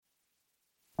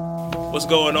What's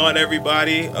going on,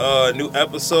 everybody? New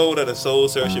episode of the Soul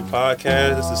Searching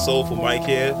Podcast. This is Soulful Mike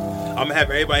here. I'm gonna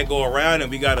have everybody go around, and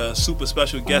we got a super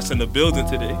special guest in the building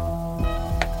today.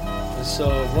 It's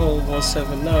Roll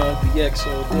 179 BX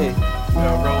all day.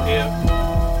 Roll here.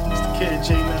 It's the Kid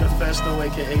J Manifesto,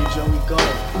 aka Joey Gold.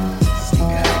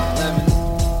 Sneaker 11.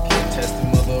 Kid tested,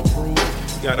 mother approved.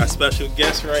 We got our special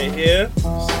guest right here.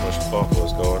 Smush Parker,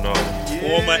 what's going on?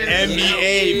 Former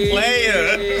NBA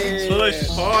player, Smush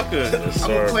Parker. Yes, I'm sir.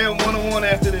 gonna play him one-on-one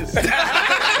after this.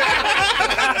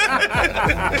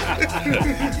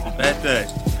 That thing.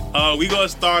 We gonna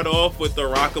start off with the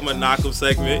Rock 'em and Knock 'em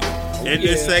segment. In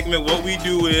this segment, what we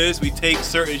do is we take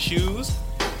certain shoes,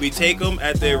 we take them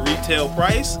at their retail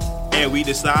price, and we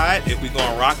decide if we're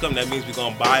gonna rock them. That means we're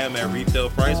gonna buy them at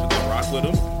retail price. We're gonna rock with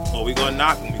them, or we're gonna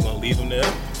knock them. We're gonna leave them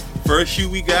there. First shoe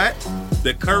we got,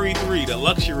 the Curry 3, the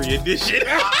luxury edition.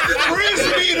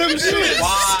 Frisbee them shit.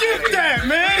 Skip that,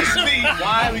 man.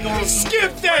 Why are we going to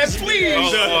Skip that, please.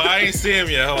 Oh, I ain't see him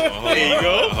yet. Hold on. There you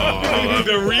go.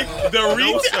 The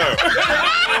retail.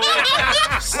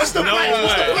 What's the price?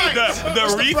 What's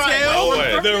the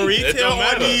price? The retail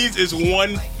on these is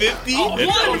 $150.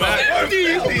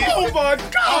 Oh my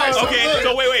God. Okay,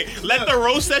 so wait. Let the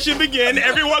roast session begin.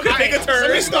 Everyone can take a turn.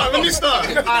 Let me start.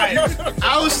 All right.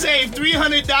 I will save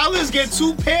 $300, get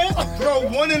 2 pair, throw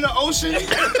one in the ocean,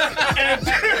 and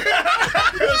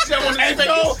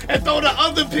throw the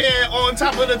other pair on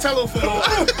top of the telephone.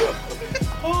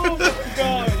 Oh my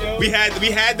God, yo. We had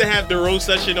to have the roast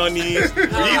session on these.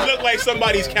 These look like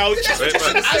somebody's couch. But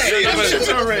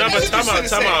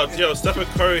time out. Yo, Stephen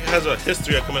Curry has a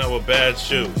history of coming out with bad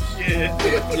shoes. Yeah.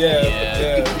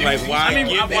 Like, why I mean,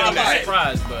 give I'm them not that?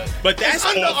 surprised, But that's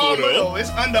Under awful, Armour, though. though. It's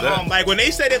Under Armour. Like, when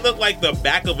they said it looked like the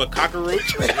back of a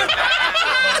cockroach.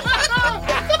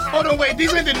 Hold on, wait.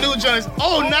 These ain't the new joints.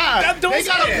 Oh, nah. They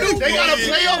got a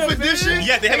playoff edition.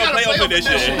 Yeah, they have a playoff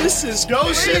edition. This is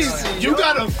Those crazy. shits, you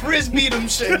gotta frisbee them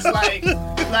shits.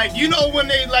 Like you know when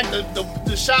they like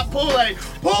the shot pull, like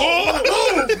boom.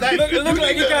 Like,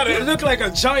 It looked like a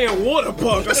giant water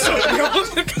bug or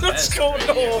something. What's going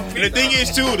on? And the thing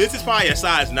is, too, this is probably a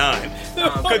size 9.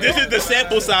 Because this is the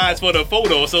sample size for the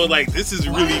photo. So, like, this is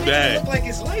really bad. Look like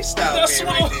his lifestyle. That's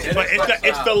man, what- right there. But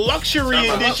it's the luxury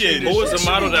edition. Who was the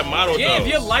model that modeled Yeah, if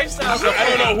those? your lifestyle.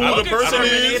 I don't know who the person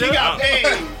is. he got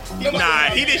paid. Nah,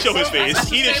 he didn't show his face.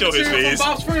 He didn't show his face.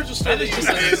 Bob's Furniture Store.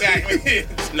 Exactly.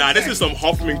 Nah, this is some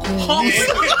Hoffman cool.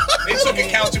 They took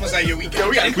account and was like, yo, we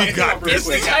got It's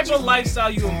the type of lifestyle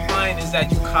you implying is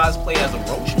that you cosplay as a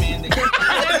roach man.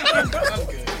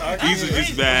 These are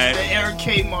just bad. The Eric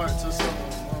K. Marts or something.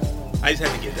 I just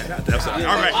had to get that out there. I'm sorry.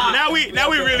 All right, now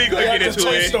we really gonna get into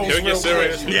it. Can we get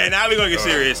serious? Yeah, now we're gonna get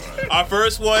serious. Our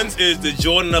first ones is the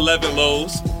Jordan 11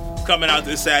 Lows coming out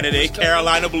this Saturday,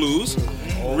 Carolina Blues.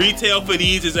 Retail for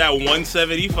these is at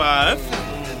 $175.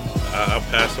 I'll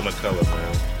pass on the color,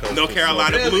 man. No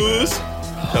Carolina Blues.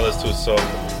 Color's too soft.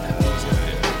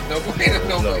 No,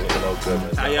 No good,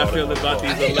 man. How y'all feel about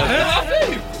these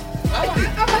 11? I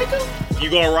like them. You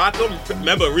gonna rock them?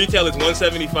 Remember, retail is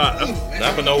 $175.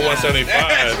 Not for no 175.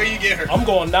 That's where you get hurt. I'm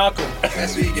gonna knock him.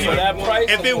 That's where you get For hurt. that price.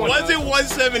 If it wasn't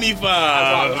 $175,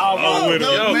 I'll I'm with no,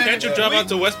 it. Yo, man, can't you drive out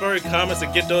to Westbury Commons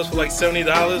and get those for like $70,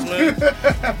 man?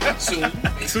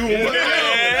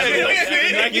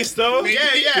 Nike store? Yeah.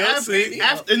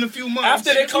 After in a few months.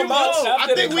 After they come out.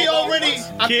 I think we already.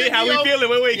 Kid, how we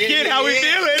feeling? Wait, Kid, how we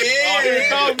feeling? Oh, here we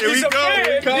go. He's a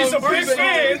fan. He's a big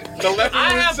fan.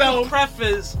 I have to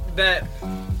preface that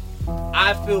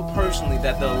I feel personally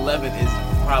that the 11 is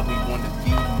probably one of the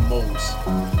most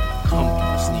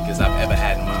comfortable sneakers I've ever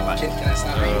had in my life. Can I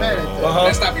stop you? Uh-huh. Can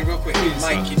I stop you real quick?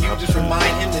 Mike, can you just remind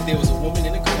him that there was a woman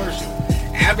in a commercial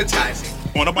advertising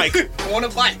On a bike. on a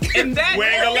bike? And that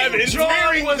Wearing 11.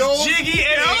 Jordan was jiggy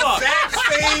as fuck. exact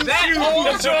same That shoes. old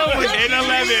Jordan was In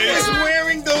 11. He was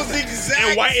wearing those exact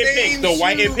And white and same pink. The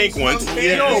white and shoes, pink ones. my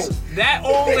Yeah. man. Yo, that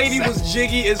old lady was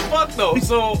jiggy as fuck though.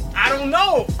 So I don't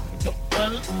know.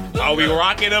 Are we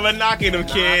rocking them or knocking them,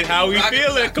 Kid? How we Rocking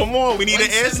feeling? them. Come on, we need an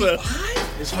answer.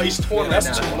 It's how he's torn That's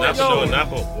right too now. much. Not for sure, not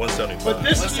for 175. But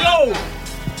this Yo,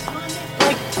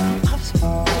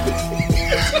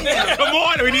 Come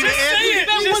on, we need an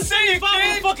answer. Just say it,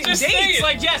 kid. Fucking Just dates. say it.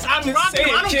 Like yes, I'm Just rocking.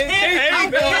 say I it, don't kid. care. I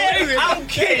don't care. I don't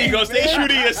care. You gonna stay true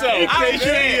to yourself. Stay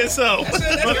true to yourself.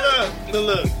 But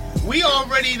look, we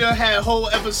already done had whole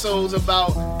episodes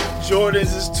about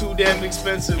Jordans is too damn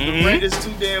expensive. The rate is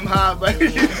too damn high. Like, you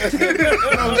know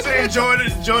what I'm saying?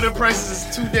 Jordan prices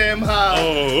is too damn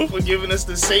high for giving us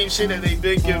the same shit that they've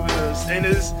been giving us. And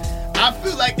I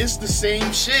feel like it's the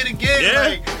same shit again. Yeah.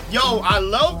 Like, yo, I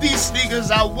love these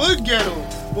sneakers. I would get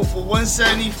them. But for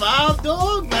 175,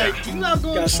 dog, like you not You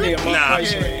going gotta to stay in my Nah.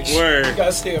 price range. Word. You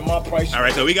gotta stay in my price range. All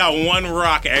right, so we got one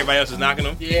rock, and everybody else is knocking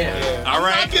them. Yeah. All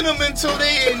right. knocking them until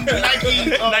they in Nike.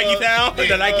 Nike Town,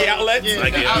 the Nike outlets. Yeah,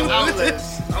 Nike the outlets.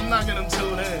 outlets. I'm knocking them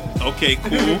till then. Okay,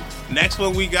 cool. Next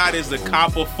one we got is the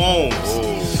Copper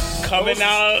Foams. Coming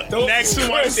out those next is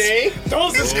Monday.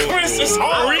 Those is Chris. It's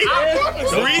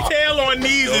Retail on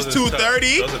these is Those are tough.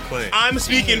 $230. Those are clean. I'm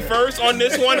speaking first on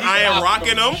this one. I am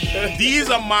rocking them. These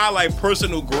are my like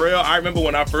personal grail. I remember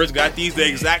when I first got these, the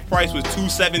exact price was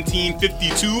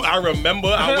 $217.52. I remember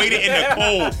I waited in the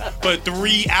cold for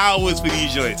 3 hours for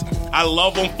these joints. I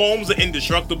love them. Foams are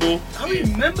indestructible. I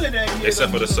remember that year.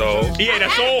 Except for the sole. Yeah,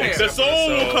 the soul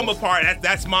will come apart.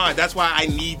 That's mine. That's why I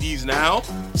need these now.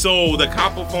 So the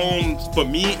Copper Foams for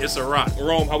me, it's a rock.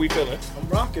 Rome, how we feeling? I'm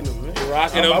rocking them, man.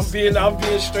 Rocking them. I'm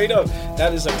being straight up.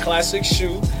 That is a classic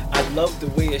shoe. I love the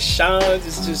way it shines.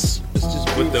 It's just With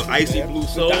the beautiful, icy man. blue With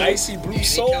sole. the icy blue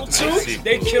sole too. Icy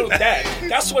They blue. killed that.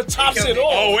 That's what tops it all.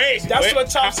 Oh, wait. That's what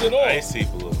tops it all. Icy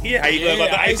blue. Yeah, how you feel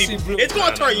about the icy icy blue? blue. It's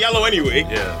gonna turn yellow anyway.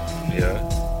 Yeah.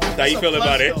 How you feel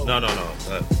about it? No.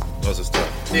 Those is tough.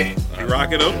 Yeah. You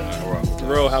rocking them? Yeah, I rock with that.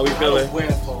 Bro, how we I feeling? don't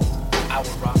wear phones. I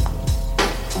would rock them.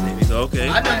 Okay.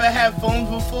 I never had phones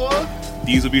before.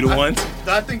 These will be the ones.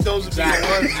 I think those would be the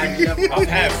ones. I've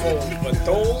had phones, but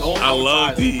those. I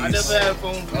love these. I never had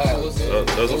phones before.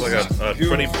 Those look like a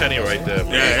pretty penny right there.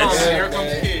 Man. Yeah. Oh, here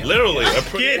comes the kid. Literally, a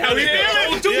pretty Kid, how we penny.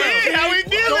 feeling? Don't do it. How we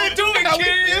feeling? Don't do it,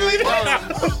 kid.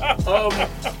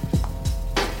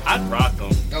 I'd rock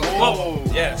them. Whoa.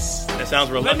 Yes. That sounds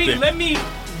Let reluctant. me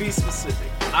be specific.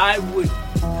 I would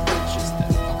purchase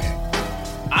them. Okay.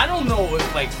 I don't know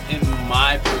if like in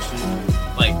my personal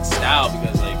like style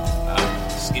because like I'm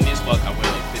skinny as fuck. I wear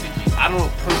like fitted jeans. I don't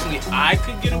know personally. I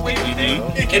could get away with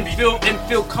it and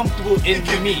feel comfortable in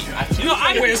me. You know,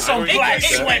 I Wear some black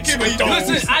sweats with those.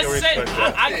 Listen, I I said respect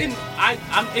I can.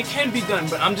 It can be done,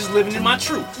 but I'm just living in my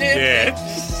truth. Yeah.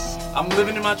 I'm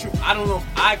living in my truth. I don't know if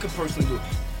I could personally do it.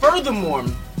 Furthermore,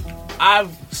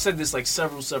 I've said this like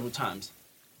several times.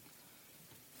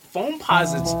 Foam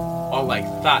posits are like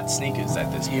thought sneakers at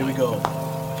this point. Here we go.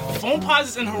 Foam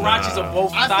posits and Huaraches are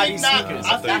both I thotty think not. sneakers.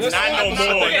 I think Not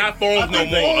no more. Not I phones no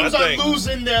think more. phones I are think-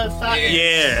 losing their thought.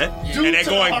 Yeah. Due And they're to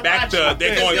going the back to Huarache.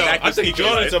 they're going Yo, back I to think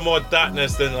sneakers. Jordans are more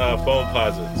thoughtness than foam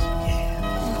posits. I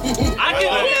can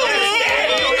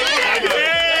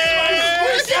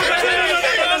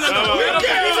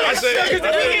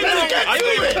I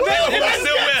think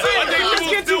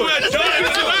people still wear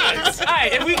Jordans a lot.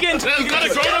 Alright, if we get into It's not a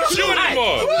grown-up shoe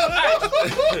anymore.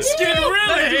 It's getting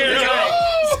real in here.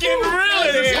 It's getting real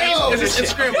in here. Is this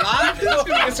Instagram live?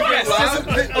 Instagram live?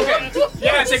 okay.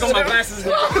 Yeah, I take off my glasses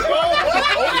now.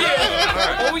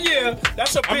 Oh yeah.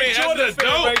 That's a big I mean, Jordan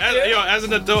fan right there. as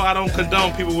an adult, I don't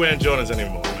condone people wearing Jordans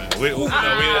anymore, man.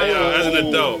 As an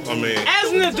adult, I mean.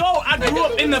 As an adult, I grew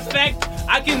up in the fact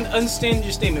I can understand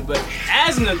your statement, but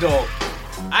as an adult,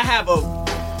 I have a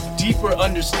deeper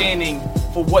understanding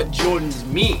for what Jordans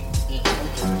mean.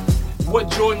 What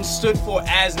Jordan stood for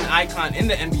as an icon in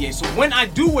the NBA. So when I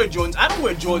do wear Jordans, I don't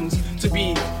wear Jordans to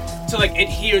like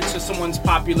adhere to someone's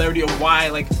popularity or why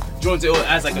like Jordans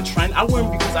as like a trend. I wear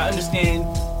them because I understand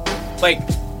like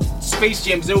Space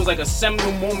Jam. There was like a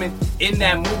seminal moment in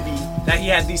that movie that he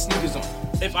had these sneakers on.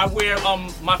 If I wear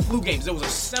my flu games, there was a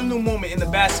seminal moment in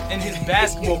his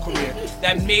basketball career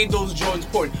that made those Jordans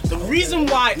important. The reason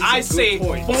why I say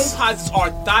foam posits are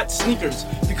thought sneakers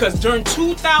because during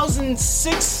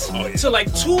 2006 to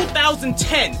like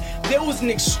 2010, there was an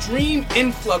extreme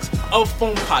influx of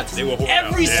foam posits. They were holding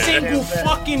every out. Yeah. single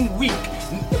fucking week.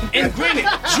 And granted,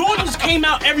 Jordans came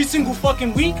out every single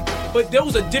fucking week, but there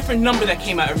was a different number that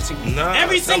came out every single week. Nah,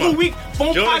 every come single on. week,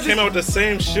 foam Jordan posits. came out with the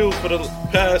same shoe for the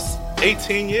past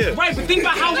 18 years. Right, but think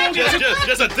about how long it took.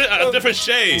 Just a different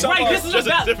shade. Right, this is just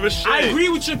about, a different shade. I agree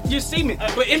with your statement,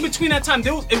 but in between that time,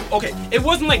 it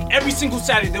wasn't like every single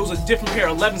Saturday there was a different pair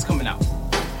of 11s coming out.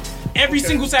 Every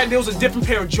single Saturday there was a different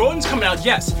pair of Jordans coming out,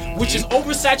 yes, which is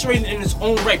oversaturated in its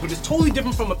own right, but it's totally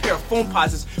different from a pair of foam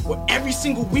posits where every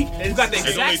single week you got the only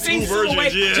exact same two versions,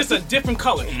 silhouette, yeah. just a different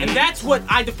color, and that's what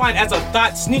I define as a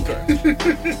thought sneaker.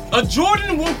 A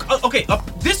Jordan won't.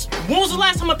 When was the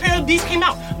last time a pair of these came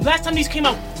out? Last time these came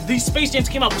out, these Space Jams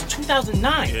came out was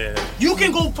 2009. Yeah. You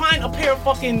can go find a pair of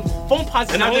fucking foam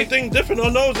posits. And the out only there. thing different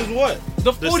on those is what?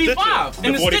 The 45 stitching.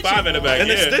 and The the 45 stitching. in the back. And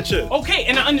the Yeah. stitching. Okay,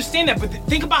 and I understand that, but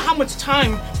think about how much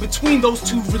time between those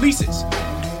two releases.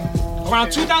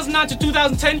 Around 2009 to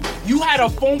 2010, you had a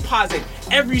foam posit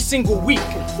every single week.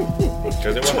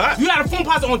 Because it was hot. You had a foam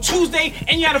posit on Tuesday,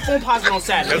 and you had a foam posit on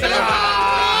Saturday.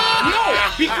 No,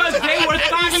 because they were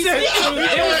thigh sneakers.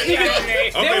 They were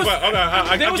sneakers.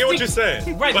 I get what you're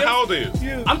saying. Right, But how old are you?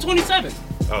 I'm 27.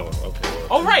 Oh, okay.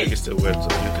 Well, All right. You can still wear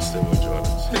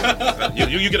Jordans.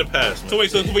 you get a pass, man. So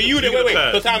wait, so for you, then, wait.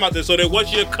 So time out this. So then,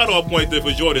 what's your cutoff point then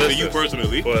for Jordan for you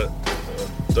personally? But a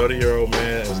 30-year-old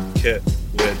man can't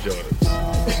wear Jordans.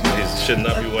 He should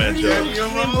not be wearing Jordans.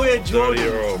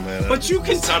 30-year-old man. But you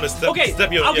can. It's time to step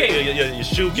your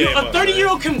shoe game up. A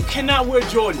 30-year-old cannot wear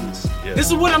Jordans. Yeah. This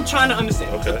is what I'm trying to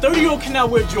understand. Okay. A 30-year-old cannot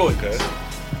wear Jordans. Okay.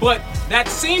 But that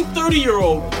same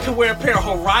 30-year-old can wear a pair of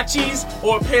Huaraches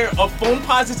or a pair of foam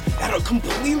posits that are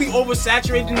completely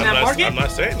oversaturated in that market. I'm not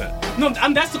saying that. No,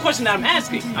 that's the question that I'm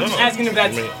asking. I'm just asking if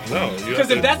that's... Because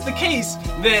if that's the case,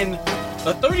 then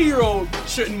a 30-year-old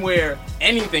shouldn't wear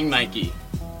anything Nike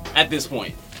at this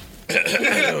point.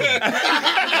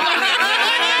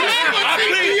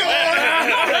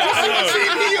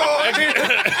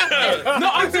 No,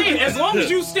 I'm saying, as long as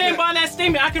you stand by that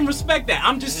statement, I can respect that.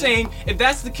 I'm just saying, if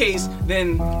that's the case,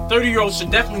 then 30-year-olds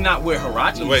should definitely not wear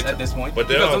Huaraches at this point. But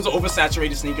because those are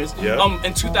oversaturated sneakers. Yeah.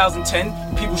 In 2010,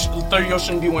 30-year-olds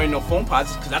shouldn't be wearing no foam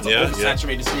posits because that's an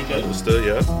oversaturated sneaker. Understood,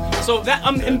 yeah. So that,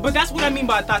 but that's what I mean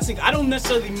by a thought sneaker. I don't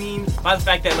necessarily mean by the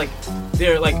fact that like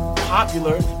they're like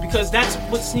popular, because that's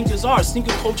what sneakers are.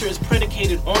 Sneaker culture is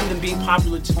predicated on them being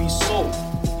popular to be sold.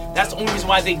 That's the only reason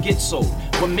why they get sold.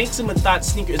 What makes them a thought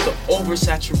sneaker is the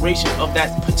oversaturation of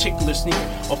that particular sneaker.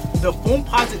 The foam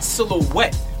posit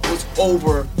silhouette was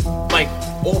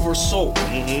oversold.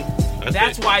 Mm-hmm.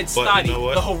 That's why it's snotty. You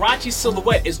know the Huarache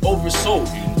silhouette is oversold.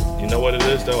 You know what it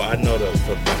is though? I know the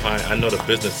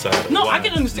business side of No, why I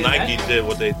can understand Nike that. did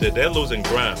what they did. They're losing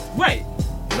ground. Right.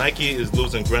 Nike is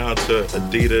losing ground to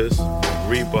Adidas,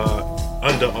 Reebok,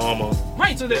 Under Armour.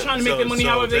 Right, so they're trying to make their money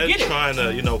however they get it. They're trying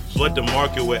to, flood the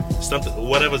market with something,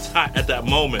 whatever's hot at that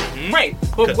moment. Right,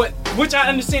 but which I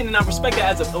understand and I respect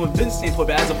that as a business standpoint,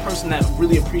 but as a person that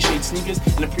really appreciates sneakers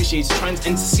and appreciates trends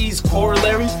and sees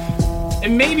corollaries,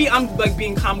 and maybe I'm like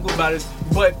being comical about it,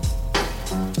 but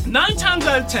 9 times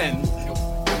out of 10,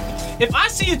 if I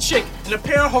see a chick in a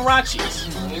pair of Huaraches,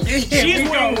 she's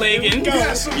wearing leggings.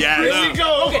 Yeah,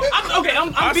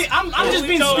 I'm just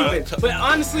being stupid. But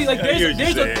honestly, like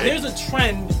there's a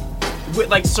trend with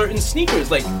like certain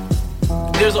sneakers. Like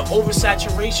there's an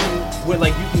oversaturation where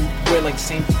like you can wear like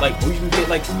or you can get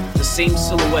like the same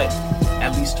silhouette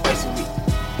at least twice a week,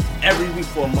 every week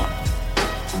for a month.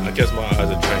 I guess my eyes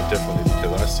are trained differently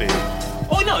because I see.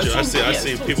 Oh no, I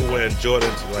see people wearing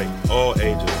Jordans like all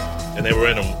ages, and they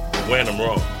wearing them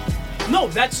wrong. No,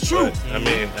 that's true. But, I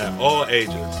mean, at all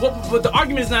ages. But the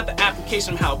argument is not the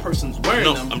application of how a person's wearing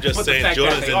them. No, I'm just but saying the fact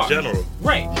Jordans that they in general.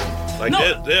 Right. Like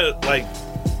they're like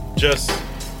just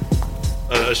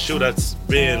a shoe that's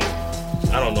been,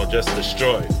 I don't know, just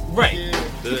destroyed. Right.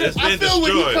 It's I been feel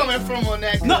where destroyed. you coming from on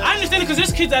that. No, I understand it because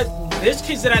there's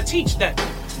kids that I teach that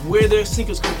wear their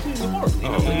sneakers completely horribly.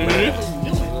 Oh, man.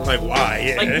 Like why?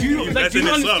 Yeah. Like do you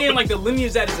understand like the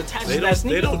lineage that is attached to that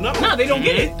sneaker? They don't know. No, they don't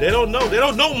get it. They don't know. They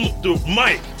don't know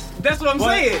Mike. That's what I'm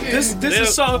saying. This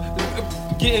is so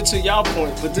getting to y'all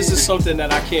point, but this is something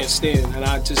that I can't stand, and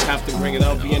I just have to bring it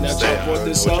up. Being that y'all brought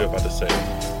this what up, you're about to say.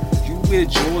 you wear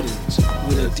Jordans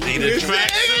with Adidas. Why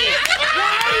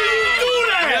do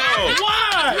that? Why?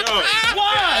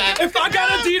 If I got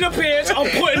Adidas pants, I'm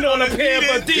putting on a pair of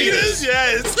Adidas.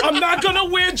 Yes. I'm not gonna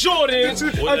wear Jordans,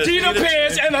 Adidas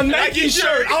pants, and a Nike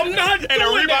shirt. I'm not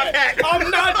doing that.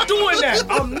 I'm not doing that.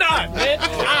 I'm not, man.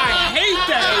 I hate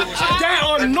that.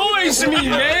 That annoys me,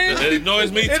 man. It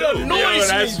annoys me too. It annoys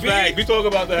me, fact. We talk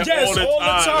about that yes, all the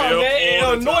time, man. It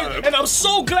all the annoys time. and I'm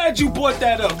so glad you brought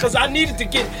that up because I needed to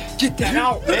get that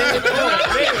out, man.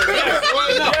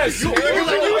 Yes.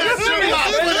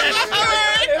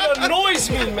 It annoys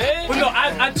me, man. But no,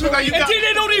 I took and then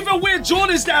they don't even wear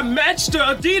Jordans that match the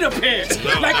Adidas pants,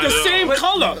 like the same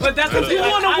color. But that's if you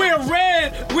want to wear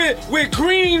red with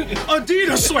green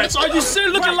Adidas sweats, are you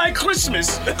still looking like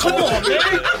Christmas? Come on, man.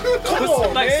 Come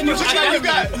on, man.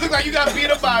 Look like you got beat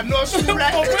up by a North Street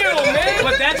rat. For real, man.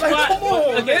 But that's like, why. come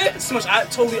on, man. Smush, I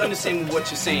totally understand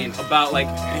what you're saying about like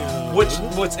what's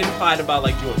implied about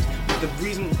like Jordans. But the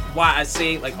reason why I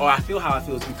say like, or I feel how I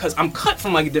feel is because I'm cut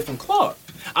from like a different cloth.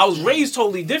 I was raised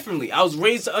totally differently. I was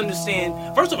raised to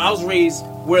understand. First of all, I was raised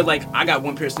where like I got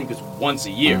one pair of sneakers once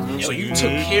a year. So you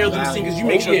took care of them sneakers. You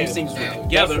make sure them sneakers were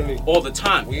together all the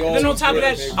time. And then on top of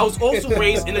that, I was also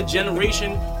raised in a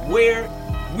generation where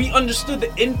we understood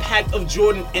the impact of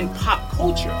Jordan in pop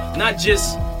culture, not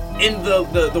just in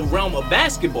the realm of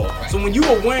basketball. So when you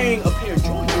were wearing a pair of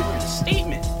Jordans, you're wearing a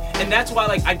statement. And that's why,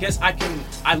 like, I guess I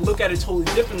look at it totally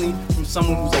differently from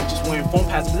someone who's like just wearing foam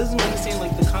pads, but doesn't understand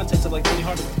like the context of like Penny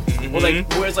Hardaway. or like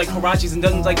wears like Huaraches and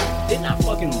doesn't like they're not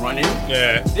fucking running.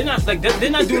 Yeah. They're not like they're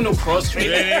not doing no cross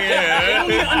training. Yeah. They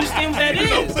don't even understand what that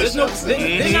is. There's no,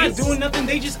 they're not doing nothing.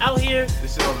 They just out here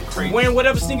wearing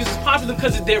whatever sneakers is popular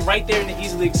because they're right there and they're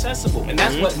easily accessible, and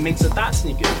that's what makes a thought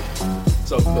sneaker.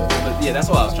 So, but yeah, that's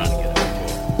what I was trying to get at.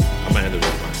 I'm gonna end it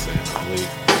off by saying the only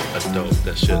adult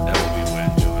that should ever be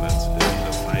wearing Jordans is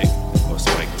either Mike or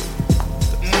Spike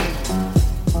Lee.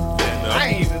 I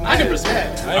ain't even. I can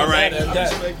respect that. All right.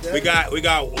 We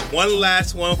got one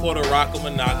last one for the Rock'em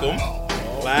and Knock'em.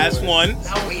 Last one.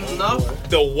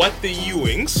 The What the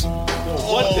Ewings.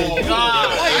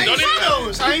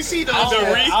 I ain't see those.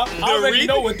 I already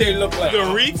know what they look like.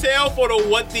 The retail for the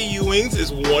What the Ewings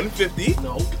is $150.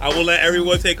 No. I will let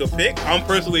everyone take a pick. I'm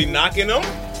personally knocking them.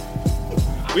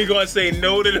 We gonna say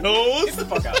no to those. Get the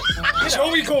fuck out.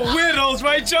 Joey gonna wear those,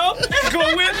 right, Joe? He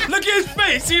gonna wear. Look at his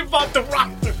face. He about to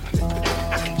rock them.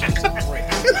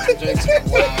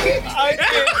 I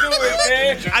can't do it,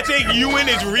 man. I think Ewan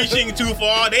is reaching too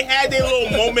far. They had their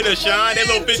little moment of shine, their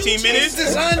little 15 minutes.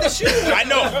 I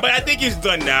know, but I think it's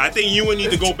done now. I think Ewan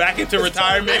needs to go back into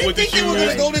retirement with the shoes.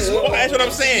 Well, that's what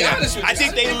I'm saying. I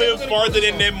think they live farther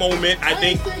than their moment.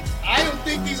 I don't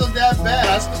think these are that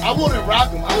bad. I wouldn't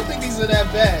rock them. I don't think these are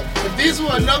that bad. If these were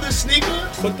another sneaker,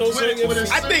 Put those on your feet.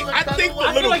 I think for I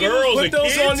feel little like if you girls put and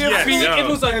those kids, on your yes. feet, Yeah. if it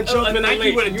was like a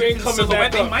Nike with a You ain't coming silhouette,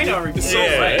 back they up. might already be sold,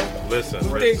 Yeah. right? Listen.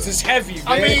 Things is heavy, man.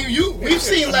 I mean, we've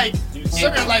seen like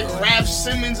certain like Raf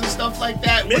Simmons and stuff like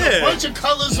that with a bunch of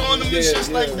colors on them and shit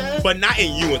like that. But not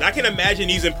in Ewan. I can imagine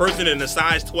these in person in a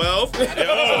size 12.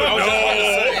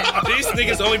 These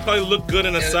sneakers only probably look good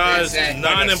in a size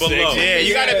 9 and below. Yeah,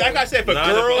 you got to, like I said, for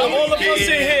Nine girls. all of us in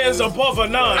here is above a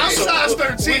 9. I'm so size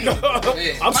 13. I'm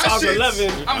My size shit's-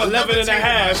 11. I'm I'm 11 and a 11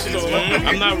 half. too. So.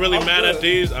 I'm not really mad at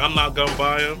these. I'm not gonna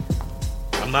buy them.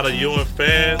 I'm not a Ewan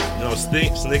fan,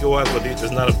 sneaker wise, but it's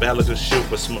not a bad looking shoe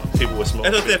for people with small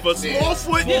As I feet. said, for small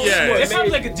foot, It's yeah.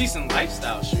 probably like a decent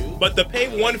lifestyle shoe. But to pay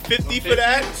 $150 for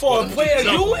that, For a player,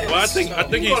 Well, I think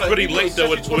he's pretty late though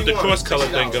with the cross color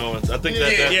thing going. I think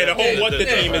that yeah, the whole what the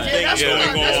team is thing That's what I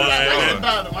going like on.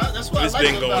 about them. That's what This I like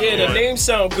been about going Yeah, them. the names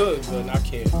sound good, but I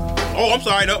can't. Oh, I'm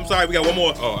sorry. No, I'm sorry. We got one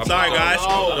more. Sorry, guys.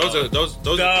 Those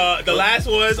The last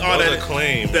ones are those are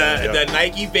clean. the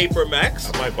Nike Vapor Max.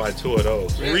 I might buy 2 of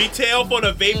those. Retail for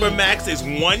the Vapor Max is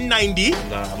 $190.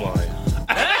 Nah, I'm lying.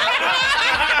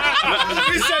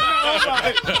 He said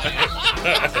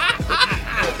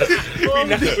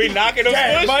We knocking them.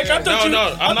 Damn, Mike, I thought No,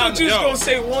 you I'm not- was yo, gonna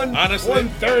say honestly,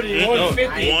 130,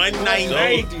 150,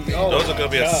 190. Those are gonna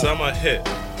be a summer hit.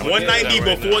 I'm gonna tell you 190 that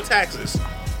right before now. taxes.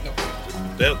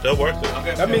 They're worth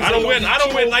it. That means I don't they're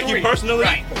wear Nike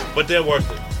personally, but they're worth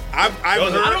it. I've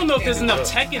Those heard. I don't know if there's enough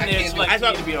tech in there to like for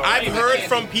me to be alright. I've heard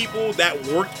from people that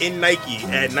work in Nike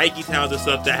at Nike Towns and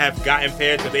stuff that have gotten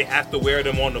pairs because they have to wear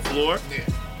them on the floor.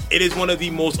 It is one of the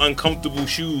most uncomfortable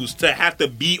shoes to have to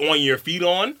be on your feet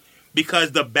on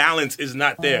because the balance is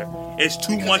not there. It's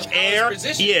too much air.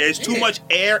 Yeah, it's too much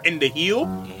air in the heel.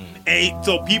 And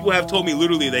so people have told me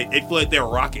literally they feel like they're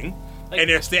rocking and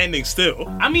they're standing still.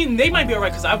 I mean, they might be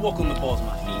alright because I walk on the balls of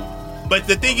my feet. But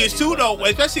the thing is too though,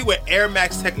 especially with Air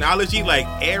Max technology, like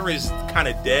air is kind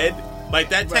of dead. Like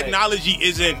that technology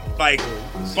isn't like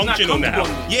functional now.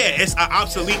 comfortable. Yeah, it's an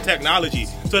obsolete technology.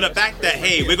 So the fact that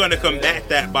hey, we're gonna combat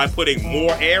that by putting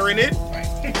more air in it,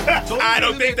 I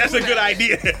don't think that's a good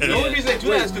idea. The only reason they do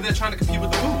that is because they're trying to compete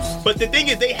with the Boost. But the thing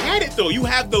is, they had it though. You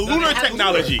have the lunar they had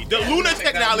technology. Lunar. The Yeah, lunar lunar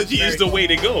technology is the way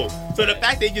to go. So the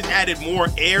fact they just added more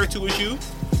air to a shoe,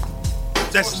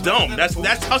 that's dumb. That's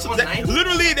hustling.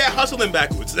 Literally, they're hustling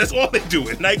backwards. That's all they do.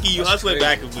 At Nike, you hustling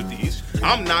backwards with these.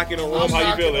 I'm knocking them. Rob,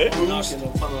 how you feeling? Knocking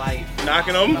them for life.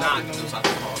 Knocking them.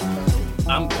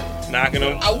 I'm good. Knocking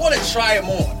them. I want to try them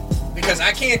on because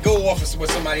I can't go off of what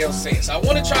somebody else says. So I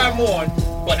want to try them on,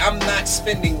 but I'm not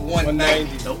spending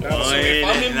 $190. So if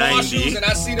I'm in Marshalls and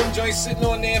I see them joints sitting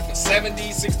on there for $70,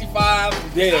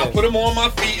 $65, I'll put them on my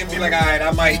feet and be like, all right,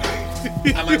 I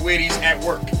might wear these at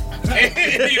work.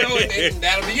 You know, and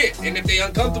that'll be it. And if they're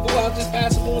uncomfortable, I'll just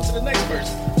pass them on to the next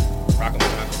person. Rock them.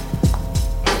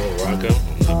 I will rock them.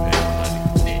 I'm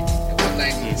not paying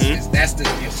 $190. That's the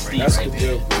deal. That's the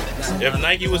deal. If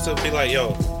Nike was to be like,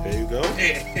 yo, here you go.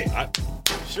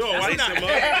 Sure, why not?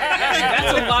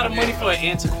 That's a lot of money for an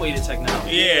antiquated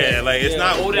technology. Yeah, like it's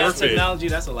not Old ass worth it. technology,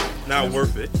 that's a lot. Not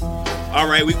worth it. All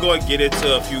right, we're going to get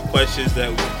into a few questions that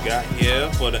we got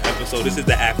here for the episode. This is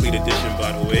the athlete edition,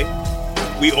 by the way.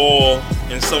 We all,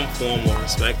 in some form or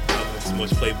respect, so much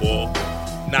play ball,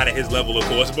 not at his level, of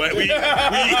course, but we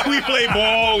play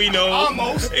ball. We know.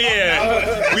 Almost.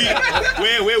 Yeah.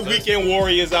 We're weekend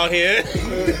warriors out here.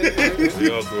 We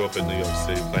all grew up in New York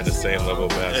City playing the same level of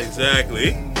basketball.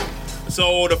 Exactly.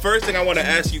 So the first thing I want to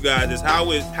ask you guys is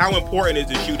how important is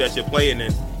the shoe that you're playing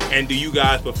in, and do you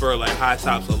guys prefer like high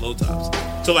tops or low tops?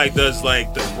 So like, does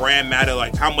like the brand matter?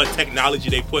 Like how much technology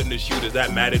they put in the shoe, does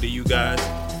that matter to you guys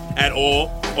at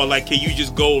all? Or like, can you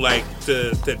just go like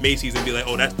to Macy's and be like,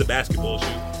 oh, that's the basketball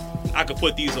shoe, I could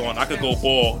put these on, I could go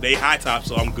ball, they high tops,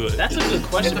 so I'm good? That's a good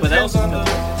question, but that also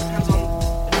depends on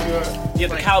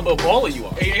the caliber of baller you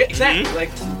are. Exactly. Mm-hmm.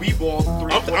 Like we ball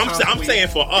 3-4 times. I'm saying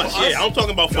for us. Yeah, I'm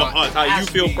talking about for us. How you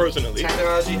feel personally?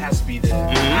 Technology has to be there.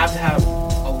 I have to have a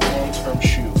long-term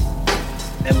shoe,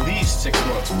 at least 6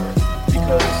 months worth,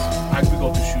 because I could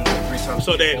go through shoes like 3 times.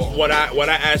 So then, what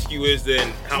I ask you is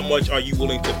then, how much are you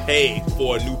willing to pay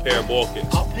for a new pair of ball kicks?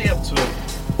 I'll pay up to,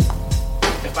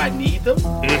 if I need them,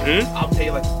 I'll pay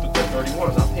like the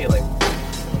 31s. I'll pay like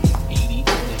 180,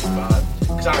 185,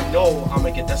 because I know I'm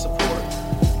gonna get that support.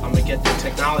 I'm gonna get the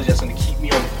technology that's gonna keep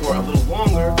me on the court a little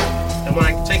longer. And when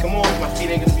I take them off, my feet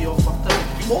ain't gonna be all fucked up.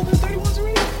 You balled in 31s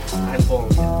already? I ain't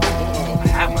balling yet. I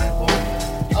have mine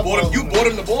balling. You bought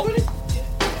him the ball in it?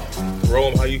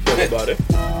 Rome, how you feel about it?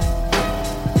 I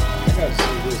gotta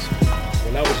say this.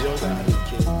 When I was younger, I didn't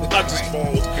care. I just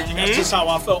balled. That's just how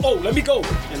I felt. Oh, let me go.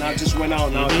 And I just went out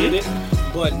and I did it.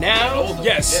 But now,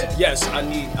 yes, I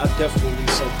definitely need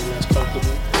something that's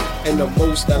comfortable. And the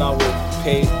most that I would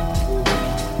pay will be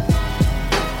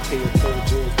pay a Paul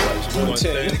George price,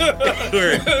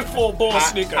 110 for a ball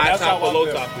sneaker. High That's top how or I low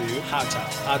feel. top for you?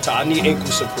 High top. I need ankle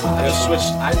support. I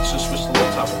just switched to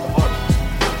low top with the Harden.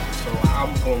 So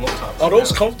I'm going low top. Are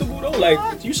those comfortable though?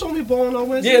 Like, you saw me balling on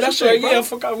Wednesday. Yeah, that's right. Yeah, I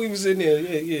forgot we was in there.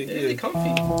 Yeah. They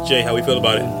comfy. Jay, how we feel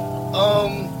about it?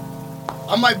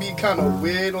 I might be kind of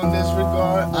weird on this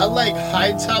regard. I like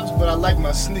high tops, but I like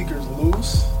my sneakers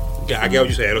loose. Yeah, I get what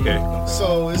you're saying. Okay.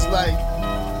 So it's like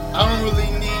I don't really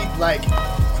need like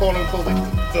quote unquote like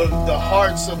the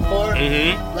hard support.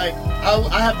 Like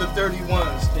I have the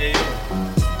 31s. Yeah.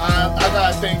 I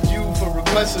gotta thank you for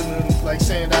requesting them, like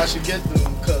saying that I should get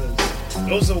them, because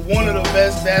those are one of the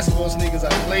best basketball sneakers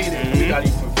I played in. We got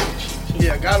you for cheap.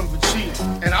 Yeah, I got them for cheap,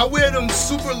 and I wear them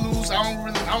super loose. I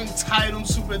don't tie them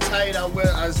super tight.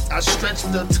 I stretch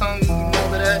the tongue and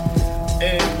all of that,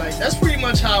 and like that's pretty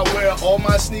much how I wear all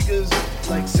my sneakers,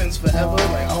 like since forever.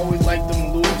 Like I always like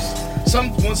them loose.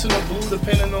 Some once in a blue,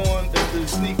 depending on if the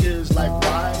sneaker is like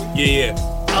wide. Yeah.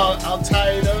 I'll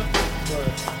tie it up, but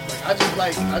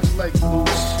like I just like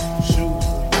loose shoes,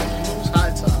 like loose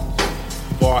high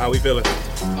tops. Bar, how we feeling?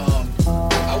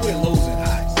 I wear lows and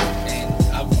highs, and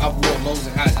I've worn lows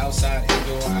and highs outside,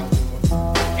 indoor,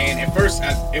 outdoor. And at first,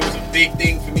 it was a big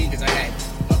thing for me because I had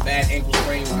a bad ankle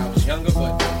sprain when I was younger.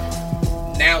 But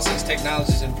now, since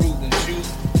technology's improved in the shoes,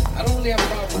 I don't really have a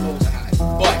problem with lows and highs.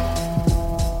 But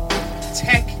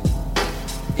tech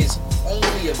is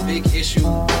only a big issue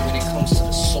when it comes to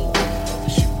the sole of the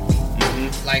shoe.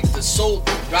 Like the sole,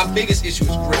 my biggest issue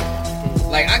is grip.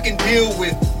 Like I can deal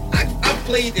with. I've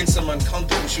played in some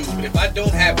uncomfortable shoes, but if I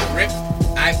don't have grip,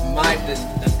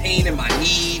 the pain in my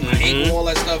knee, my ankle, all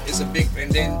that stuff is a big.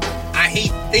 And then I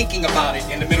hate thinking about it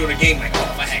in the middle of the game. Like, oh,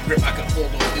 if I had grip, I could have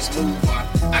pulled on this move, or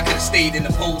I could have stayed in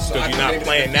the post. Because you're not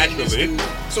playing naturally.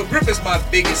 So grip is my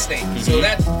biggest thing. So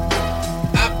that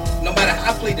no matter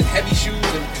how I played in heavy shoes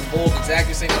and balled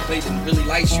exactly the same, I played in really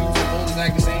light shoes and balled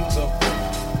exactly the same. So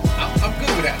I'm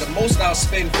good with that. The most I'll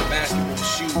spend for basketball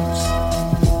shoes.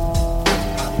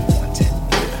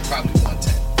 Probably 110.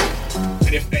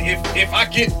 And if I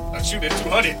get a shoe at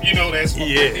 200, that's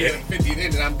 150 and 50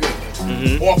 then I'm good.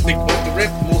 Off the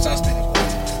rip, most I spend is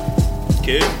 110.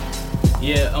 Kid?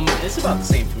 Yeah, it's about the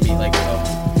same for me. Like,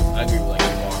 I agree with like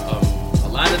Shamar. A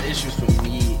lot of the issues for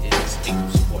me is ankle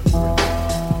support and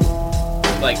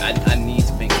grip. Like, I need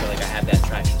to make sure like I have that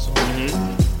traction, so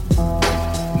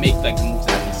make like the moves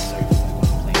that are necessary for like, when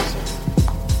I'm playing. So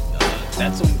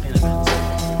that's something that matters.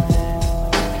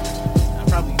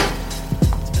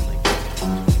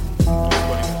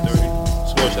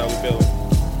 How we feeling?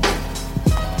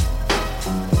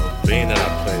 Being that I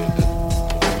played at the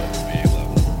NBA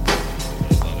level,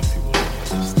 what a lot of people don't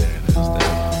understand is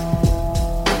that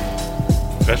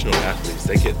professional athletes,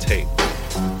 they get tape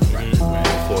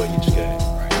before each game.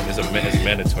 It's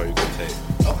mandatory you get tape.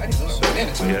 Oh, I didn't know that.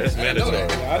 Yeah, it's mandatory.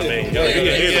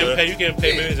 You can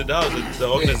pay millions of dollars. The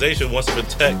organization wants to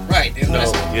protect. Right. We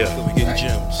get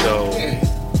gyms.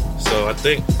 So I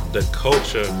think the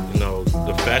culture,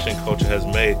 the fashion culture has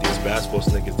made these basketball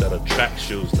sneakers that are track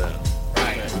shoes now,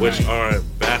 which aren't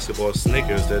basketball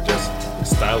sneakers. They're just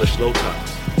stylish low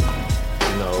tops.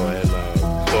 and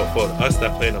for us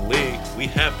that play in the league, we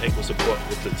have ankle support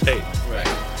with the tape. Right.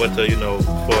 But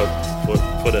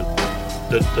for the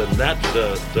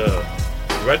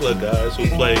regular guys who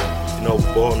play,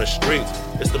 ball in the streets,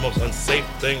 it's the most unsafe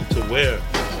thing to wear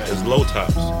is low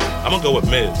tops. I'm gonna go with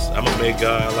mids. I'm a mid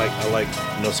guy. I like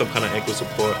some kind of ankle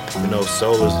support.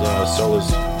 Sole is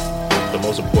the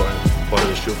most important part of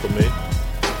the shoe for me.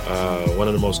 One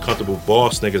of the most comfortable ball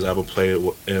sneakers I ever played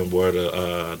in were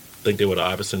I think they were the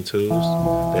Iverson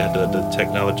 2s. They had the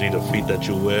technology, the feet that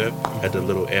you wear, had the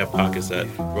little air pockets that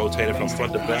rotated from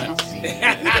front to back.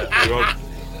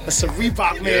 That's a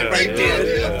Reebok man right there.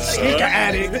 Yeah. Sneaker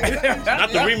addict. Not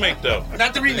the remake though.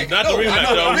 Not the remake. Not the remake.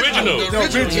 The original.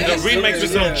 The remake is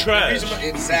some trash.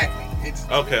 Exactly.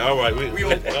 Okay, all right. We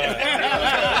all That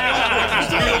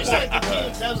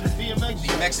was the DMX.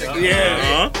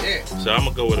 Yeah. So I'm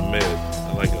gonna go with a mid.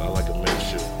 I like a mid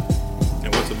shoe.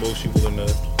 And what's the most you willing to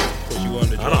push you on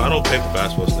the I don't pay for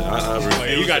basketball sneakers. I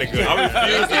refuse. You got it good. I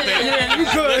refuse to pay. Yeah, you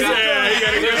good.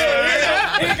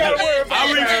 I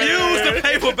refuse to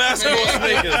pay for basketball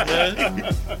sneakers,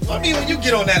 man. I mean, when you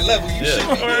get on that level, you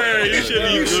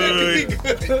should be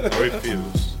good. I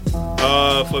refuse.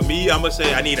 For me, I'm gonna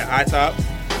say I need a high top.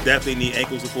 Definitely need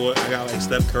ankle support. I got like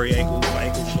Steph Curry ankles. My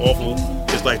ankles awful.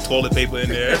 It's like toilet paper in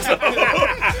there. So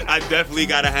I definitely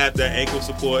gotta have that ankle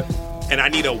support. And I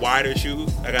need a wider shoe.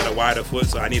 I got a wider foot,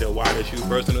 so I need a wider shoe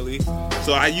personally.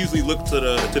 So I usually look to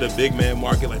the big man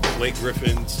market, like the Blake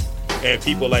Griffins and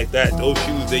people like that. Those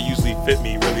shoes, they usually fit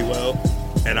me really well,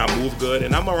 and I move good.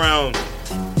 And I'm around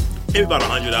maybe about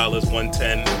 $100,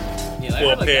 $110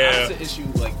 for a pair. The opposite issue,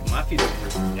 like my feet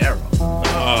are narrow.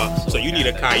 So you need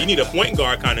a point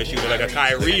guard kind of shoe, like a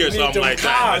Kyrie or something like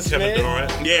that. Kevin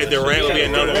Durant. Yeah, Durant would be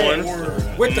another one.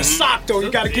 With the sock though, you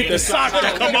gotta get the sock to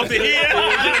Come up to here.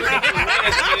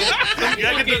 You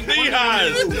gotta get the knee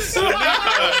highs.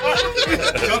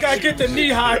 You gotta get the knee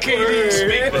high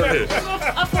KD.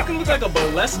 I fucking look like a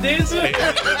burlesque dancer.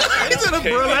 He's in a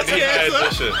burlesque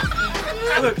dancer.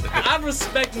 Look, I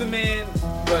respect the man,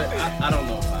 but I don't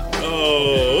know if I.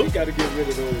 Oh. You gotta get rid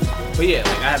of those. But yeah,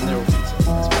 like I have narrow feet, so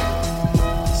that's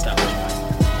my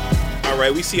stylish. All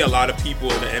right, we see a lot of people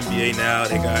in the NBA now.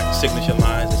 They got signature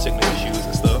lines and signature shoes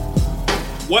and stuff.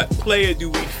 What player do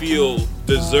we feel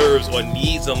deserves or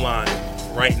needs a line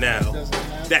right now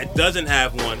that doesn't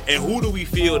have one? And who do we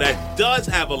feel that does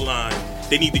have a line?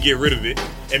 They need to get rid of it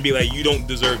and be like, you don't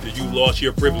deserve this. You lost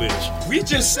your privilege. We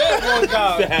just said one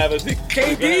guy To have a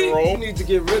KD, you need to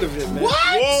get rid of it, man. What?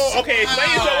 Whoa, okay, explain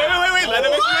yourself. Wait. Let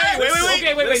him explain.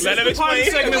 Wait. Let him explain.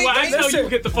 Segment where I tell you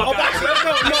get the fuck out of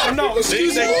here. No,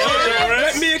 excuse me.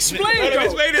 Let me explain, Let him though.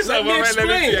 explain this. All right, let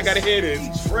me see. I gotta hear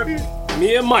this.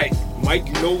 Me and Mike,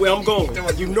 you know where I'm going.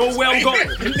 You know where I'm going.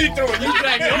 Why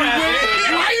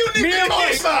you Me and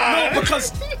Mike, no,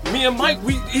 because me and Mike,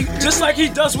 just like he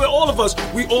does with all of us,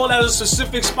 we all at a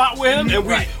specific spot with him, and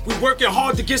we working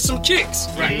hard to get some kicks.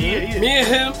 Right. Me and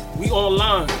him, we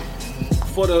online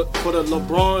for the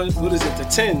LeBron, what is it, the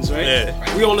 10s, right?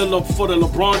 Yeah. We on for the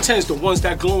LeBron 10s, the ones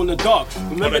that glow in the dark.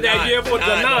 Remember that year for the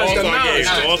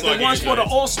 9s, the ones for the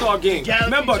All-Star game.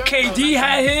 Remember, KD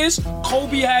had his,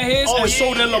 Kobe had his, and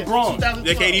so did LeBron.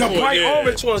 The KD The boy, bright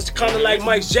orange ones, kind of like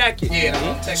Mike's jacket.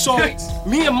 Yeah. So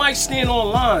me and Mike stand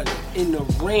online in the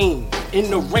rain.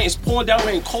 It's pouring down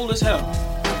rain, cold as hell.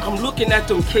 I'm looking at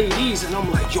them KDs and I'm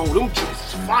like, yo, them kids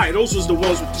is fire. Those was the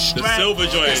ones with the strap. silver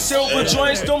joints. The silver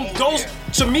joints. Those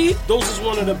to me, those is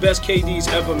one of the best KDs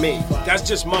ever made. That's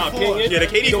just my opinion. Yeah, the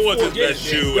KD Ford is the yeah, best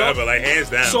shoe yeah. ever, like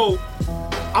hands down. So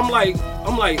I'm like,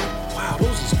 wow,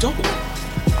 those is dope.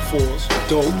 Fours,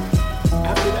 dope.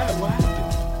 After that, what happened?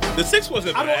 The 6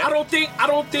 wasn't bad. I don't think.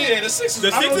 Yeah, the Sixers.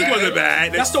 The Sixers wasn't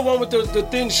bad. That's the one with the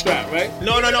thin strap, right?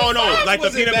 No. Like the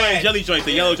wasn't peanut butter bad. and jelly joint,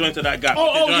 the yellow joints that I got. Oh,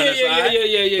 with the joint on the side.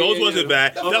 yeah. Those wasn't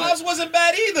bad. The Fives wasn't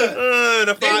bad either.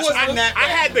 The Fives. wasn't that I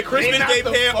had the Christmas bad. Day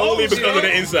They pair not the only foes, because of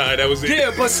the inside. That was it.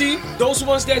 Yeah, but see, those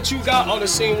ones that you got are the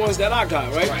same ones that I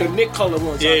got, right? The Nick color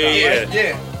ones I got, right?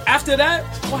 Yeah. After that,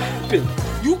 what happened?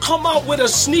 You come out with a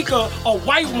sneaker, a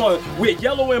white one with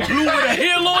yellow and blue with a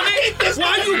heel on it?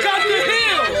 Why you got the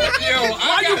heel? Yo,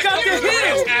 Why you got the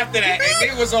heel? After that, and they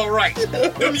was all right.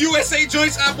 Them USA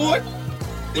joints I bought.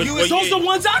 What Those year? the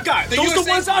ones I got. The Those the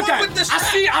USA ones I got. with the I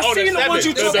strap. seen the ones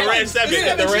you The took. Durant 7.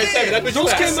 Yeah, The Durant 7. That's what you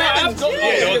Those got. came out after.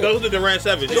 Yeah, those are the Durant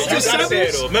 7s. Those are You got a pair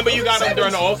sevens? though. Remember you got them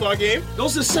during the All-Star game?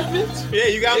 Those are 7s? Yeah,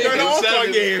 you got them during the those All-Star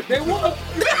sevens. game. They were.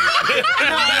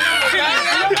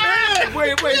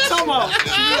 Wait, time out.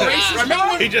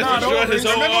 Remember He just destroyed his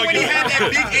whole when he argument. had that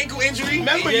big ankle injury?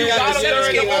 Remember Yeah, you got the them during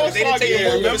Sevens the came out, but they All-Star didn't take game,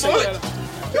 him over. remember?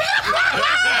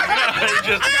 He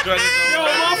just destroyed his whole Yo,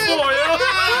 my fault, yo.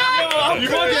 I'm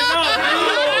bugging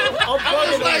out. I'm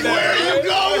bugging Like, where are you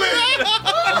going?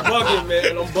 I'm bugging,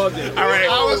 man. I'm bugging. All right,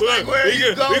 I was like, where are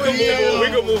you going? We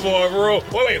can move on, bro.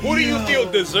 Wait, who do you feel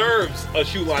deserves a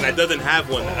shoe line that doesn't have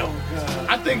one now?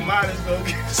 I think mine is gonna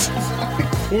get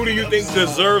Who do you think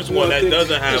deserves one that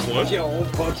doesn't have one? Yo, I'm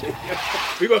bugging.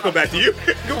 We gonna come back to you,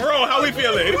 bro. How we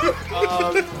feeling?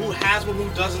 Who has one? Who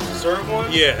doesn't deserve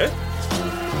one? Yeah.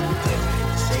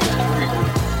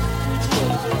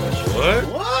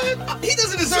 What? He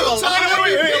doesn't deserve a lot.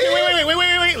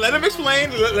 Wait. Let him explain.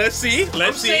 Let's see.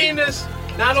 I'm saying this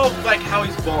not off like how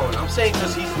he's balling. I'm saying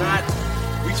because he's not.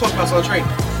 We talked about on training.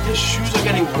 His shoes are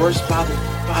getting worse by the.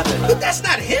 But that's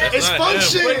not him. It's not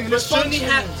function. But It's shouldn't he function.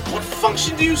 have? What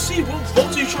function do you see? What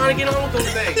boats are you trying to get on with those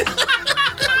things?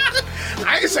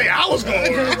 I didn't say I was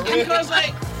going to. Because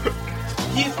like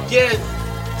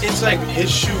it's like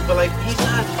his shoe, but like he's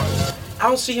not. I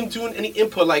don't see him doing any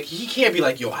input. Like he can't be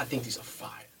like, yo, I think these are fire.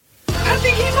 I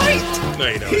think he might. No,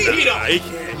 you don't. He don't. He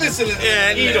can't. Listen.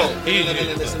 Yeah, He no. don't.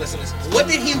 Listen. What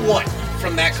did he want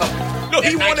from that company? No,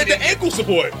 he That wanted Nike the ankle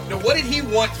support No, what did he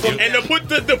want from and to put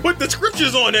the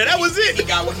scriptures on there. That was He it.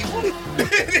 got what he wanted.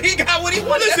 He got what he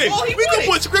wanted. Listen, That's all he we wanted.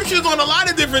 can put scriptures on a lot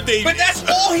of different things. But that's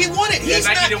all he wanted. Yeah, He's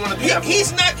Nike not. didn't wanna do that for him.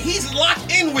 He's not. He's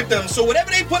locked in with them. So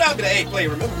whatever they put out, be like, hey, player,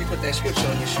 remember we put that scripture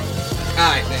on your shoe.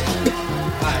 All right, man.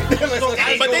 All right.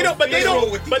 But they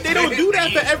don't do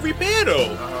that for every pair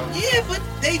though. Yeah, but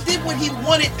they did what he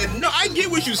wanted. And No, I get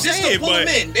what you're just to saying, pull but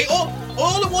him in. They all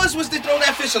it was to throw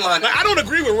that fishing line. like, I don't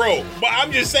agree with Ro, but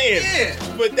I'm just saying. Yeah.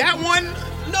 But that one,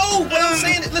 No, what I'm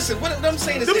saying. Listen, what I'm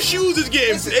saying is them that shoes is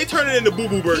getting Listen. they turning into boo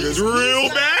boo burgers He's real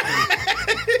not- bad.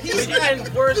 It's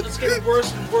getting worse. It's getting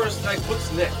worse and worse. Like what's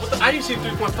next? I didn't see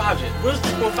 3.5 yet. Where's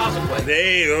 3.5s in play?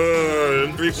 They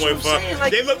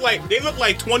 3.5. Like- They look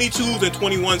like 22s and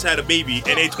 21s had a baby,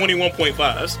 and they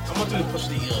 21.5s. I'm gonna push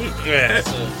the heel. Yeah.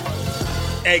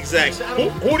 Exactly.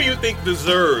 Who do you think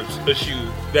deserves a shoe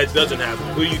that doesn't have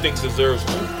one? Who do you think deserves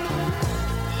one?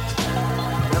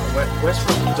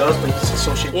 Westbrook does, but he's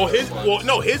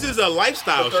associated. His is a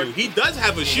lifestyle shoe. He does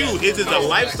have a shoe. His is a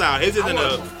lifestyle. His isn't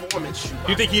a. performance shoe.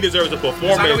 You think he deserves a I know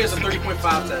he has performance? a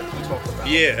 30.5 that we talked about.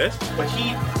 Yeah. But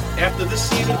after this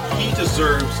season, he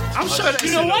deserves. I'm sure that's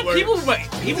You know what? People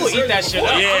eat that shit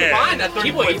up. Yeah. I'm fine that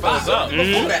 30.5 up.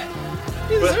 before that.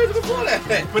 He deserved it before that.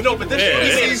 But this year he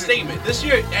Yeah. made a statement. This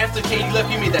year, after KD left,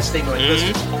 he made that statement like,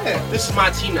 listen, this is my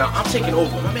team now. I'm taking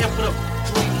over. My man put up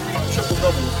 43 triple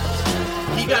doubles.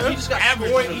 He just got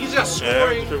scoring. He's got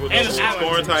scoring and a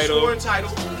Scoring title. Scoring title,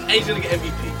 and he's gonna get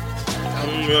MVP.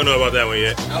 We don't know about that one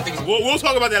yet. I don't think he's We'll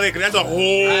talk about that later. 'Cause that's a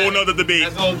whole nother debate.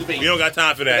 That's a whole debate. We don't got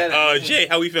time for that. Jay,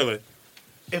 how we feeling?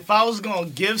 If I was gonna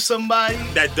give somebody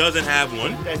That doesn't have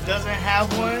one. that doesn't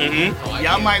have one, Mm-hmm.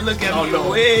 y'all might look at me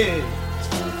weird.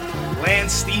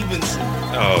 Lance Stevenson.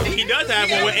 Oh, He does have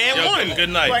one with and yo, one. good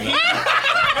night. But he,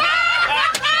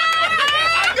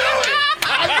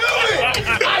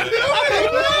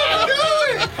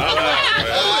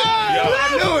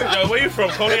 Yo, where you from?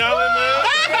 Coney Island, man?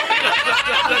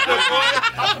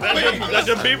 That's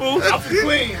your people? I'm from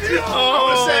Queens.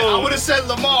 I would have said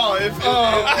Lamar if he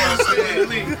was still in the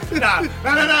league. Nah.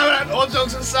 All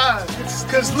jokes aside,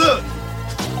 because look,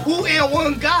 who and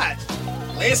one got?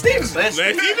 Lance Stevenson. Lance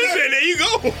Stevenson, there you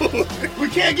go. We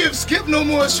can't give Skip no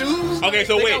more shoes. Okay,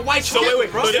 so They wait. got white So chocolate,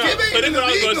 wait. bro. So this Skip ain't is in what the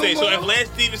I was gonna league say. no So if more. Lance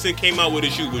Stevenson came out with a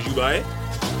shoe, would you buy it?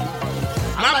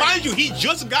 Now, mind you, he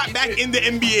just got back in the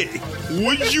NBA.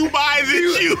 Would you buy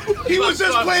this shoe? He was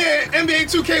just playing NBA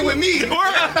 2K with me. Come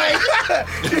on,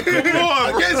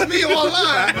 bro. Against me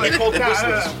online. They called the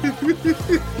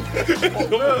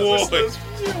whistlers.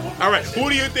 Come on. All right. Who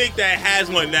do you think that has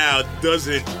one now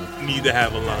doesn't need to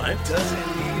have a line? Doesn't need.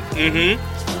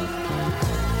 Mm-hmm.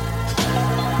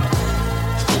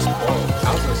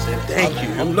 I was gonna say that. Thank you.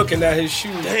 I'm looking at his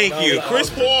shoes. Thank you. Chris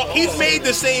Paul, he's made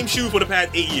the same shoe for the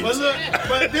past 8 But years. look,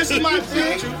 but this is my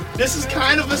thing. This is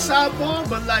kind of a sidebar,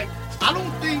 but like, I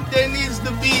don't think there needs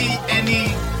to be any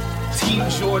Team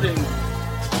Jordan.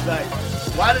 Like,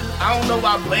 I don't know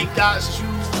why Blake got shoes.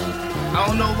 I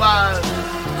don't know why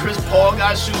Chris Paul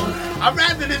got shoes. I'd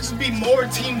rather there just be more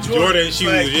Team Jordan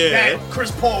shoes, yeah. That Chris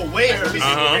Paul wears.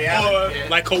 Uh-huh.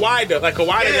 Like Kawhi does. Like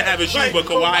Kawhi doesn't have a shoe, like, but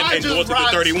Kawhi just endorsed the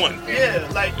rocks- 31. Yeah,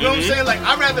 like, you know what I'm saying? Like,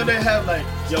 I'd rather they have, like,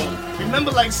 yo,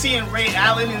 remember, like, seeing Ray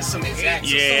Allen in some X or something? And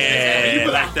you Yeah,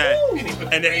 be like that. "Ooh."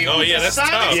 And then, Oh, yeah, that's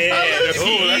Sonic tough. yeah, colors. the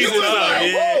Ooh, that's PEs You and was stuff.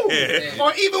 like, Yeah.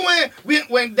 Or even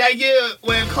when that year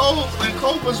when Cole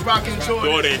was rocking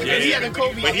Jordan, Jordan, and yeah. he had a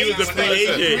Kobe. But he was a free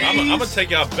agent. I'm going to take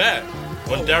y'all back.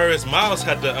 when Darius Miles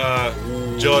had the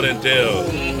Jordan deal.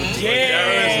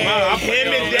 Yeah. Him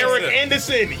and Derek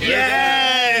Anderson.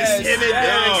 Yes. Him and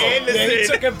Derek Anderson. He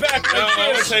took it back.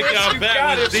 I'm gonna take y'all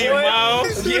back with D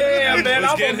Miles. Yeah, man,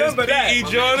 I remember that. P.E.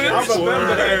 Jordan. I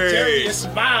remember that. Darius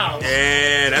Miles.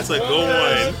 Yeah, that's a good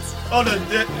one. Oh,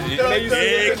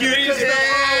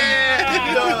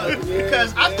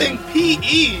 because I think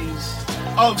PEs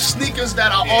of sneakers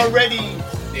that are already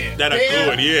That are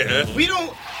good, yeah.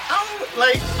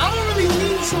 I don't really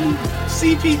need some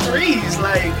CP3s.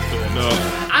 Like, No.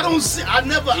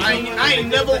 I ain't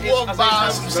never walked by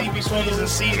some CP3s and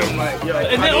seen them. Like, yo.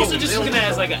 And then also just looking at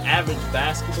it as like an average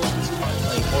basketball team,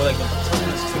 like or like a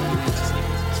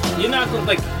sneakers. You're not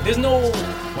gonna there's no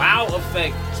wow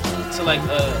effect to like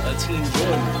a Team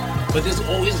Jordan, but there's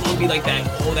always gonna be like that.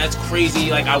 Oh, that's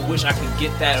crazy! Like I wish I could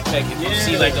get that effect if you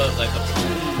see like a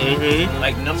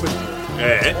like number Jordan.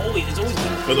 Yeah. It's always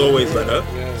It's always better.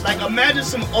 Like imagine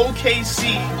some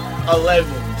OKC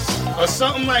 11s or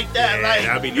something like that. Yeah, like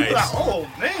that'd be you nice. be like, oh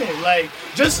man, like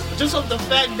just off the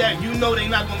fact that you know they're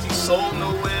not gonna be sold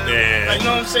nowhere. Yeah. Like you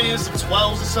know what I'm saying? Some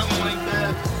 12s or something like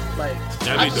that. Like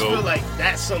That'd I be just dope. feel like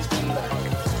that's something like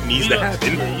Needs to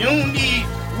happen.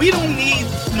 We don't need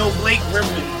no Blake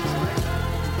Griffin.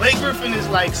 Blake Griffin is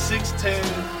like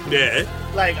 6'10". Yeah.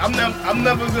 Like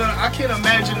I can't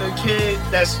imagine a kid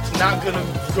that's not gonna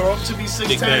grow up to be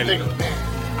 6'10" and think,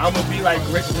 man, I'm gonna be like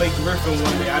Blake Griffin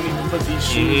one day. I need to put these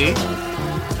shoes on.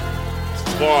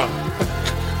 Bar.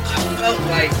 I felt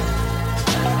like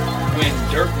when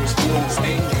Dirk was doing his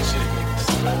thing, they should have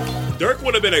given us. Dirk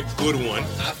would have been a good one.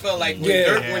 I felt like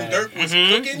when Dirk was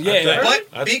cooking,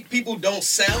 but big people don't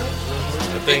sell.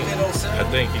 I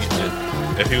think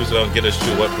if he was gonna get a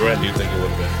shoe, what brand do you think it would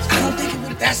have been? I don't think it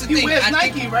would. That's the He thing. wears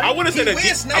Nike, right? I would have said He wears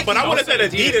Adidas, Nike. but I would have said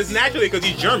Adidas naturally because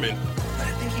he's German.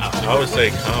 I would say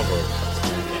Converse.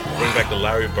 Bring back the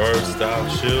Larry Bird style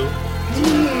shoe.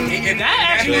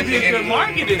 that actually would be a good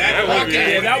marketing.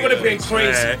 That would have been crazy.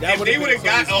 Yeah. If they would have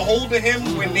got a hold of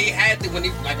him when they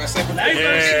like I said, Larry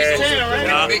Bird's 6'10",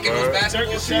 right? making those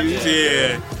basketball shoes.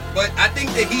 Yeah. But I think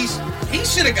that he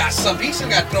should have got something. He should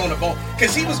have got thrown a ball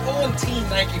because he was on Team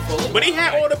Nike for a little But he while.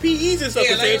 had all the PEs and stuff.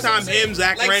 Yeah, At the same like time, him,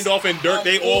 Zach Randolph, and Dirk,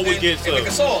 they all would get and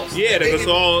the some. Gasols. Yeah, the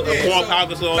Gasol, Paul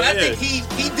Gasol. But I think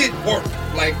he did work.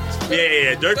 Like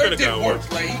Yeah, Dirk could have did got work.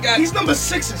 work. Like he got. He's number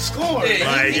 6 in scoring.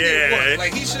 Yeah, Like, he did yeah. work.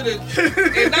 Like he should have.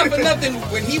 And not for nothing,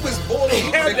 when he was balling, he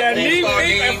was had in that knee All-Star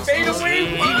lick, that games. fadeaway.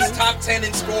 He was top 10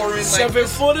 in scoring. Like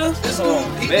 7-footer. this dude,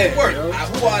 he did work.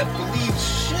 Who I believe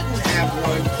shouldn't have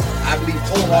one. I believe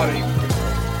wholeheartedly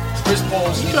Chris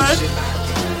Paul should not get.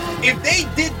 If they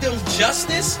did them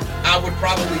justice, I would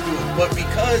probably do it. But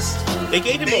because They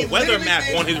gave him They a weather literally map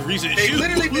did- on his recent they shoe.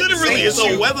 literally did the Literally, same it's a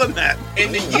shoe. weather map.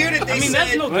 in the year that they I mean, said,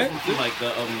 that's no different from like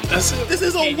the This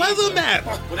is a weather map.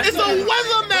 It's a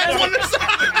weather map on the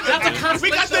side.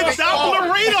 We got the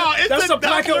Doppler radar. It's That's the a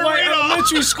black and Doppler white radar.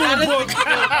 elementary school book.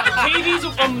 KD's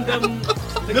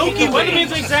the Milky Way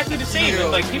is exactly the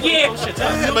same. Like people throw shit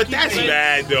out. Yeah, but that's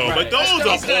bad though. But those are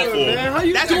awful. man. How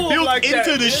you That's do it built like into that,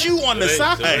 the man? shoe on the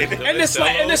side. And it's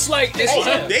like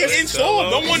Oh, they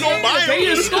installed. No one don't buy they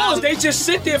in them. stores. They just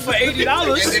sit there for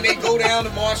 $80. and then they go down to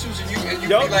Marshalls and you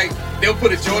Yup. be like, they'll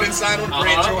put a Jordan sign on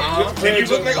brand Jordan. And you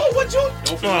look like, oh, what Jordan?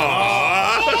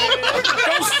 Aww.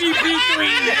 Don't CP3.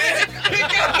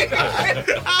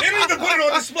 They don't even put it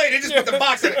on display. They just put the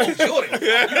box in. Oh, Jordan.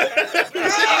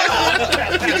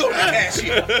 You go to the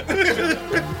cashier.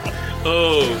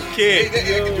 Oh, kid. They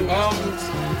can do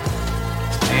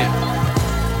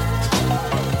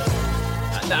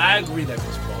I agree that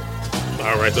Chris Paul.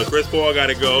 All right, so Chris Paul got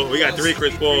to go. We got 3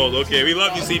 Chris Pauls. Okay, we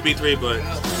love you, CP3, but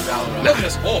Look at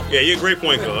us all. yeah, you're a great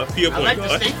point guard. Pure I point like the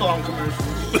guard. State Farm commercial.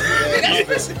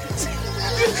 That's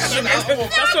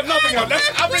another one.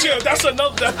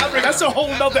 That's a whole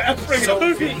nother episode. I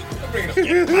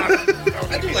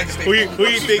do like to stay Who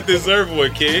you think deserve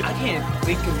one, kid? I can't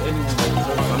think of anyone that deserves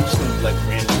it. I'm just gonna be like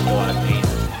random go out name.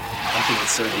 I'm thinking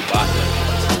Serge Ibaka.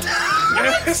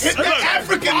 Hit the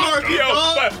African market, Yo,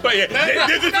 dog. but yeah,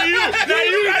 this is for you. Now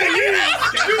you gotta leave.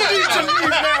 You need to leave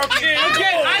now, kid.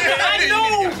 Okay, I know.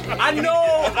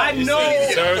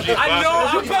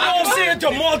 You better all say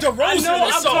DeMar DeRozan or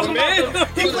I'm something, talking man.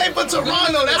 He played for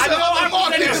Toronto. That's I know another I'm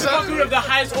market, saying son. fucking of the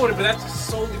highest order, but that's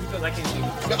solely because I can't think of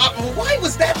it. Why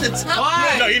was that the top?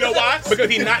 Why? No, you know why? Because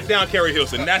he knocked down Kerry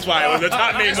Hilson. That's why it was the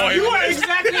top name on his You are list.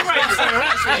 exactly right,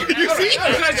 sir. You see?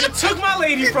 Because you took my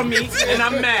lady from me, and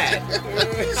I'm mad.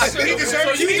 So he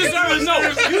deserves So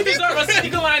you deserve a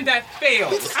sneaker line that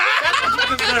fails. That's what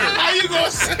you deserve. How you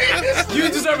gonna say this? You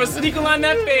deserve a sneaker line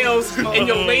that fails, and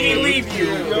your lady leave you.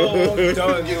 Yo, I'm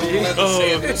done. Let's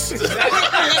say this.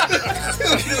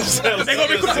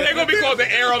 They're gonna be called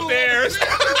the Air Up Theirs.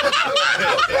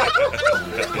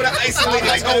 With an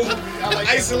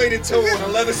isolated toe on a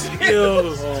leather seat.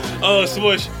 Yo. Oh,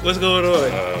 Smush, what's going on?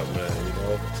 Man,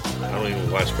 I don't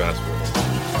even watch basketball.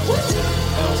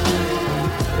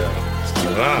 Yeah.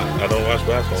 Nah, I don't watch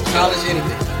basketball. College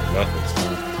anything. Nothing.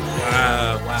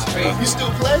 Wow. You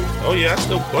still play? Oh yeah, I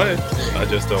still play. I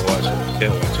just don't watch it. I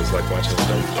can't watch it. It's like watching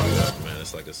WWF, man.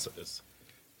 It's like it's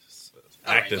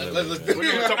active. Let's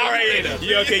All right,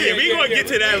 yeah, okay, yeah, we gonna get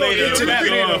to that later.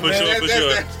 For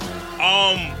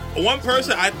sure. One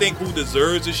person I think who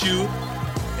deserves a shoe.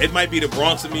 It might be the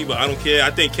Bronx in me, but I don't care. I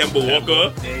think Kemba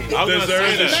Walker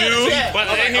deserves a shoe. But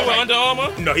ain't he with Under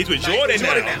Armour? No, he's with Jordan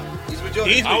now. He's with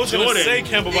Jordan. I was gonna say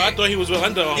Kemba, but I thought he was with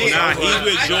Under Armour. Nah, he's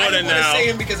with Jordan now. I didn't want to say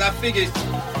him because I figured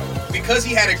because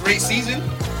he had a great season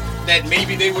that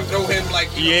maybe they would throw him like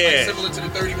similar to the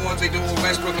 31s they do with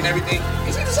Westbrook and everything.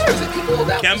 Because he deserves it. People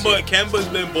hold out. Kemba's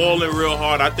been balling real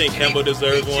hard. I think Kemba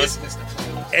deserves one.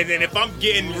 And then if I'm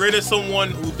getting rid of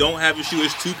someone who don't have a shoe,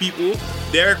 it's two people.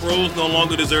 Derrick Rose no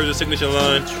longer deserves a signature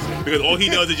line because all he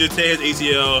does is just tear his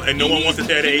ACL, and no one wants to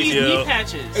tear the ACL. Knee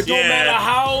patches. It don't matter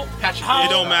how it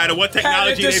don't matter what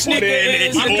technology they put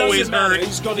in. He always hurt.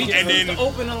 And then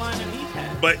open a line of knee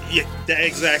pads. But yeah,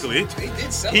 exactly.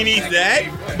 He needs that.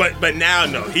 But now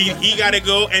no, he got to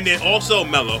go. And then also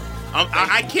Melo.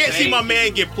 I can't see my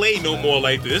man get played no more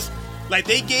like this. Like,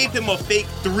 they gave him a fake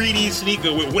 3D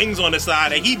sneaker with wings on the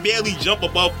side, and he barely jumped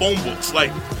above phone books.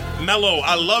 Like, Melo,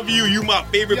 I love you. You my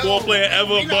favorite ball player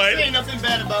ever, but saying nothing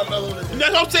bad about Melo.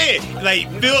 That's what I'm saying. Like,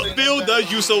 Phil does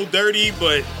you so dirty,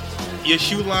 but your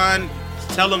shoe line,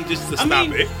 tell him just to stop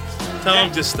it. Tell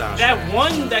him just stop. That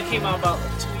one that came out about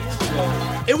 2 years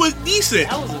ago. It was decent.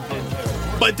 That was a good pair.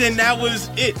 But then that was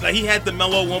it. Like, he had the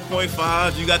Melo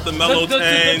 1.5s. You got the Melo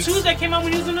 10s. The 2s that came out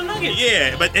when he was in the Nuggets.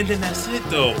 Yeah, and then that's it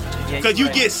though. Because you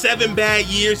get 7 bad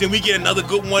years and we get another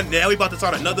good one. Now we about to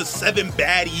start another 7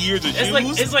 bad years of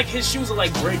shoes. It's like his shoes are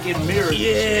like breaking mirrors.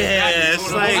 Yeah,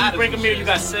 it's like you break a mirror. You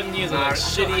got 7 years of like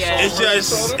shitty ass.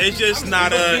 It's just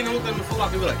not a.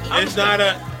 It's not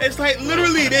a. It's like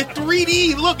literally they're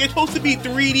 3D. Look, it's supposed to be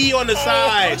 3D on the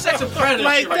side. It's like some predator.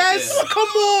 Like that's come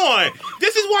on.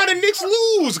 This is why the Knicks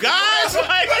lose, guys.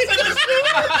 Like,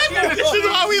 this is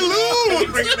why we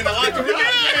lose. Bring him in the locker room.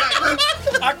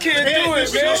 I can't do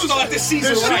it, man. Start the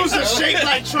season The right. shoes are shaped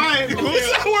like triangles.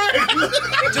 What's that word?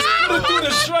 Just put it through the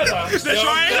shredder. The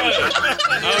triangle.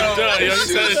 I'm done. Yo, he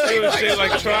said it's shaped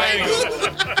like triangle.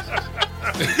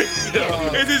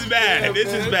 This is bad.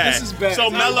 This is bad. So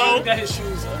Melo. Got his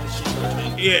shoes.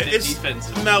 Yeah, it's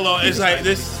defensive. Melo. It's like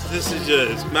this is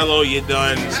just Melo. You're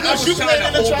done. You played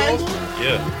in a triangle?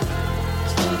 Yeah.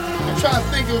 I'm trying to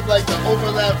think of like the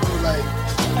overlap of like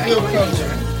Phil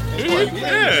Cumberland.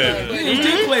 Yeah. He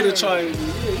did play the triangle.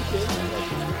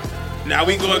 Now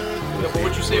we go.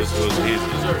 What you say? It was easy.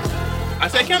 I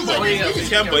said Kemba.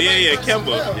 Kemba. Yeah,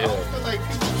 Kemba. I don't feel like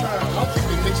people trying. I don't think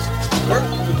the Knicks work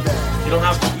with that. You don't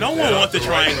have to. No one wants the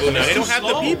triangle now. They don't have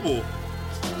the people.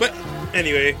 But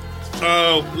anyway,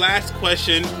 last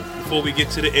question before we get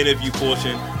to the interview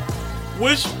portion.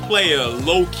 Which player,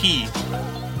 low key,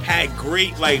 had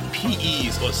great like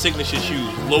PEs or signature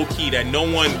shoes, low key that no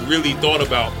one really thought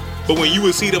about, but when you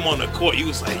would see them on the court, you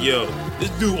was like, yo, this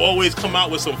dude always come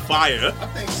out with some fire. I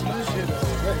think Smush hit a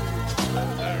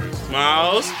record.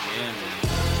 Miles.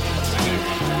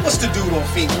 What's the dude on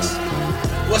Phoenix?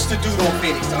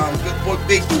 Good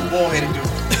big dude, ball-headed dude.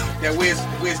 That wears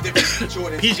different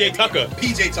Jordan. PJ Tucker.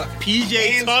 PJ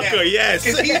Tucker, yes.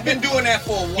 Because he's been doing that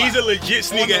for a while. He's a legit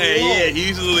sneakerhead. Yeah,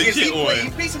 he's a legit one. He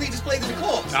basically just plays in the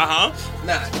clubs. Uh-huh.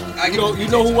 Nah, You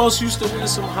know who else used to wear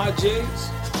some hot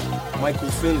J's? Michael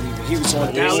Finley when he was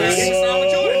on Dallas. That's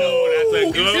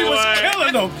a good He was one.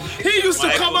 killing them. He used to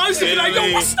come out. He used to be like,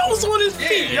 yo, what's those on his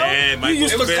feet, yo? Yeah, He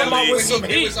used to Michael come out with Finley. some It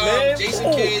heat, was man. Jason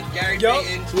Ooh. Kidd, Gary Yup.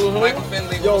 Payton, Michael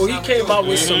Finley. Yo, he came out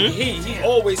with some heat. He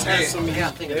always had some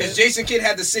heat. Because Jason Kidd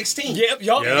had the 16. Yep.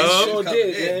 Yup. He sure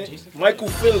did, man. Michael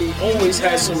Finley always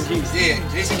had some heat.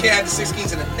 Yeah, Jason Kidd had the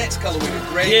 16s in the next colorway, the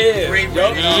gray, red.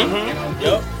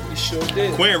 Yup. He sure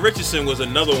did. Quentin Richardson was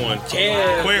another one.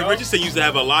 Yeah. Quentin Richardson used to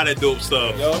have a lot of dope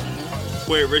stuff. Yup.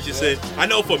 Quentin Richardson. I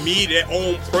know for me, their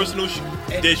own personal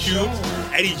their shoe.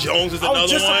 Eddie Jones is I another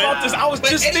was just one. about this. I was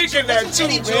just thinking that too,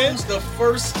 Eddie man. Jones, the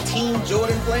first Team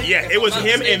Jordan player. Yeah, it was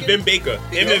him and Vin Baker.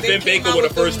 Him and Vin Baker were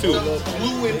the first two.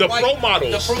 The pro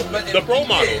models. The pro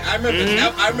model.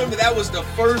 Yeah, I remember that was the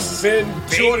first Vin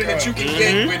Jordan Baker. that you can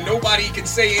get when nobody can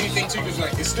say anything to you. It's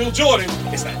like, it's still Jordan.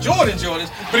 It's not Jordans,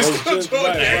 but it's still just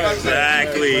Jordan. right. Everybody's like,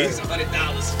 Exactly. It's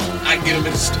 $100. I can get them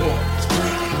in the store.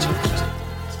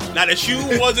 Now the shoe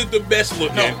wasn't the best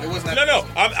looking. No, it was not. No.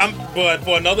 But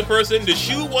for another person, the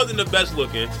shoe wasn't the best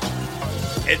looking.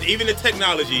 And even the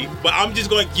technology, but I'm just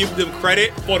going to give them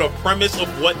credit for the premise of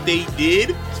what they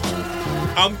did.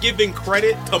 I'm giving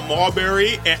credit to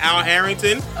Marbury and Al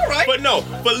Harrington. All right. But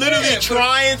literally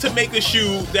trying to make a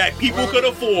shoe that people could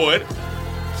afford.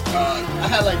 I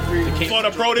had like 3 For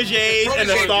the Proteges and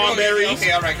the Starberries.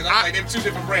 Okay, all right, because I'm like, they're 2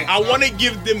 different brands. I want to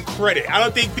give them credit. I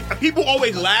don't think people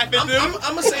always laugh at them.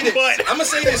 I'm gonna say this. But I'm gonna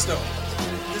say this though.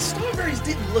 The Starberries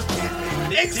didn't look that bad.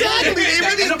 Exactly, they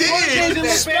really did.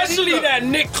 Especially that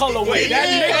Nick colorway. That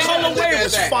Nick colorway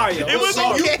was fire. It was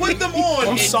You put them on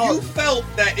and you felt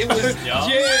that it was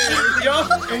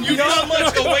and you not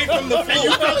much away from the floor.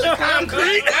 you felt the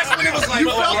concrete. That's when it was like, You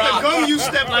felt the gum you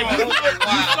stepped Like on. you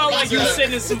felt like you were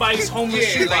sitting in somebody's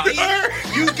homeless Yeah, shoebox.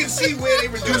 like you can see where they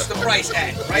reduced the price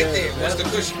at. Right there was the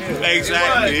cushion.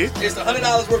 Exactly. It's the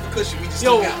 $100 worth of cushion we just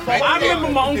Yo, took out. Right I there.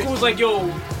 remember my uncle was like, "Yo,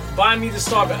 buy me the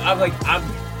Starbucks." I was like, I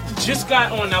just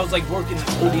got on. I was like working at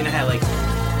Cody and I had like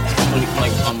money from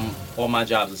like all my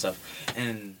jobs and stuff.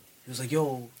 And he was like,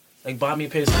 "Yo, like buy me a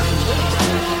pair of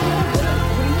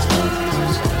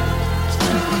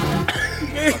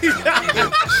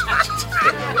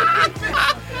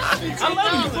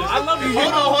I love you.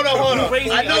 Hold on.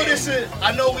 Crazy I know guy.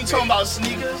 I know we talking about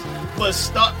sneakers, but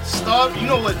Star, you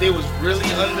know what they was really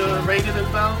underrated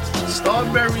about?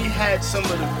 Starberry had some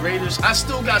of the greatest. I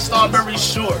still got Starberry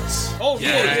shorts. Oh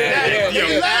yeah.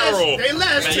 They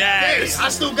last Yes. today. I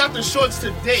still got the shorts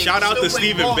today. Shout out Still to play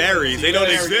Stephen ball. Barry. They don't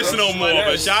exist no more,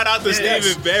 but shout out to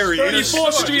Stephen Barry.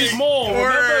 34th Street Mall.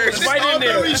 Remember? It was right in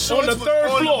there. Starberry On the shorts was 3rd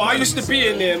on floor. the I used to be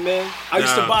in there, man. I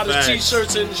used to Nah, buy the facts.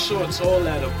 t-shirts and the shorts, all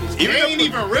that up in there. They ain't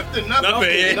even ripped or nothing.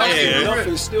 Nothing.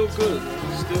 Nothing. Still good,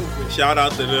 man. Still good. Shout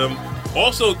out to them.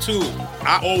 Also, too,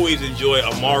 I always enjoy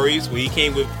Amari's when he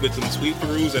came with them sweep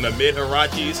throughs and the mid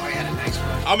Hirachis. Oh, he had a nice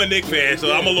run. I'm a Knicks fan,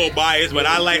 so I'm a little biased, but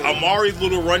I like Amari's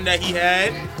little run that he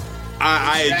had.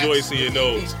 I enjoy seeing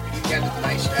those. He got the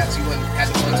nice straps. He had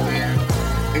the ones where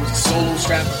it was a solo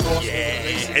strap across.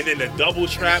 Yeah, and then the double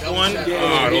strap Double one. strap.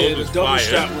 Those was the double fire.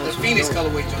 strap The ones. Phoenix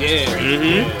colorway joints. Yeah. was great.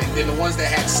 Mhm. And then the ones that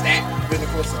had stacked written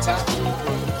across the top.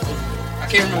 I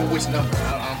can't remember which number. I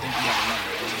don't think he had a number.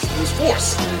 It was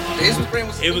Force. His brand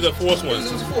was. It was a Force one.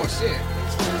 It was Force. Yeah.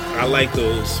 I like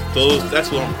those. That's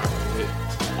what I'm rocking with.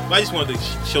 But I just wanted to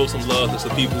show some love to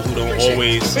some people who don't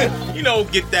always,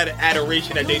 get that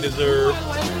adoration that they deserve.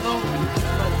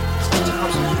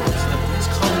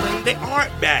 They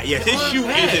aren't bad. Yes, his shoe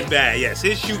isn't bad. Yes,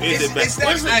 his shoe isn't bad. It's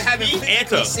that I haven't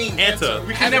physically seen Anta.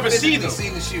 We can never see them.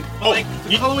 Seen the shoe. Oh, Like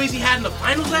the colorways he had in the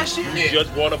finals last year. Yeah.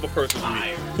 just brought up a person to me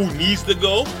Fire. who needs to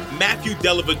go. Matthew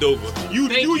Dellavedova. You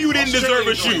Thank knew you. you didn't deserve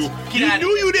a Australian shoe. joints. You Get outta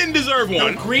knew you didn't deserve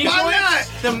one. Green Why joints? not?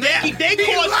 Them They He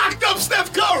cost. locked up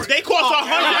Steph Curry. They cost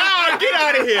 $100. Get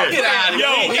out of here. Get outta here.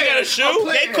 Yo, He got a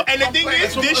shoe. And the thing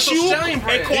is, this It's shoe, Australian it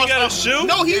brand. cost. He got a shoe?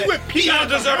 No, he's with P. He don't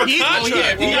deserve a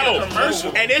contract. He got a Yo,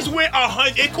 commercial. and it's with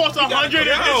it costs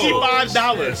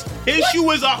 $155. His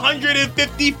shoe is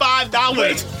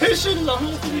 $155. His shit is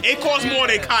 $150. It costs more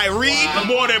than Kyrie,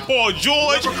 more than Paul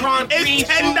George. Leprechaun It's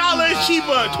 $10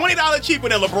 cheaper, $20 cheaper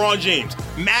than LeBron James.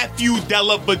 Matthew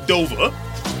Dellavedova.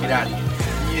 Get out of here.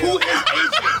 Who is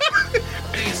agent?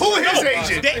 Who is his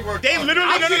agent? They literally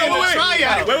I can't even try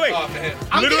out. wait.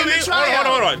 I'm Literally, getting a tryout.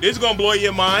 hold on. This is gonna blow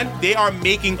your mind. They are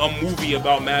making a movie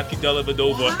about Matthew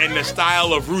Dellavedova and the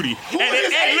style of Rudy. Who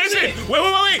is listen, agent?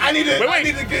 wait. I need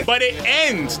to get- But it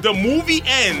ends. The movie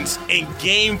ends in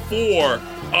Game 4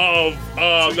 of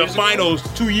the finals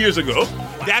 2 years ago.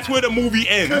 That's where the movie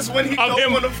ends. 'Cause when he Of don't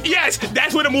him- wanna- Yes,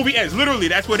 that's where the movie ends. Literally,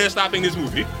 that's where they're stopping this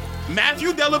movie.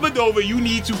 Matthew Dellavedova, you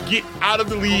need to get out of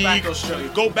the league. back to Australia.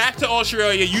 Go back to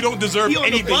Australia. You don't deserve He on the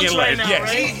anything Bucks in right life. now, Yes.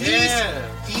 right?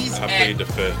 He's I at paid the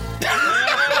fifth.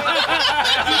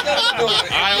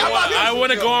 I I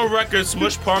want to go on record.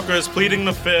 Smush Parker is pleading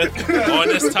the fifth on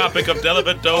this topic of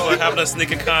Dellavedova having a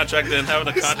sneaker contract and having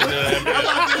a contract in the NBA.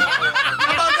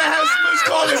 I'm about to have Smush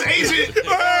call his agent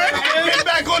and get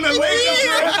back on the Lakers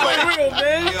real quick. Real,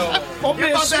 man. My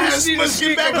man about to have Susie Smush the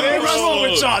get back on the What's wrong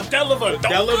with y'all?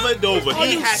 Dellavedova.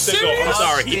 He you has to go. I'm serious?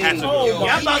 sorry. He has to Oh, go. my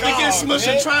Y'all about to get Smush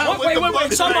a trial with Wait, the wait,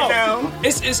 Bucks time right out. now.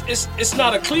 It's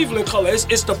not a Cleveland color.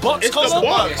 It's the Bucks It's the color.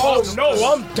 Bucks. Oh no,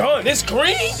 I'm done. It's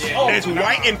green. Oh, It's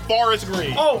white and forest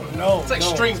green. oh no. It's like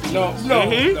string beans. No.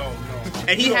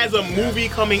 And he has a movie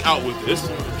coming out with this.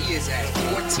 He is at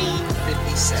 14:57 in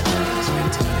his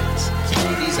 15 minutes.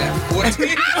 He's at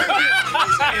 14.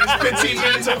 It's 15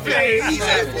 minutes of fame. He's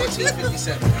at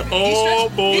 14.57. Oh,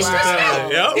 boy. He's stressing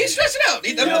out. Yep. He's stressing out.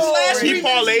 He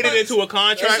parlayed it into a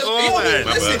contract. Oh, man.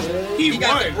 Listen, he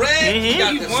got the bread, he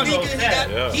got the sneaker,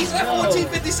 he's at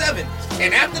 14.57.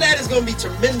 And after that, it's going to be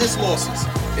tremendous losses.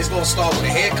 It's going to start with a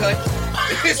haircut.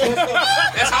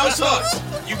 That's how it starts.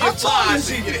 You get flies,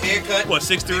 so you get a haircut. What,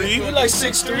 6'3"? He like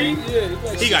 6'3".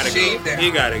 Yeah, he gotta go.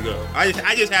 He gotta go. I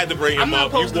just had to bring him I'm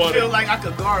not up. supposed to feel like I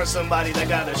could guard somebody that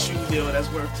got a shoe deal that's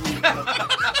worth $3 million.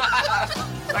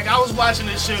 Like I was watching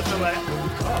this shit, feel like,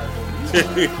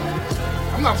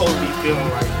 I'm not supposed to be feeling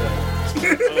like that.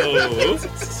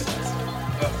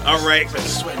 All right.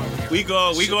 We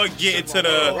gonna get into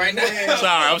the. Right now.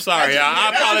 I'm sorry. I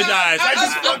apologize.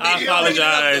 I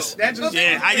apologize.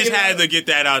 I just had to get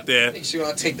that out there. Make sure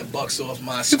I take the Bucks off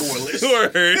my score list.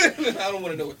 Word. I don't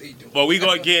want to know what they do. But we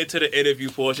gonna get into the interview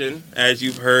portion. As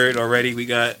you've heard already, we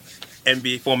got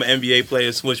former NBA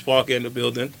player Smush Parker in the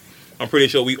building. I'm pretty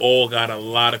sure we all got a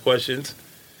lot of questions.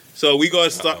 So we gonna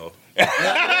start. Ain't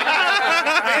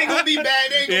gonna be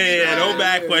bad. No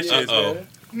bad questions.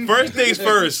 First things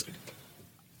first.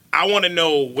 I want to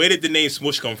know, where did the name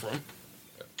Smush come from?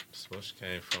 Smush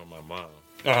came from my mom.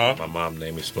 Uh-huh. My mom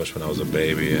named me Smush when I was a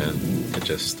baby, and it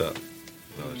just stuck.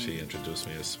 She introduced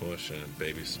me as Smush and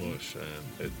Baby Smush,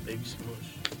 and Baby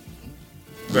Smush.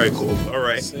 Very cool. All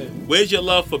right. Where's your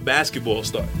love for basketball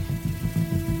start?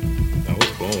 I was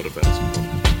born with a basketball.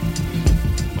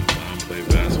 My mom played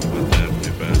basketball. My dad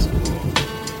played basketball.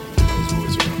 I was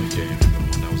always around the game.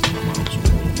 Even when I was in my mom's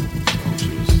room, she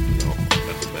was,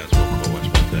 at the basketball court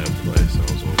watching my dad play. So I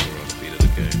was always around the beat of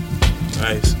the game.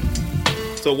 Nice.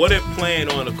 So what did playing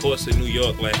on the courts in New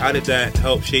York, like, how did that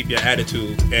help shape your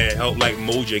attitude and help, like,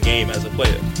 mold your game as a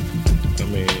player? I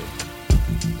mean,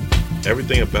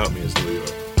 everything about me is New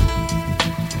York.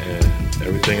 And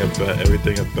everything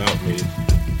about me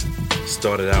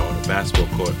started out on a basketball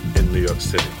court in New York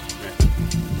City.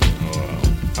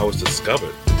 I was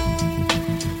discovered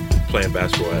playing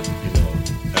basketball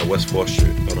at West 4th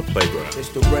Street on a playground. It's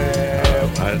the rap.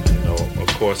 Of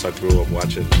course, I grew up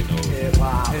watching,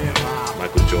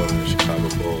 Michael Jordan and Chicago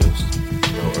Bulls,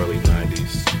 early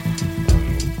 90s.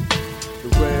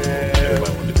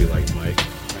 Everybody wanted to be like Mike.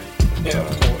 Yeah,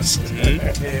 of course.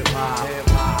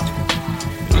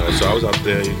 So I was out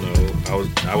there,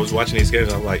 I was watching these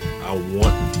games. I'm like, I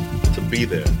want to be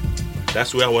there.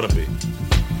 That's where I want to be.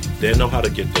 Didn't know how to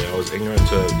get there. I was ignorant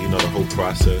to, the whole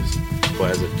process.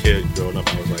 But as a kid growing up,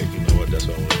 I was like, you know what? That's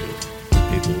what I want to do.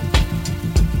 People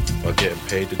are getting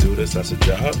paid to do this. That's a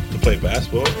job, to play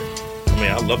basketball. I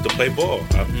mean, I love to play ball.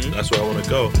 That's where I want to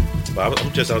go. But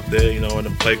I'm just out there, in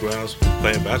the playgrounds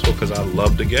playing basketball because I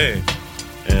love the game.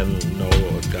 And, a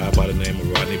guy by the name of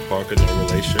Rodney Parker, no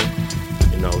relation.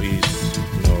 He's,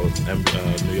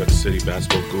 New York City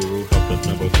basketball guru, helping a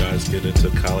number of guys get into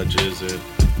colleges and,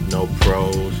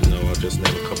 pros. I'll just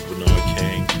name a couple, Bernard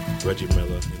King, Reggie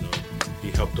Miller, he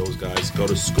helped those guys go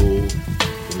to school,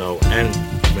 and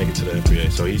make it to the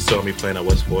NBA. So he saw me playing at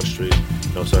West 4th Street,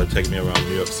 started taking me around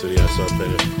New York City. I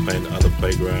started playing other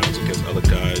playgrounds against other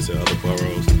guys in other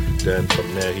boroughs. Then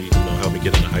from there, he, helped me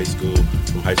get into high school.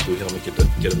 From high school, he helped me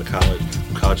get into college.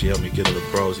 From college, he helped me get into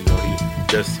pros.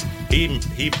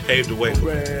 He paved the way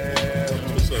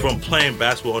from playing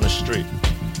basketball on the street.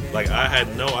 Like, I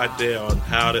had no idea on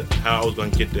how I was going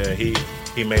to get there. He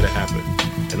made it happen.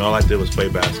 And all I did was play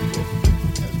basketball.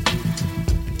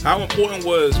 How important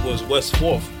was West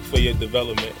 4th for your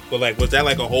development? But, was that,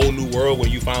 a whole new world when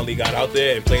you finally got out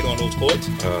there and played on those courts?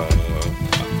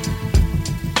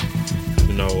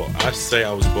 I say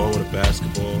I was born with a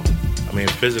basketball. I mean,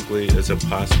 physically, it's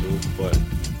impossible, but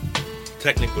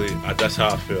technically, that's how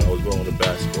I feel. I was born with a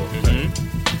basketball.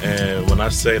 Mm-hmm. And when I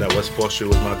say that West 4th Street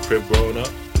was my crib growing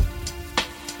up,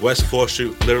 West 4th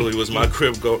Street literally was my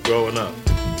crib growing up.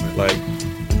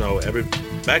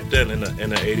 Back then in the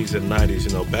 80s and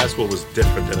 90s, basketball was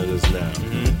different than it is now.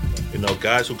 Mm-hmm.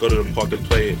 Guys who go to the park to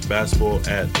play basketball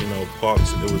at,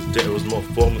 parks, it was more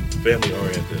family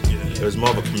oriented. Yeah. It was more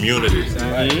of a community.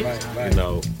 Right.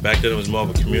 Back then it was more of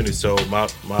a community. So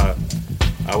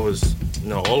I was,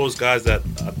 all those guys that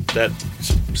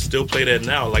still play there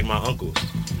now, like my uncles,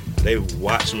 they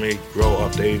watched me grow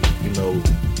up. They,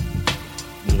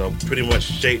 pretty much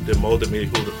shaped and molded me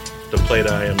the player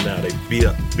that I am now. They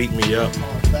beat me up.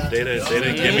 They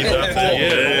didn't give me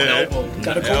nothing.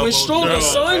 Gotta go in stronger,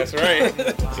 son. That's right.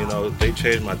 They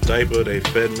changed my diaper. They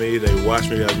fed me. They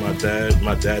watched me as my dad.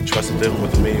 My dad trusted them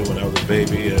with me when I was a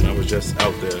baby, and I was just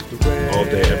out there all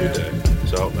day, every day.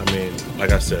 So, I mean,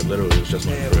 like I said, literally, it was just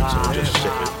my crib. So it just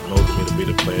molded me to be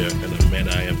the player and the man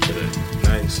I am today.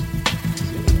 Nice.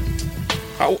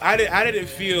 How did it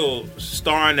feel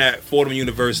starring at Fordham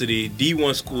University,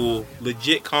 D1 school,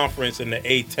 legit conference in the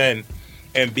A10,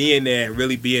 and being there and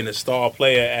really being a star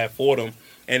player at Fordham,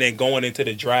 and then going into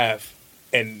the draft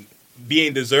and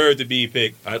being deserved to be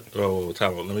picked? Time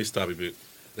out. Let me stop you, big.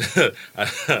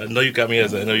 I know you got me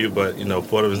as an interview, but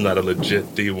Fordham is not a legit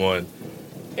D1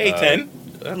 A10.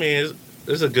 I mean,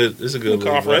 it's a good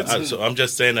conference. So I'm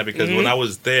just saying that because when I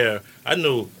was there, I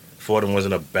knew Fordham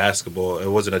wasn't it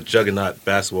wasn't a juggernaut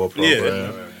basketball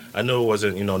program. Yeah. I knew it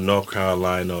wasn't, North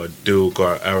Carolina or Duke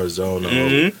or Arizona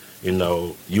or,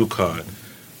 UConn.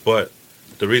 But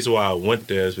the reason why I went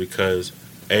there is because,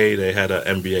 they had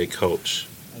an NBA coach,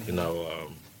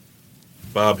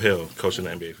 Bob Hill, coaching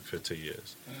the NBA for 15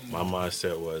 years. My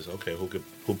mindset was, okay,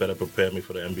 who better prepare me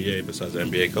for the NBA besides the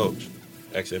NBA coach,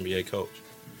 ex-NBA coach?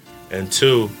 And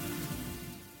two,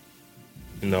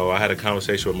 I had a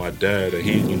conversation with my dad, and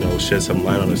he, shed some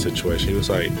light on the situation. He was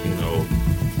like,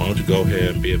 why don't you go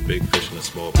ahead and be a big fish in a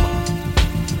small pond?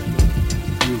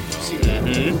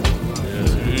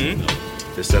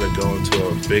 Instead of going to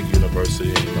a big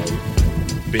university,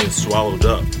 being swallowed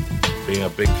up, being a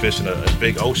big fish in a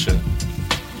big ocean,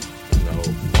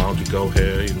 why don't you go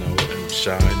here, and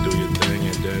shine, do your thing,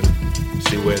 and then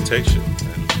see where it takes you?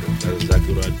 And that's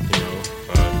exactly what I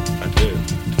did.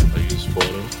 I used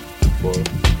Fordham for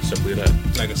simply that.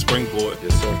 Like a springboard.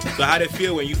 Yes, sir. So how did it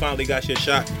feel when you finally got your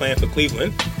shot playing for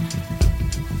Cleveland?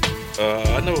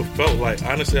 I never felt like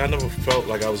I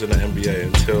was in the NBA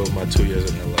until my 2 years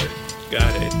in LA.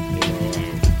 Got it.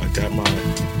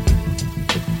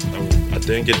 I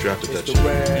didn't get drafted that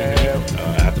year.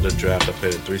 After the draft, I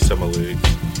played in 3 summer leagues.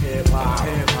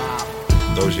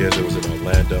 Those years it was in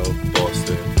Orlando,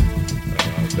 Boston,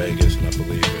 Vegas, and I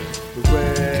believe in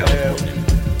California.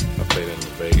 I played in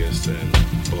Vegas and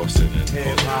Boston and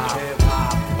Orlando.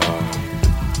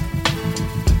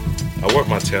 I worked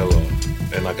my tail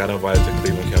off, and I got invited to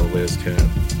Cleveland Cavaliers camp,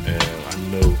 and I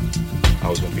knew I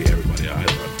was going to beat everybody.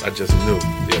 I just knew.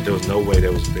 There was no way they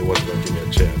wasn't going to give me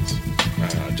a chance.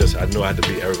 I knew I had to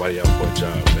beat everybody out for a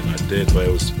job, and I did, but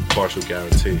it was partial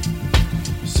guarantee.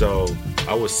 So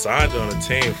I was signed on a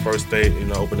team first day,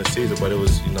 opening season, but it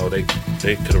was,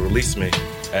 they could have released me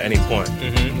at any point.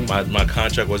 My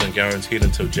contract wasn't guaranteed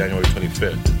until January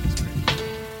 25th.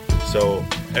 So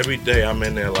every day I'm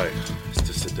in there like, is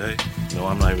this the day?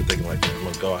 I'm not even thinking like that. I'm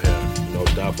gonna go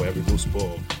ahead, die for every loose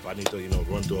ball. If I need to,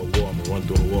 run through a wall, I'm gonna run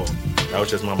through a wall. That was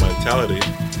just my mentality.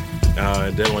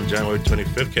 And then when January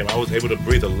 25th came, I was able to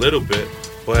breathe a little bit,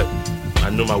 but I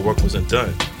knew my work wasn't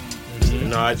done.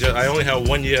 I only had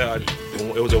 1 year.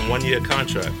 It was a 1 year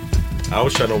contract. I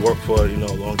was trying to work for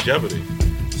longevity.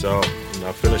 So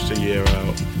I finished the year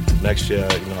out. Next year,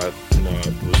 I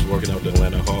was working out the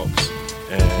Atlanta Hawks,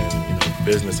 and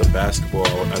business of basketball,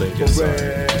 I didn't get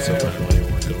signed. So I don't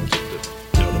even want to go into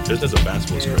the business of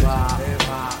basketball is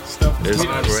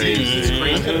crazy.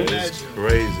 It's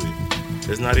crazy.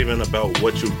 It's not even about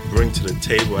what you bring to the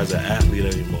table as an athlete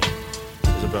anymore.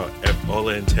 It's about all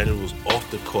the intangibles off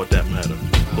the court that matter.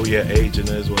 Who your agent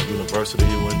is, what university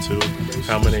you went to,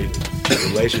 how many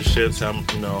relationships, how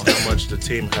much the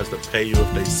team has to pay you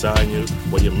if they sign you,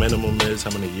 what your minimum is,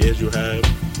 how many years you have.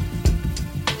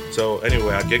 So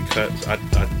anyway, I get cut. I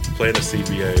play in the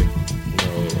CBA,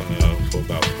 for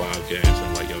about 5 games.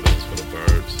 I'm like, this is for the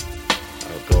birds.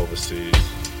 I'll go overseas,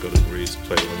 go to Greece,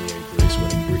 play 1 year in Greece, win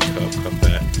a Greek Cup, come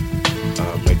back,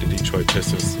 make the Detroit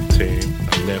Pistons team.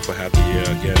 I'm there for half the year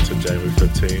again until January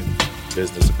 15th.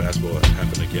 Business of basketball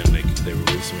happened again. They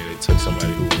released me. They took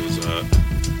somebody who was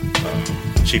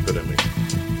cheaper than me.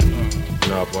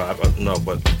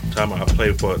 But time I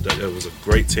played for, it was a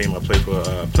great team. I played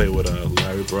with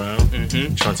Larry Brown,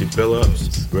 Chauncey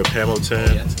Billups, Rip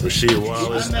Hamilton, Rasheed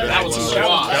Wallace. That was a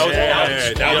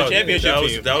championship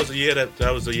team. That was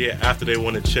the year after they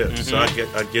won the chip. So I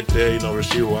get there,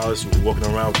 Rasheed Wallace walking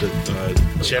around with the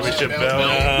championship belt.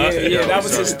 That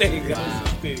was his thing.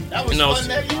 That was fun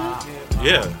that year.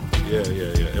 Yeah.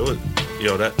 It was,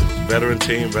 that veteran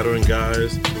team, veteran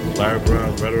guys. Larry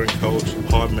Brown, veteran coach,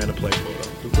 hard man to play for.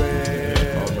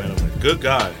 Good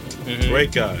guy,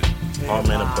 great guy, hard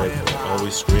man to play for.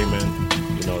 Always screaming,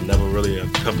 never really a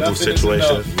comfortable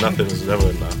situation. Nothing is ever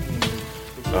enough.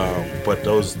 But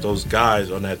those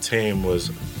guys on that team was,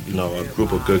 a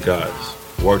group of good guys.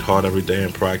 Worked hard every day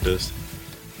in practice.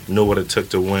 Knew what it took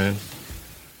to win.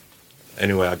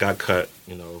 Anyway, I got cut,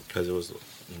 because it was,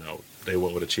 they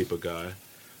went with a cheaper guy.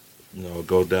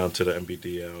 Go down to the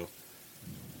NBDL.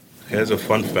 Here's a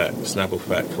fun fact, Snapple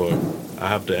fact I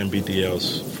have the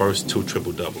NBDL's first 2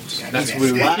 triple doubles. That's what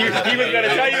he was going to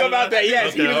tell you about that.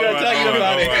 Yes, he was going to tell you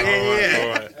about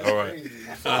it. All right.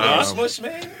 Smush,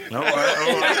 man. No,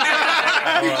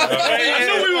 I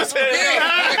knew we was saying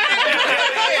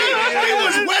It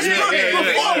was Westbrook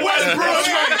before Westbrook.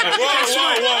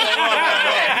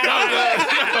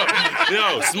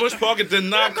 Yo, Smush Parker did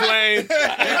not claim.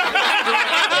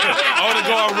 I want to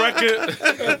go on record.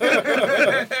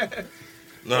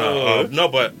 No,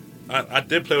 but I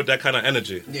did play with that kind of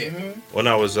energy. Yeah. When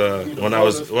I was that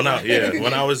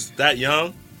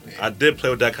young, I did play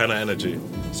with that kind of energy.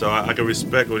 So I can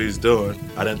respect what he's doing.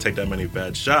 I didn't take that many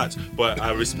bad shots, but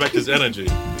I respect his energy.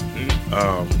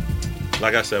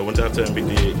 Like I said, went down to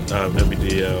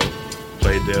NBDL,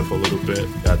 played there for a little bit,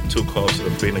 got 2 calls to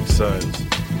the Phoenix Suns.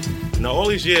 All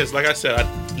these years, like I said, I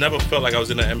never felt like I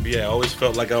was in the NBA. I always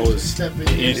felt like I was get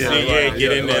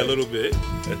in there a little bit.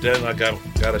 And then I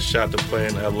got a shot to play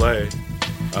in LA.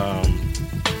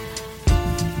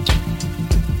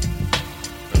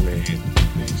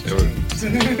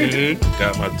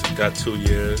 Got 2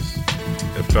 years.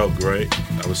 It felt great.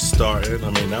 I was starting.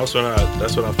 That's when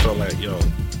I felt like,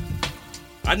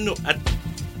 I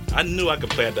knew I could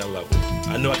play at that level.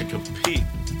 I knew I could compete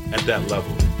at that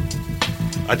level.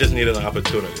 I just needed an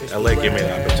opportunity. LA gave me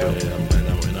an opportunity,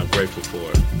 and I'm grateful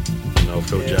for it.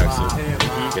 Phil Jackson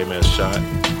gave me a shot.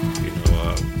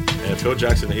 And Phil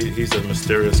Jackson, he's a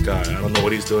mysterious guy. I don't know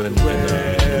what he's doing in New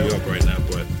York right now,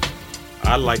 but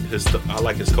I like his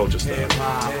coaching style.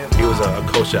 He was a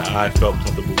coach that I felt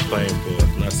comfortable playing for.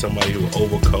 Not somebody who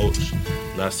overcoached,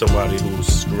 not somebody who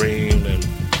screamed, and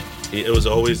it was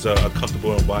always a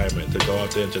comfortable environment to go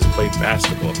out there and just play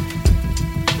basketball.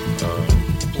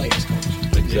 Players coach.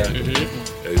 Exactly.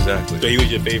 Exactly. So he was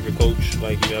your favorite coach,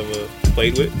 like you ever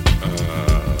played with?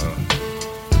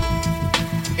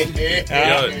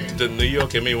 The New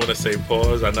York in me want to say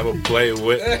pause. I never played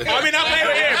with. I played with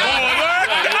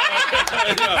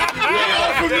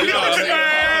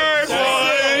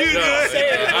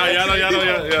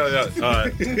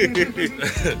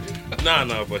him.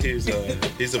 Nah, but he's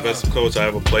the best coach I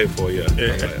ever played for. Yeah, I like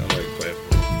playing for him.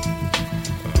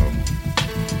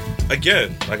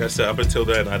 Again, like I said, up until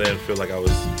then, I didn't feel like I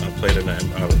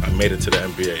made it to the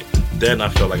NBA. Then I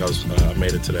felt like I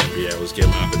made it to the NBA. I was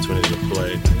getting my opportunity to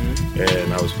play,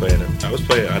 and I was playing. I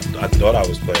thought I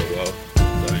was playing well.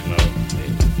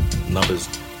 Numbers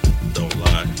don't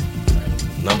lie.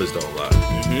 Numbers don't lie.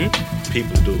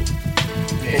 People do.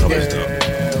 Numbers don't.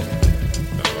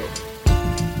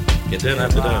 And then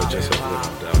after that, it just went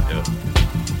downhill.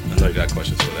 I know you got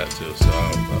questions for that too. So.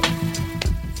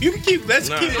 Let's keep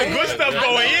the good stuff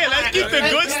going. Yeah, let's keep the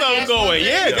good stuff going.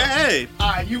 Yeah, go ahead.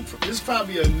 This is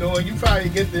probably annoying. You probably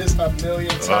get this a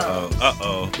million times.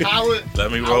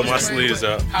 Let me roll my sleeves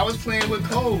up. I was playing with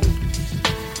Cole.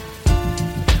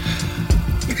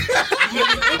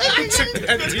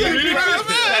 That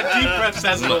deep breath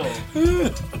says all.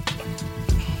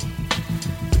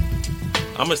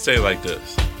 I'm gonna say it like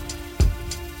this.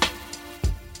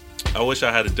 I wish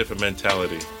I had a different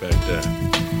mentality back then.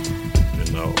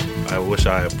 I wish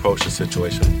I approached the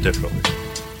situation differently.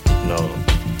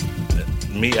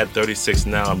 Me at 36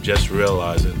 now, I'm just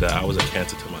realizing that I was a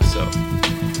cancer to myself.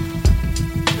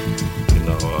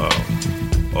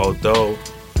 Although,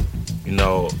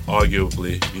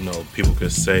 arguably, people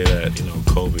could say that,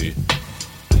 Kobe,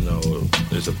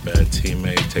 is a bad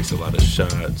teammate, takes a lot of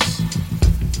shots,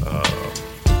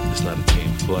 is not a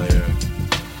team player.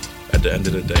 At the end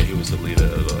of the day, he was the leader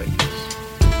of the Lakers.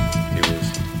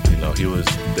 He was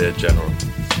their general.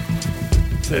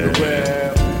 And,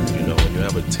 when you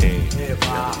have a team, you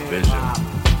have a vision,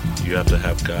 you have to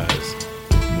have guys,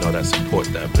 that support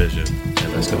that vision,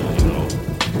 and that's gonna,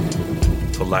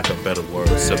 for lack of better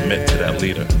words, submit to that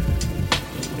leader.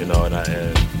 And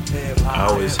I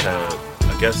always had,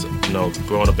 I guess,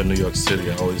 growing up in New York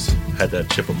City, I always had that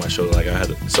chip on my shoulder, like I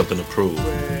had something to prove,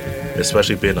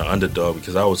 especially being an underdog,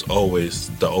 because I was always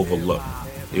the overlooked.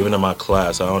 Even in my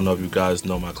class, I don't know if you guys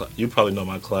know my class. You probably know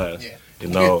my class.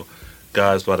 Yeah.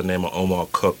 Guys by the name of Omar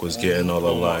Cook was getting all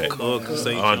the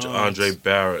Andre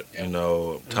Barrett,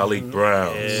 Talik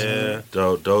Brown. Yeah.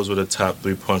 Those were the top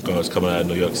 3 point guards coming out of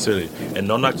New York City. And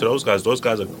no knock to those guys. Those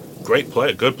guys are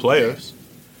good players.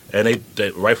 And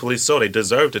they rightfully so. They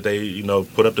deserved it. They,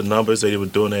 put up the numbers. They were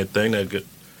doing their thing.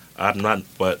 I'm not,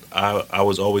 but I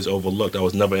was always overlooked. I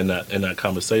was never in that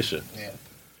conversation. Yeah.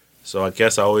 So I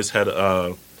guess I always had,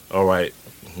 all right,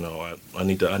 I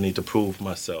need to prove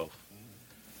myself.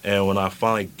 And when I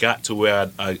finally got to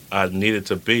where I needed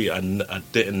to be, I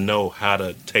didn't know how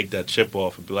to take that chip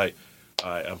off and be like, all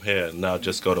right, I'm here. Now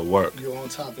just go to work. You're on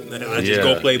top of it. Just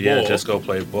go play ball. Yeah, just go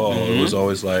play ball. Mm-hmm. It was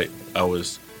always like I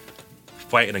was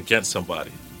fighting against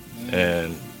somebody. Mm-hmm.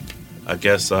 And I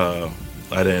guess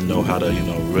I didn't know how to,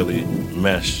 really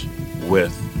mesh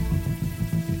with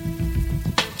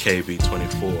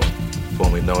KB24,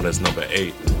 formerly known as number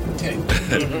 8.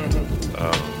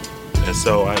 And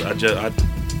so I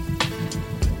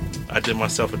did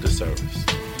myself a disservice.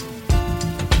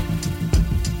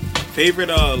 Favorite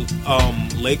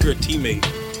Laker teammate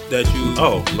that you?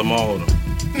 Oh, Lamar Odom.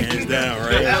 Hands down,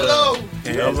 right? Hello.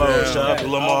 Shout out to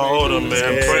Lamar Odom,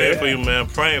 man.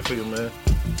 Praying for you, man.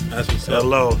 That's what's up.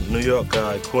 Hello, New York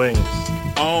guy, Queens.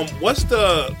 What's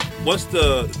the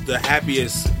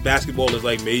happiest basketballers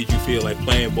made you feel like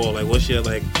playing ball? Like, what's your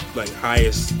like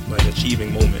highest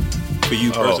achieving moment for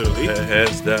you personally?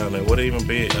 Hands down, it wouldn't even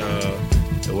be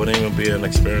an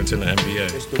experience in the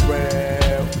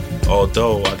NBA.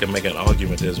 Although I can make an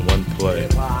argument, there's one play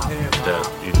that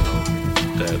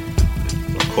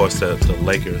of course the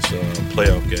Lakers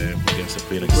playoff game against the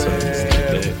Phoenix Suns.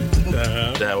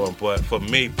 That one, but for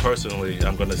me personally,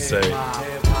 I'm gonna say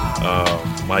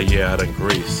my year out in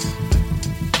Greece.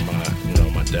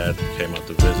 My dad came out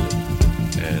to visit,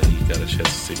 and he got a chance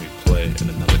to see me play in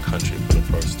another country for the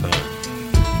first time.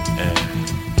 And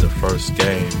the first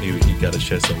game, he got a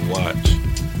chance to watch.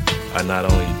 I not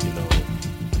only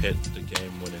hit the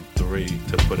game-winning 3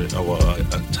 to put it, a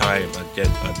tying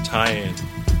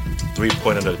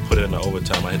 3-pointer to put it in the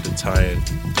overtime. I hit the tying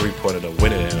 3-pointer to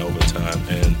win it in overtime,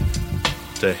 and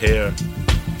to hear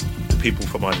people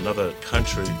from another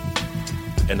country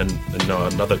and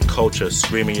another culture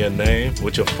screaming your name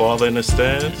with your father in the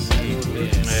stands.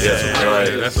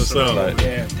 That's what's up.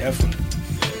 Definitely.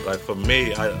 Like for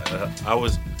me, I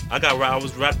was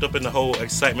wrapped up in the whole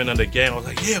excitement of the game. I was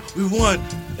like, yeah, we won.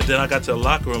 And then I got to the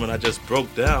locker room and I just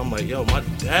broke down. I'm like, yo, my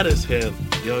dad is here.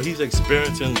 Yo, he's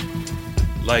experiencing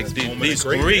these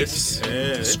Greeks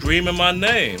screaming my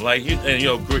name. Like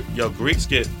Greeks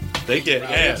get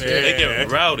amped, they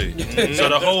get rowdy. So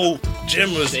the whole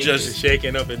gym was just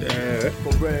shaking up and down.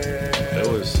 It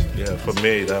was for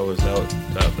me that was would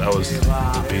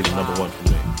be the number one for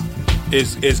me.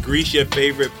 Is Greece your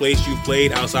favorite place you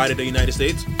played outside of the United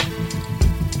States?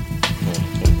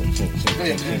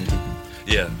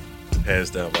 Yeah,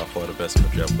 hands down, by far the best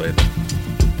country I played in.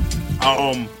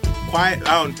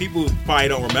 People probably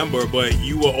don't remember, but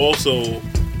you were also,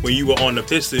 when you were on the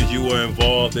Pistons, you were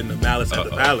involved in the Malice at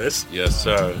the Palace. Yes,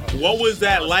 sir. What was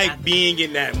that like being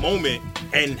in that moment?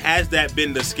 And has that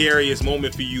been the scariest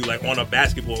moment for you, on a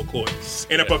basketball court?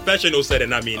 In a professional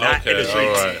setting, I mean, not in the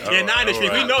streets. Not in the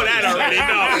streets. We know that already. No.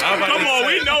 Come on,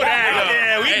 we know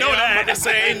that. We know that. I'm about to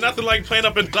say, ain't nothing like playing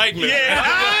up indictment.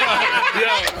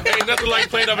 Ain't nothing like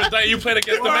playing up indictment. You played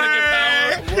against Dominican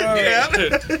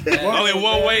Power. Only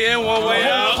one way in, one way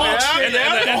out.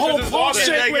 The whole park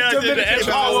shake with Dominican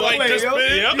Power. This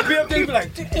big. You be up there, you be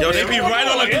like, damn. Yo, they be right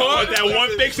on the court. That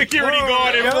one big security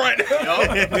guard in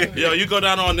front. Yo, you go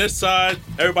down on this side,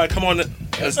 everybody come on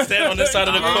stand on this side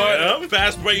of the court.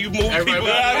 Fast break, you move people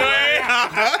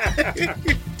out of the way.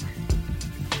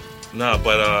 No,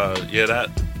 but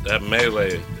that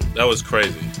melee, that was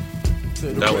crazy.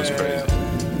 That was crazy.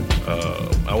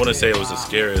 I want to say it was the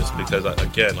scariest because I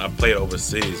played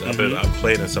overseas. I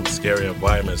played in some scary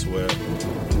environments where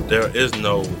there is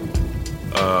no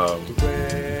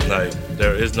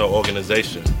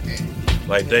organization.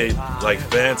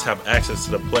 Fans have access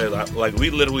to the players. We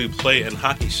literally play in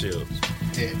hockey shields.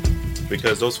 Yeah.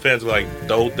 Because those fans would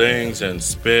throw things and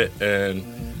spit, and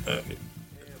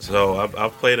so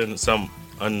I've played in some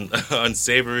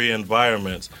unsavory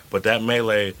environments. But that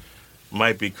melee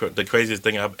might be the craziest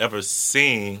thing I've ever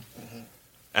seen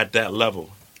at that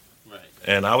level. Right.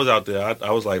 And I was out there.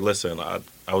 I was like, listen, I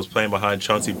was playing behind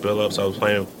Chauncey Billups. I was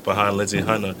playing behind Lindsey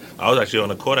Hunter. I was actually on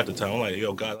the court at the time. I'm like,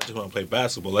 yo, guys, I just want to play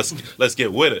basketball. Let's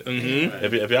get with it.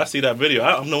 Mm-hmm. If y'all see that video,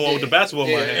 I'm the one with the basketball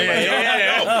in my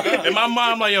hand. In my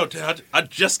mind, I'm like, yo, I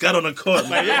just got on the court.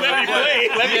 Like, let me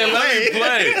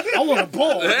play. I want a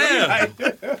ball. Yeah.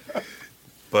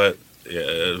 But yeah,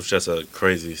 it was just a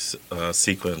crazy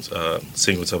sequence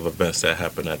of events that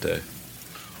happened that day.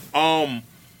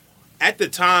 At the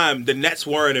time, the Nets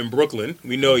weren't in Brooklyn.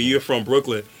 We know you're from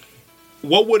Brooklyn.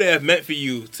 What would it have meant for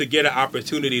you to get an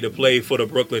opportunity to play for the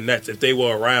Brooklyn Nets if they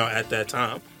were around at that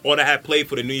time? Or to have played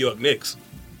for the New York Knicks,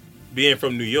 being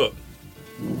from New York?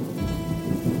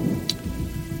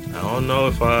 I don't know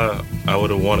if I would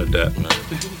have wanted that, man.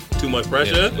 Too much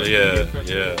pressure? Yeah.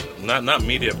 Not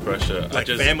media pressure.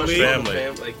 Family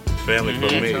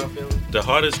for me. The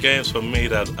hardest games for me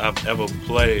that I've ever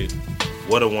played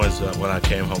were the ones that when I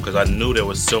came home, because I knew there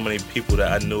was so many people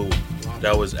that I knew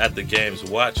that was at the games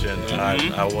watching.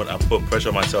 I put pressure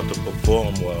on myself to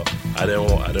perform well. I didn't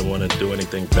want to do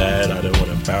anything bad. I didn't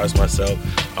want to embarrass myself.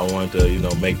 I wanted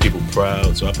to, make people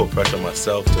proud. So I put pressure on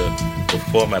myself to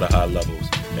perform at a high levels.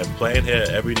 And playing here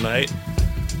every night,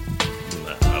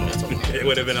 I don't know. It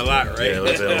would have been a lot, right?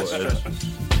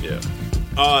 Yeah.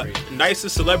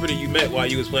 Nicest celebrity you met while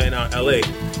you was playing out in LA?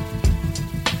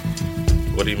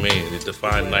 What do you mean?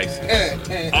 Define nice. Define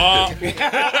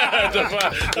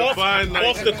nice.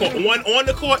 Off the court. One on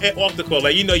the court and off the court.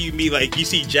 Like, you meet, like, you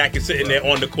see Jacket sitting there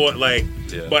on the court, like,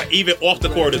 but even off the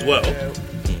court as well.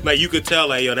 Like, you could tell,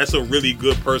 like, yo, that's a really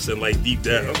good person, like, deep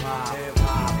down.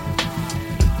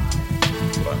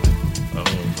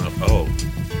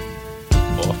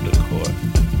 Off the court.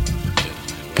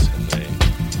 What's her name?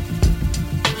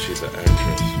 She's an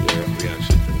actress. Yeah, we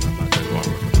actually I'm not that wrong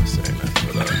with her saying that,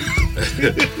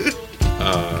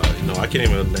 but I can't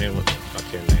even name her. I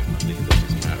can't name her. I think that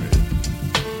she's married.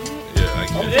 Yeah, I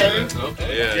can't.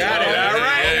 Okay. Yeah. Got it. All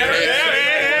right.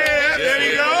 There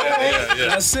you go. Yeah.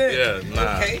 That's it. Yeah,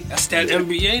 nah. Okay. That's that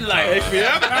NBA life.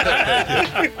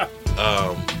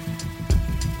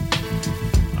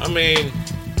 I mean,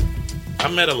 I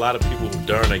met a lot of people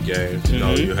during the games. You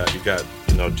got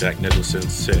Jack Nicholson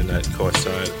sitting at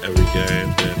courtside every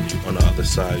game. Then on the other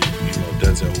side,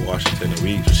 Denzel Washington, and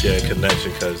we share a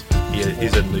connection because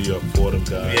he's a New York Fordham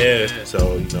guy. Yeah.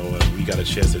 So we got a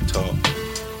chance to talk.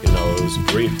 It was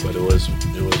brief, but it was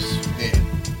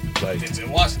like Denzel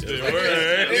Washington.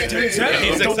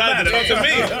 He's excited to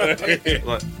talk to me.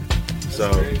 So,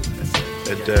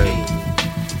 and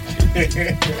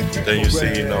then you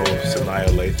see, Sanaya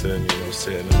Lathan,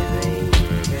 sitting in the rows,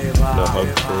 and the Hug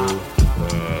Crew.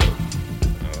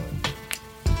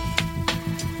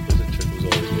 The chick was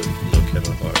always with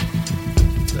Kevin Hart,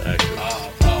 the actor.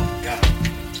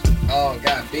 Oh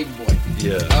God, Baby Boy.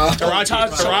 Yeah.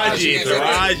 Taraji.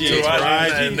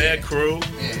 And their crew.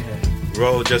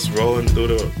 Rolling through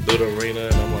the arena,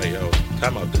 and I'm like, yo,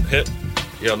 time out.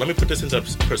 Yo, let me put this into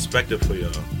perspective for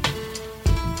y'all.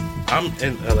 I'm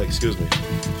in LA,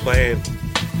 playing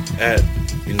at,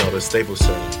 the Staples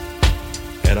Center,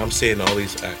 and I'm seeing all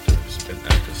these actors and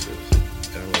actresses,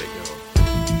 and I'm like, yo,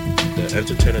 the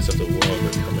entertainers of the world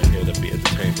are coming here to be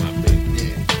entertained by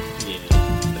me.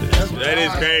 That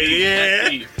is crazy.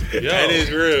 Yeah. That is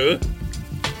real.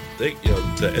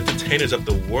 The entertainers of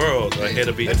the world are here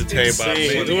to be entertained by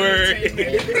me.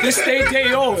 This their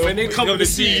day off, and they come to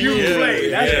see you play.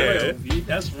 That's real.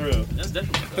 That's real. That's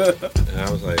definitely. And I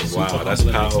was like, wow, that's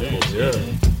powerful. Yeah.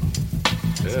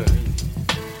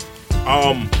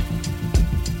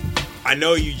 I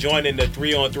know you joined in the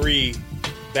 3-on-3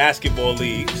 basketball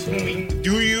league.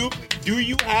 Do you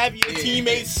have your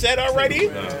teammates set already?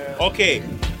 No. Okay.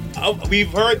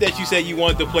 We've heard that you said you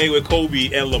wanted to play with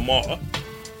Kobe and Lamar.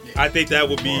 I think that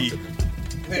would be.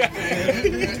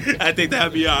 I think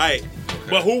that'd be all right.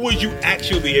 But who would you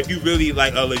actually, if you really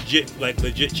like a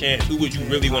legit chance, who would you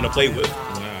really want to play with?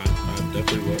 I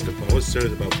definitely want to play. I was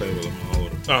serious about playing with Lamar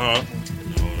Odom.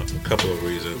 A couple of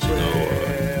reasons.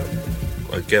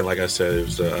 Again, like I said, it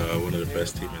was one of the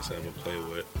best teammates I ever played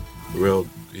with.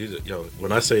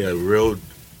 When I say a real,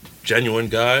 genuine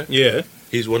guy,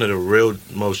 he's one of the real,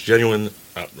 most genuine.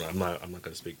 I'm not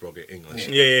gonna speak broken English.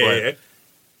 Yeah.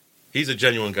 He's a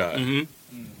genuine guy,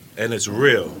 and it's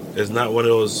real. It's not one of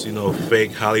those,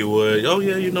 fake Hollywood. Oh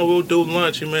yeah, we'll do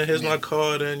lunch. Man, here's my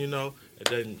card, and and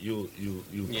then you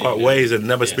part ways and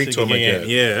never speak to him again.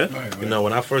 Yeah.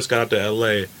 When I first got out to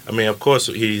LA, I mean, of course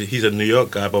he's a New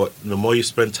York guy, but the more you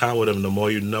spend time with him, the more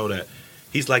you know that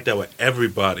he's like that with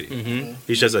everybody. Mm-hmm.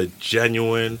 He's just a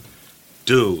genuine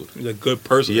dude. He's a good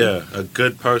person. Yeah, a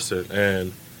good person,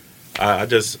 and I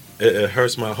just it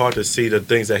hurts my heart to see the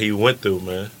things that he went through,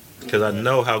 man. Because I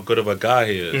know how good of a guy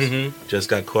he is. Mm-hmm. Just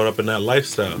got caught up in that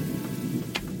lifestyle.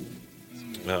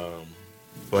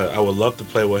 But I would love to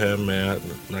play with him, man.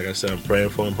 Like I said, I'm praying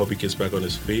for him. Hope he gets back on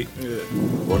his feet. Yeah.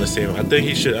 Want to see him. I think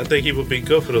he should. I think he would be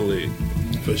good for the league.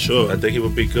 For sure. I think he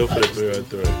would be good for the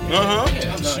 3-on-3.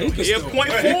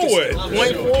 Point forward.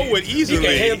 Point forward easily. He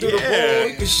can handle the ball.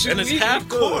 He can shoot. And it's half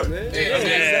court.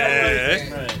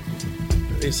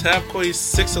 He's half court. He's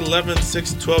 6'11",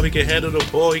 6'12". He can handle the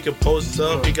ball. He can post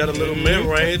up. He got a little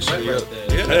mid-range. And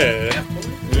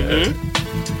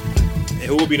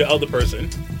who will be the other person?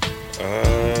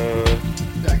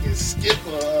 I can skip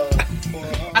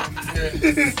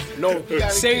no,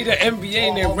 say the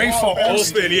NBA name, Rafer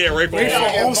Alston. Yeah, Rafer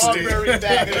Alston.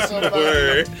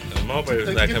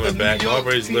 Marbury's not coming back.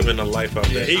 Marbury's living a life out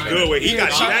there. He good. He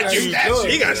got statues. He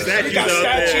got statues out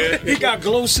there. He got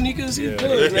glow sneakers. He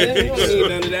good, man. He don't need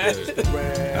none of that.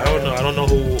 I don't know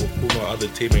who my other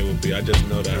teammate would be. I just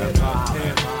know that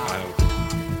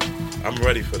I'm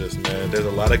ready for this, man. There's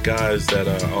a lot of guys that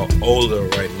are older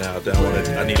right now that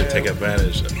I need to take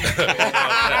advantage of.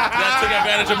 That took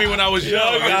advantage of me when I was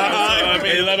young. I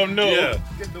mean, let them know. Yeah,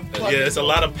 it's a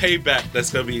lot of payback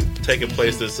that's going to be taking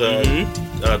place this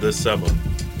summer.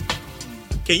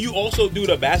 Can you also do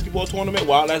the basketball tournament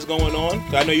while that's going on?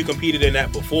 'Cause I know you competed in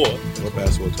that before. What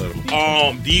basketball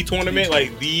tournament? The tournament,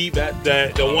 like the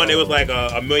one that was like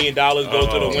 $1 million go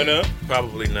to the winner.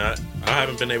 Probably not. I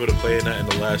haven't been able to play in that in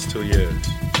the last 2 years.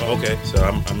 Oh, okay. So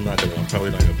I'm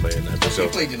probably not gonna play in that. So he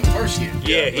played in the first year.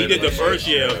 Yeah, he did the first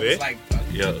year of it.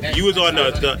 He was on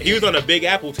he was on the Big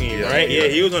Apple team, right? Yeah,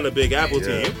 he was on the Big Apple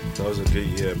team. That was a good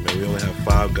year, man. We only had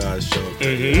 5 guys show up.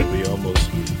 We almost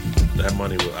that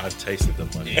money. I tasted the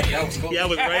money. Yeah, that was cool. Yeah, I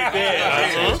was right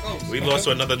there. We lost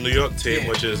to another New York team,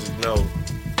 which is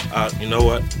you know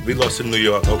what? We lost to New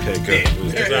York. Okay, good.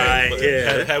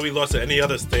 Had we lost to any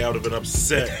other state, I would have been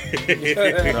upset.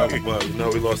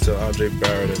 But we lost to Andre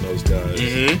Barrett and those guys.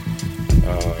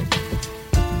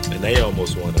 And they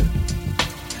almost won it.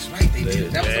 That's right, they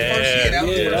did. That was the first year. That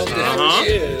was the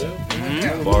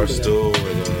first year. Barstool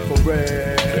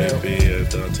and Baby and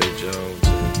Dante Jones.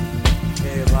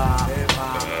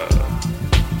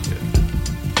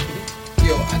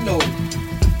 Yo, I know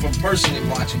from personally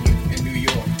watching you in New York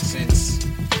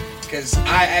because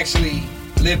I actually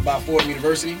lived by Fordham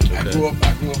University. Okay. I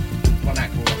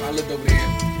lived over there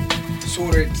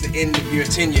sort of to the end of your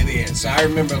tenure there. So I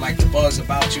remember like the buzz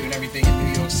about you and everything in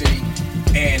New York City.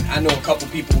 And I know a couple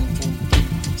people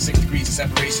who 6 degrees of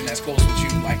separation that's close with you,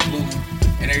 like Blue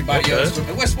and everybody else.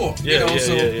 And West Fork,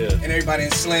 and everybody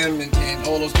in Slim and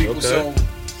all those people. So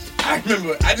I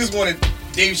remember I just wanted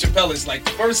Dave Chappelle's like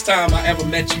the first time I ever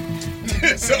met you.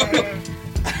 So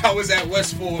I was at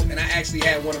West Fork and I actually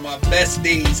had one of my best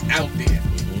days out there.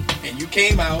 And you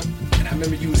came out and I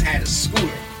remember you had a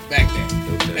scooter back then.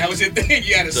 That was your thing.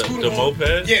 You had a scooter the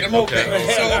moped? Yeah, the moped.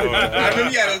 Okay. So I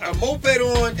remember you had a moped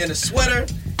on and a sweater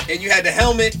and you had the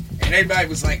helmet and everybody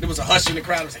was like, there was a hush in the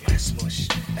crowd. It was like, that's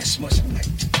smush. I'm like,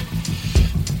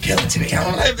 killing today. I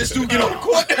don't let this dude get on the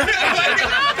court.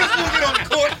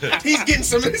 He's getting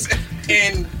some of this.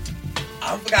 And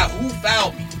I forgot who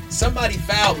fouled me. Somebody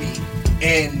fouled me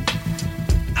and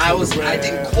I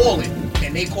didn't call it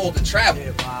and they called the travel.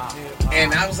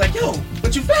 And I was like, yo,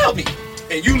 but you fouled me.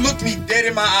 And you looked me dead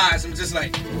in my eyes and was just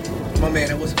like, my man,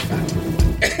 that wasn't foul.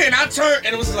 And I turned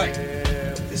and it was like,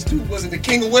 this dude wasn't the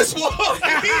king of West Fork. I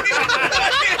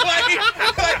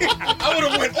would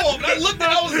have went off. And I looked and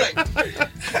I was like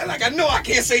I know I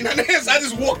can't say nothing else. I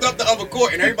just walked up the other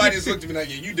court and everybody just looked at me like,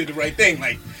 yeah, you did the right thing.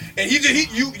 Like, and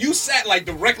you sat like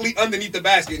directly underneath the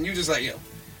basket and you just like, yo,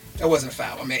 that wasn't a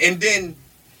foul, man. And then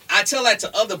I tell that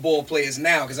to other ball players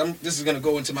now because this is gonna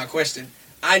go into my question.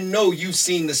 I know you've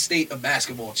seen the state of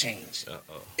basketball change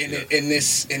in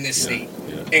this state,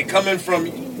 and coming from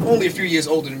only a few years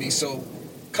older than me, so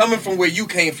coming from where you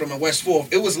came from in West Fork,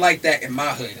 it was like that in my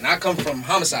hood, and I come from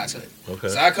Homicide's hood,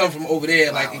 so I come from over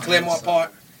there, like in Claremont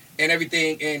Park and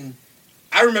everything, and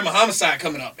I remember Homicide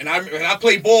coming up, and I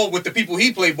played ball with the people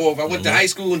he played ball with. I went to high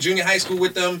school and junior high school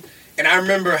with them, and I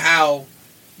remember how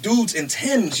dudes in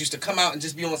Timbs used to come out and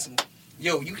just be on some,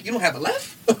 yo, you don't have a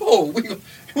left? Oh,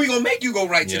 we gonna make you go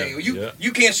right today. Or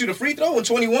you can't shoot a free throw in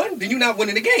 21, then you're not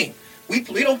winning the game. We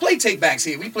don't play takebacks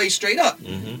here. We play straight up.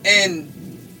 And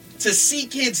to see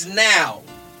kids now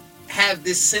have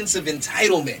this sense of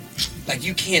entitlement, like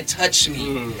you can't touch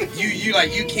me.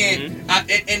 You can't.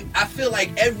 And I feel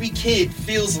like every kid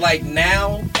feels like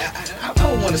now. I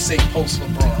don't want to say post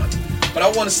LeBron, but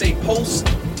I want to say post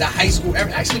the high school.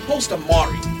 Actually, post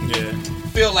Amari. Yeah.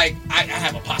 Feel like I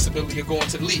have a possibility of going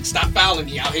to the league. Stop fouling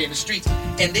me out here in the streets.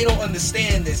 And they don't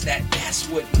understand that's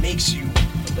what makes you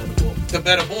the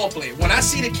better ball player. When I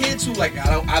see the kids who like,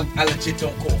 I legit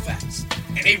don't call fouls.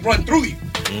 And they run through you.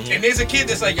 And there's a kid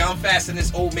that's like, yo, I'm faster than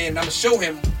this old man. And I'm going to show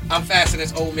him I'm faster than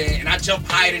this old man. And I jump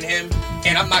higher than him.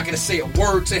 And I'm not going to say a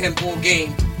word to him all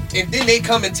game. And then they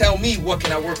come and tell me, what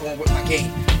can I work on with my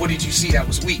game? What did you see that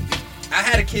was weak? I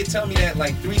had a kid tell me that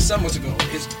like 3 summers ago.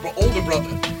 His older brother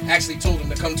actually told him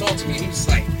to come talk to me. And he was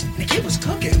like, the kid was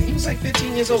cooking. He was like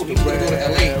 15 years old. He was going to go to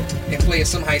LA and play in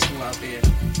some high school out there.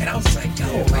 And I was like,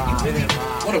 yo, like you really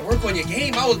want to work on your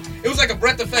game? It was like a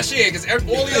breath of fresh air because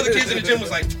all the other kids in the gym was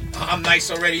like, oh, I'm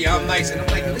nice already. I'm nice. And I'm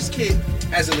like, this kid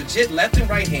has a legit left and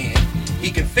right hand.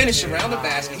 He can finish around the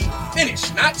basket. He can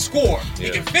finish, not score. He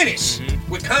can finish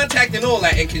with contact and all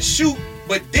that and can shoot.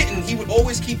 but didn't. He would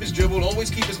always keep his dribble, always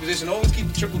keep his position, always keep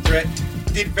the triple threat.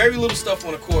 Did very little stuff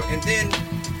on the court, and then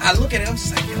I look at it, I'm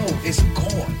just like, yo, it's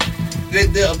gone.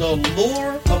 The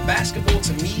allure of basketball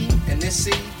to me in this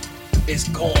city is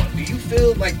gone. Do you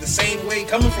feel like the same way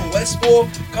coming from Westport,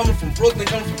 coming from Brooklyn,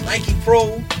 coming from Nike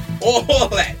Pro, all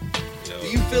that? Yo, do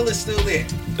you feel it's still there?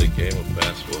 The game of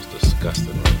basketball is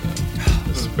disgusting right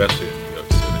now, especially in New York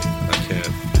City.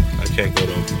 I can't go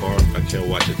to a park. I can't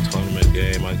watch a tournament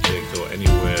game. I can't go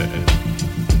anywhere and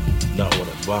not want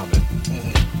to vomit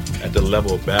at the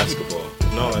level of basketball.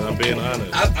 No, and I'm being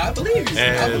honest. I believe you.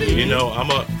 And I believe you know, I'm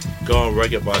gonna go on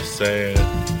record by saying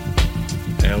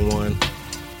N1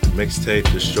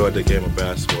 mixtape destroyed the game of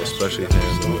basketball, especially here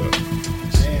in New York.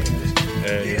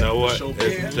 And you know what?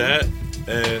 It's that.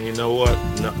 And you know what?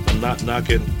 No, I'm not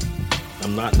knocking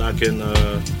my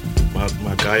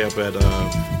guy up at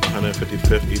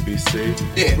 155th EBC.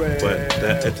 Yeah. But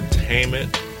that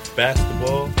entertainment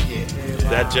basketball,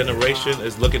 that generation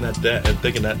is looking at that and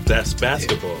thinking that that's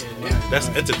basketball. That's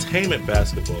entertainment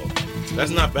basketball.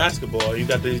 That's not basketball. You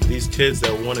got these kids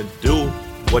that want to do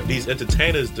what these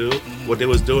entertainers do, what they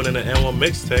was doing in the N1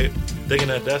 mixtape, thinking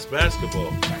that that's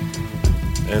basketball.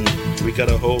 And we got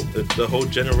the whole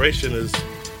generation is,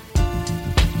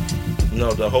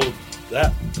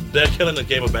 they're killing the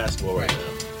game of basketball right now.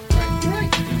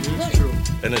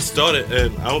 And it started,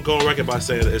 and I'm going on record by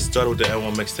saying it started with the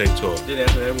N1 mixtape tour.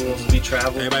 Everyone wants to be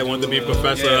traveling. Everybody wanted to be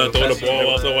professor, throw the ball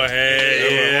off over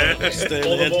head.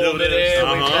 Pull the ball in there,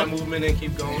 make that movement and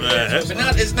keep going. But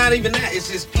it's not even that. It's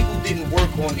just people didn't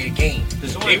work on their game.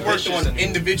 They worked on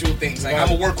individual things. Like, I'm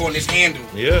going to work on this handle.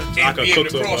 Yeah. And be able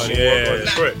to cross you.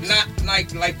 Not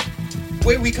like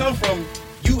where we come from,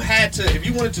 you had to, if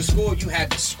you wanted to score, you had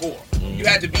to score. You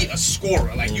had to be a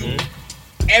scorer. Like, you...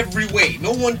 Every way.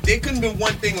 There couldn't be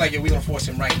one thing like, yo, we're going to force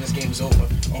him right and this game is over.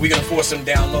 Or we're going to force him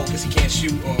down low because he can't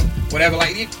shoot or whatever.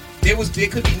 Like, there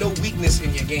could be no weakness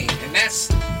in your game. And that's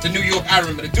the New York I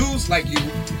remember. The dudes like you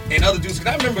and other dudes.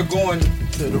 Because I remember going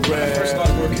to when I first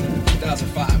started working in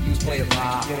 2005. He was playing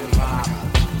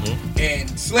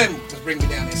and Slim was bringing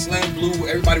me down there. Slim, Blue,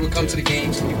 everybody would come to the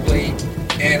games and we played.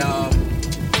 And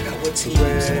what team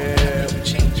was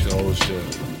on? Gold's Gym.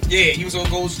 Yeah, he was on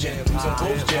Gold's Gym.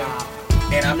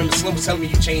 And I remember Slim was telling me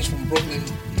you changed from Brooklyn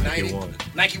United.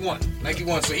 Nike One.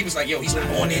 So he was like, yo, he's not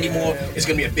on there anymore. It's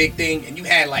going to be a big thing. And you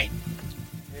had like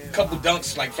a couple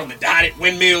dunks like from the dotted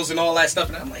windmills and all that stuff.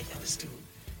 And I'm like, yo, this dude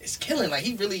is killing. Like,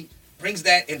 he really brings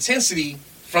that intensity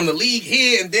from the league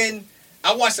here. And then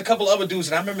I watched a couple other dudes.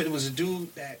 And I remember there was a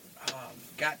dude that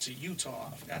got to Utah.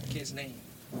 I forgot the kid's name.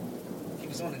 He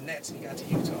was on the Nets and he got to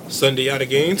Utah. Sundiata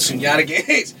Gaines.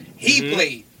 He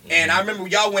played. And I remember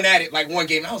y'all went at it like one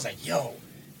game. And I was like, yo.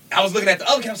 I was looking at the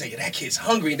other kid. I was like, yeah, that kid's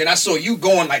hungry. And then I saw you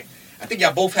going like, I think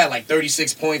y'all both had like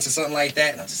 36 points or something like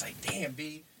that. And I was just like, damn,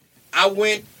 B. I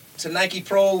went to Nike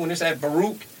Pro when it's at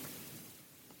Baruch.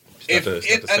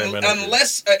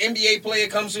 Unless an NBA player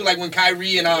comes through, like when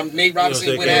Kyrie and Nate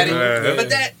Robinson went at it. But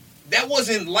that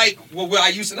wasn't like what I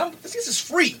used to. This is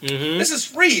free. This is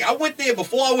free. I went there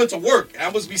before I went to work. I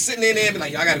was be sitting in there and be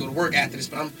like, yo, I got to go to work after this.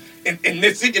 But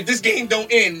if this game don't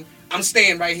end, I'm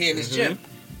staying right here in this gym.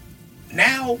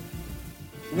 Now,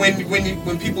 when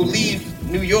people leave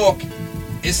New York,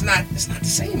 it's not the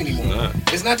same anymore.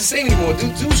 It's not the same anymore.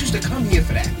 Dudes used to come here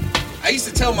for that. I used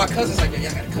to tell my cousins, like, yo,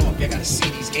 y'all gotta come up, y'all gotta see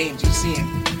these games. You're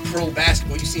seeing pro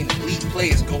basketball, you're seeing elite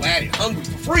players go at it hungry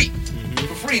for free.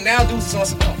 For free. Now dudes is on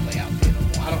some, I don't play out there no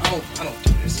more. I don't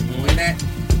do this anymore. And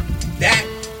that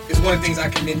is one of the things I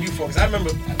commend you for. Because I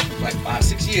remember like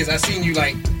 5-6 years, I seen you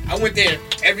like, I went there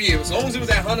every year. As long as it was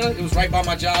at Hunter, it was right by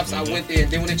my job, so I went there.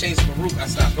 And then when it changed to Baruch, I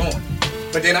stopped going.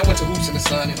 But then I went to Hoops in the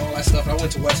Sun and all that stuff. I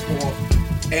went to Westport.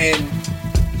 And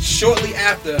shortly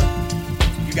after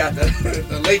you got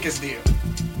the Lakers deal,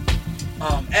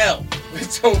 L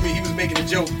told me he was making a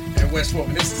joke at Westport.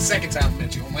 And this is the second time I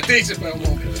met you on my Dave Chappelle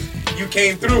moment. You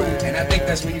came through, and I think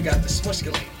that's when you got the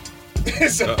Smushculate.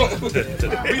 So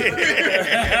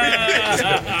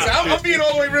I'm being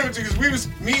all the way real with you because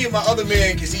me and my other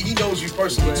man, because he knows you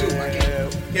personally too. I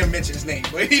can't mention his name,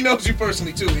 but he knows you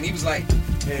personally too. And he was like,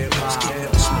 I was getting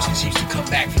those Smushes. He used to come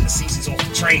back from the seasons off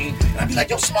the train, and I'd be like,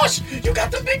 yo, Smush, you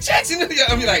got the big checks. And I'd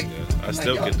be like, I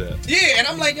still get that. Yeah, and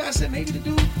I'm like, yo, I said, maybe the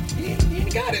dude, he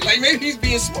ain't got it. Like, maybe he's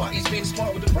being smart. He's being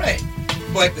smart with the bread.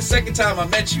 But the second time I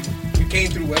met you, you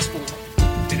came through Westport.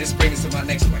 And this brings us to my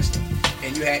next question.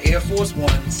 And you had Air Force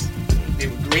Ones. They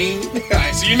were green. All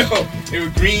right, so you know, they were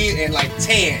green and like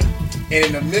tan. And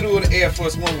in the middle of the Air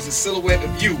Force One was a silhouette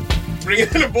of you bringing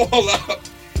the ball up.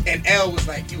 And L was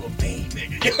like, you a vain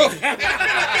nigga. Yo. And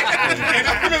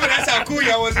I remember that's how cool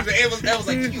y'all was. L was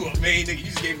like, you a vain nigga. You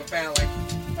just gave him a pound like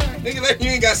Nigga, like, you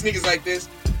ain't got sneakers like this.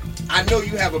 I know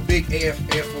you have a big Air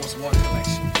Force One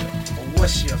collection. But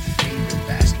what's your favorite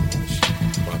basketball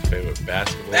shoe? My favorite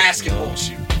basketball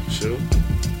shoe.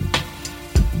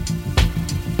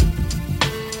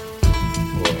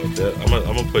 Well,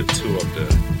 I'm gonna put two up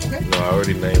there. Okay. No, I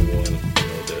already named one.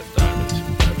 The Diamond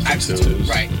 2s.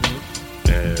 Right.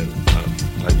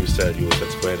 Like you said, you was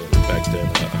explaining back then.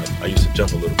 I used to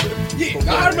jump a little bit.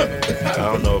 Yeah, I remember. I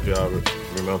don't know if y'all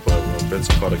remember when Vince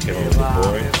Carter came out with the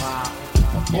boys.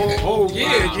 Man.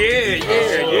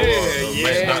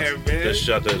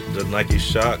 The Nike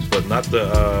Shocks, but not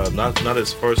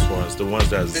his first ones. The ones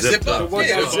that zipped up.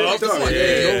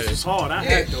 Those was hard. I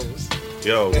had those.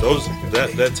 Yo,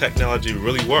 that technology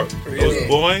really worked. Those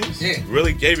boys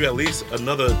really gave you at least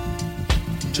another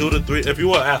 2 to 3. If you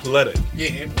were athletic,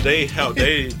 they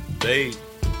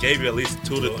gave you at least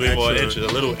 2 to 3 more inches, a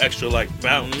little extra like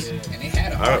bounce. And they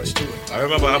had a arch to it. I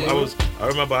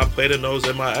remember I played in those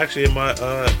in my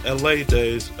LA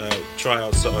days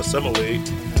tryouts summer league.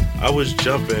 I was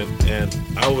jumping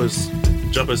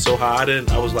so high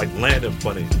I was like landing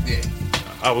funny. Yeah.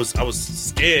 I was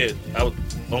scared. I was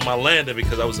on my landing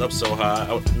because I was up so high.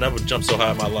 I would never jump so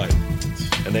high in my life.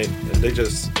 And they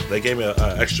gave me an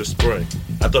extra spring.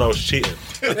 I thought I was cheating.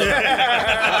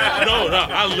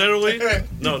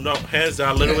 No, hands down.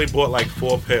 I literally bought like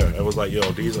 4 pair. I was like, yo,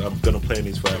 I'm gonna play in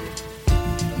these forever.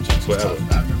 I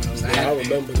remember those. I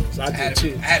remember those. I did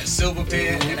too. I had a silver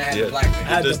pair and I had a black pair. I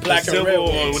had the black and red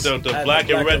ones. With the black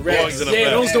and red ones in the back. Yeah,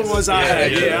 those the ones I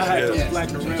had. Yeah, I had those black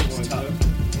and red ones.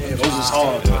 Yeah, those was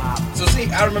hard. So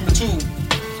see, I remember too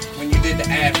when you did the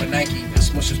ad for Nike, the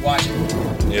Smushers watching.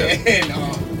 Yeah. And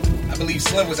I believe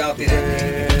Slim was out there that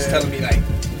day. He was telling me like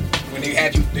when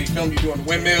they filmed you doing the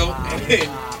windmill, and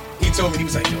he told me, he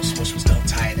was like, yo, Smush was done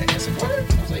tired. And I said, what? I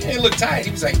was like, you didn't look tired.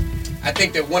 He was like, I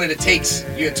think that one of the takes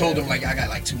you had told him like I got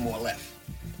like 2 more left.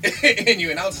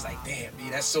 And I was just like, damn, B,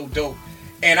 that's so dope.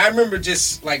 And I remember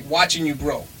just like watching you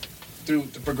grow through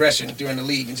the progression during the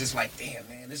league and just like, damn,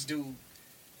 man, this dude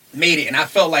made it. And I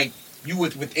felt like you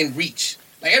were within reach.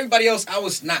 Like everybody else, I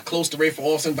was not close to Rafer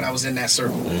Alston, but I was in that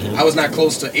circle. Mm-hmm. I was not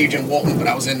close to Adrian Walton, but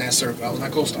I was in that circle. I was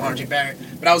not close to RJ Barrett,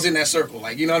 but I was in that circle.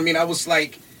 Like, you know what I mean? I was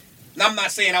like, I'm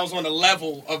not saying I was on the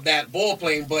level of that ball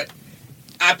playing, but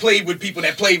I played with people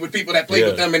that played with people that played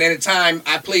with them. And at the time,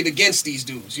 I played against these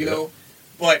dudes, you know?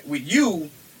 But with you,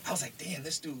 I was like, damn,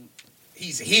 this dude,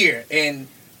 he's here. And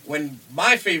when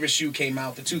my favorite shoe came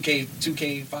out, the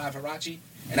 2K5 Huarache,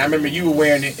 and I remember you were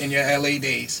wearing it in your LA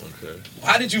days. Okay.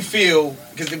 How did you feel?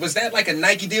 Because was that like a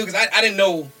Nike deal? Because I didn't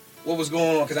know what was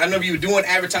going on. Because I remember you were doing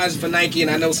advertising for Nike,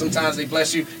 and I know sometimes they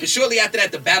bless you. Because shortly after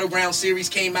that, the Battleground series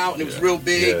came out, and it was real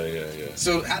big. Yeah.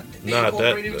 So they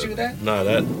incorporated with you with that?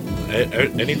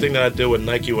 Anything that I did with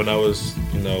Nike when I was,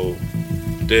 when I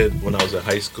was in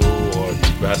high school or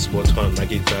basketball tournament,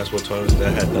 Nike basketball tournaments,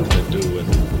 that had nothing to do with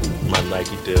my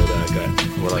Nike deal that I got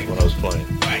when I was playing.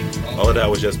 Right. All of that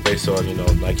was just based on,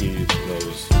 Nike,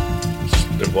 was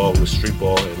involved with street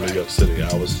ball in New York City.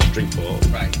 I was street ball.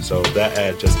 Right. So that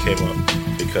ad just came up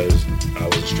because I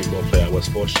was a street ball player at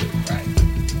West 4th Street. Right.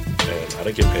 And I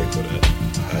didn't get paid for that.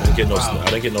 I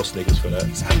didn't get no sneakers for that.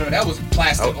 I know that was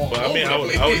plastic all over.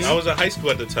 I was in high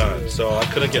school at the time, so I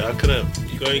couldn't get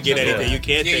anything. You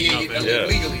can't take nothing.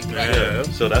 Legally. Right. Yeah.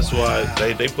 So that's why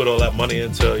they put all that money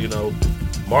into,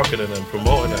 marketing and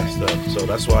promoting that stuff. So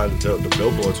that's why the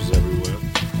billboards was everywhere.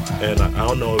 Wow. And I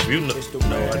don't know if you know,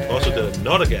 I also did a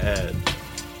Nautica ad.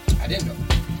 I didn't know.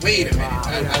 Wait a minute.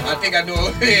 I think I know.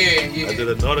 Yeah. I did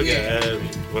a Nautica ad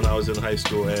when I was in high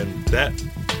school, and that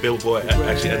billboard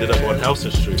actually ended up on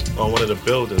Houston Street on one of the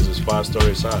buildings. It's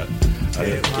 5-story high. I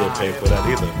didn't get paid for that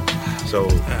either. So,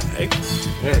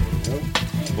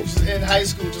 in high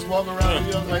school, just walking around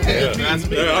New York like that.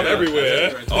 I'm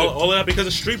everywhere. All of that because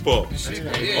of street ball.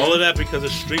 All of that because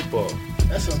of street ball.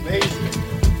 That's amazing.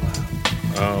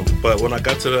 But when I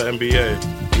got to the NBA,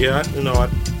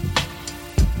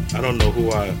 I don't know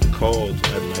who I called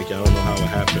at Nike. I don't know how it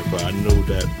happened, but I knew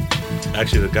that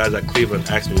actually the guys at Cleveland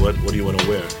asked me, what do you want to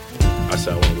wear? I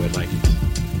said, I want to wear Nikes.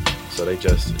 So they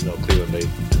just, Cleveland, they,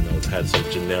 had some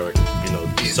generic,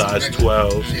 size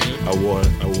 12s. I wore,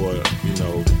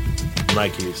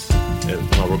 Nikes in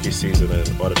my rookie season,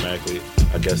 and automatically,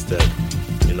 I guess that,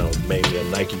 made me a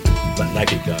Nike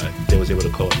guy. They was able to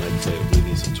call it Nike and say, we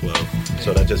need some 12.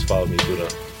 So that just followed me through the,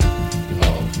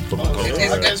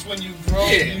 I guess when you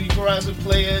grow as a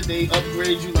player, they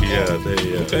upgrade you.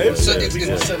 Okay. So is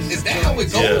that how it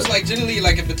goes? Yeah. Like generally,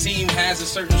 like if the team has a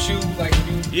certain shoe, like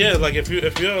like if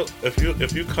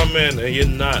you come in and you're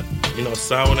not,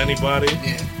 signed with anybody,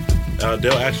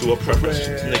 they'll ask you what preference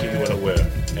sneaker you want to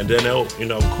wear. and then they'll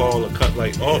call a cut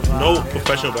like no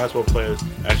professional basketball players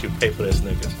actually pay for their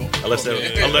sneakers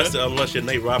unless you're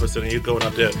Nate Robinson and you're going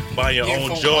out there buying your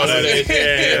own Jordan.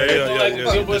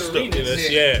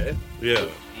 Yeah.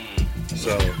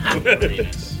 So.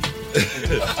 Let's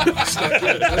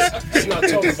not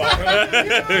talk about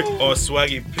it. Or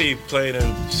Swaggy P playing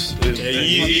in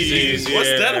Yeezys. What's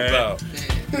that about?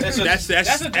 That's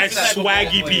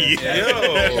Swaggy P.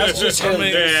 That's just him.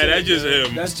 Yeah, that's just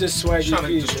him. That's just Swaggy Trying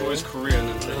P. to destroy his career.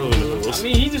 I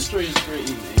mean, he destroyed his career.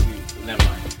 Never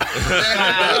mind.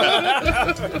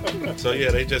 So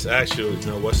yeah, they just ask you,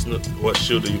 what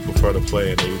shoe do you prefer to play,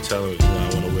 and then you tell them, I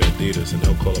want to wear Adidas, and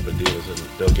they'll call up Adidas and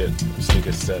they'll get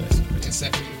sneakers set.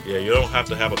 Yeah, you don't have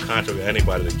to have a contract with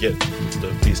anybody to get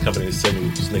these companies to send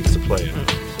you sneakers to play in.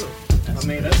 I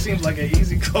mean, that seems like an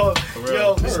easy call.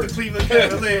 Yo, Mr. Cleveland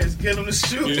Cavaliers, get him the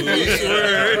shoe. He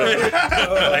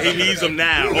needs them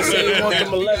now.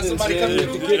 Somebody come to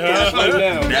get this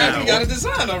now. You got a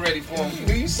design already for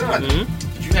him. You signed it.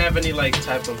 Did you have any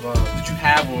type of? Did you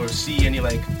have or see any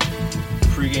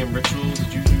pre-game rituals?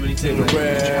 Did you do anything did you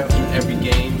have to do every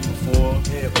game before?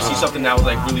 See something that was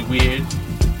really weird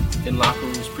in locker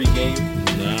rooms pre-game?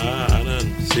 Nah, I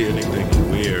didn't see anything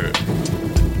weird.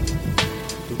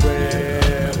 I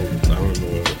don't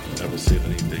remember ever seeing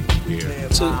anything weird.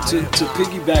 To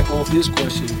piggyback off his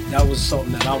question, that was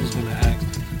something that I was going to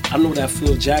ask. I know that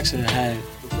Phil Jackson had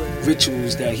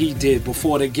rituals that he did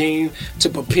before the game to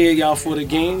prepare y'all for the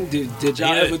game. Did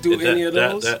y'all ever do any of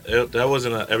those? That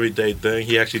wasn't an everyday thing.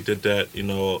 He actually did that,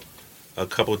 a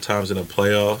couple of times in the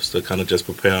playoffs to kind of just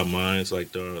prepare our minds,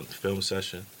 during the film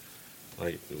session.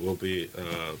 It will be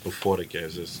before the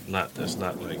games. It's not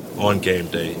on game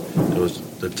day. It was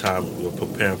the time we're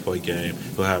preparing for a game.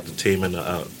 We'll have the team in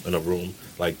a room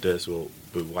like this. We'll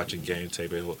be watching game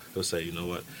tape. He'll say, you know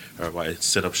what, everybody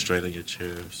sit up straight in your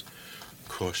chairs,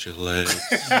 cross your legs.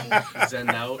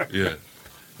 Zen out. Yeah.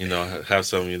 Have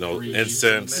some,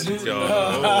 incense.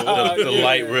 The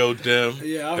light real dim.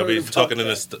 Yeah, he'll be talking in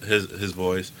his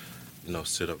voice.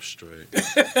 Sit up straight.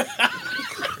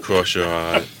 Cross your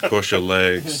eyes. Cross your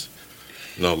legs.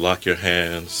 Lock your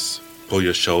hands. Pull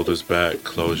your shoulders back.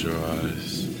 Close your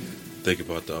eyes. Think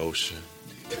about the ocean.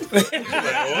 What?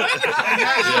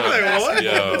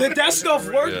 Yeah. Did that stuff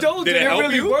work though? Did it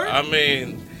really work? I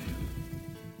mean,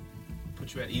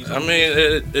 Put you at ease.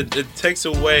 it takes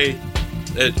away.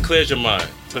 It clears your mind.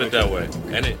 Put it that way.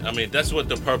 And that's what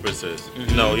the purpose is.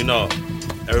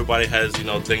 Mm-hmm. Everybody has,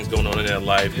 things going on in their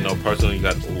life. Personally, you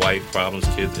got wife problems,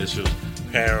 kids issues,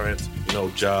 parents,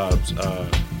 jobs,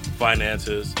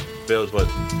 finances, bills. But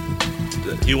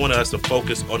he wanted us to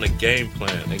focus on the game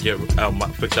plan and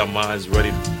fix our minds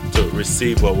ready to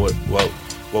receive what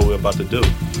we're about to do.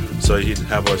 So he'd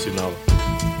have us,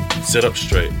 sit up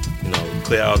straight,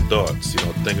 clear our thoughts,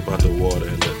 think about the water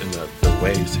and the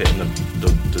waves hitting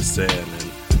the sand and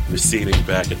receding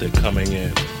back and then coming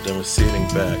in, then receding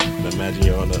back. And imagine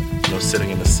you're sitting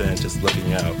in the sand, just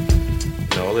looking out.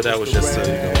 All of that was just to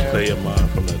clear your mind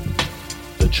from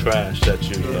the trash that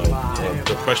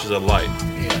the pressures of life.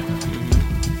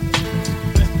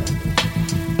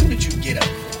 Who did you get up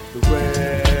for?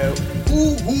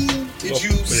 Who did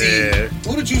you see?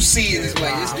 Who did you see in this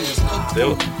way? This dude is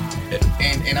cooked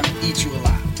and I'm gonna eat you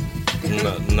alive.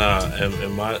 Nah.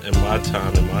 In my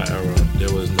time, in my era,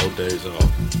 there was no days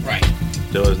off. Right.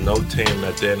 There was no team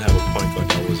that didn't have a point guard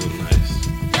that wasn't nice.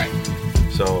 Right.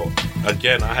 So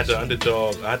again, I had the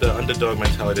underdog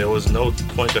mentality. There was no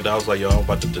point guard that I was like, yo, I'm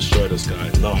about to destroy this guy.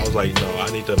 No, I was like, no, I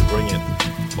need to bring it,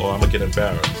 or I'm gonna get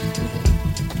embarrassed.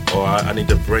 Or I need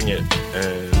to bring it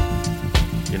and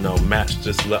match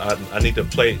this. I need to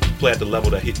play at the level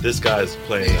that this guy is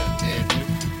playing at.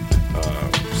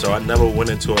 So I never went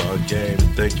into a game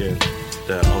thinking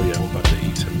that, oh yeah, I'm about to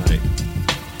eat tonight.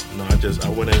 No, I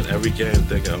went in every game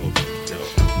thinking,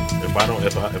 if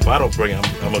I don't bring it,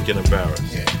 I'm gonna get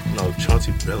embarrassed. Yeah.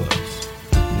 Chauncey Billups.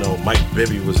 Mike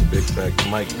Bibby was a big factor.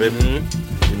 Mike Bibby.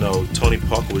 Tony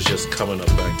Parker was just coming up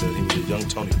back then. He was a young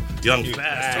fast Tony. Yeah,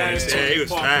 he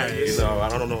was fast.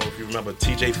 I don't know if you remember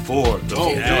T.J. Ford. He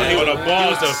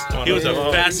was the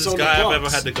fastest guy I've ever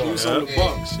had to guard. He was on the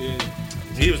Bucks, yeah.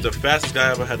 He was the fastest guy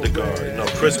I ever had to guard.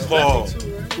 Chris Paul.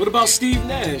 What about Steve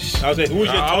Nash? I was like, who was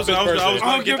your toughest person? I was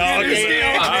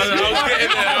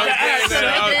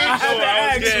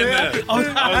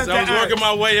working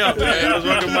my way up,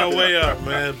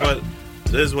 man. But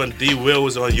this is when D. Will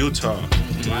was on Utah.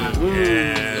 Wow.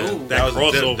 Yeah. That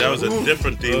was a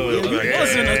different D. Will. He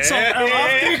wasn't a tough.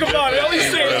 I think about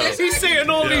it. He's saying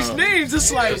all these these names,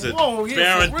 it's like, whoa,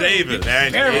 Baron Davis.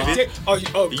 Baron Davis.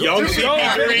 Young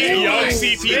CP3. Young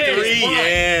CP3.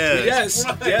 Yeah.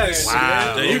 Yes.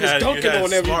 Wow. He was dunking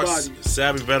on everybody.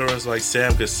 Savvy veterans like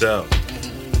Sam Cassell.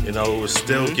 You know, who was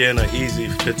still getting an easy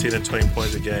 15 and 20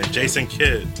 points a game. Jason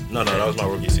Kidd. No, that was my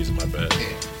rookie season, my bad.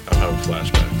 I'm having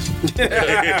flashbacks.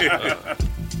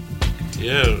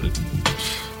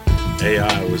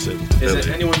 AI was in Philly. Is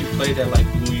there anyone you played that like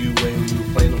blew you away when you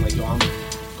were playing them? Like, yo, I'm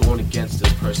going against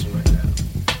this person right now.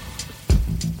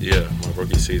 Yeah, my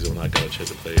rookie season when I got a chance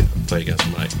to play against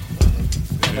Mike.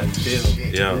 My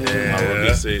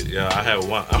rookie season. Yeah, I had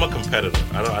one. I'm a competitor.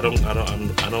 I don't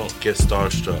get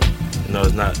starstruck. You know,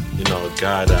 it's not, you know, a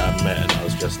guy that I met and I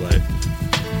was just like,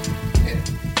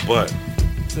 but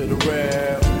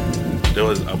there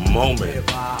was a moment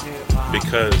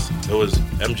because it was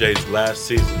MJ's last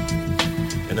season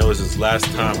and it was his last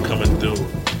time coming through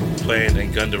playing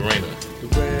in Gund Arena.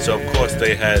 So of course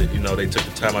they had, you know, they took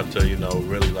the time out to, you know,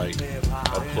 really like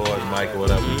applaud Mike or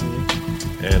whatever.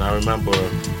 And I remember,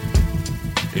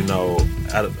 you know,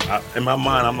 in my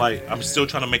mind, I'm like, I'm still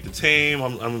trying to make the team.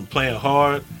 I'm playing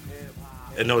hard.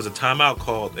 And there was a timeout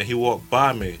called, and he walked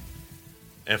by me.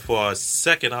 And for a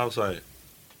second, I was like,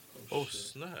 oh,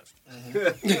 snap.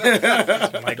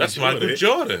 That's Michael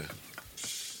Jordan.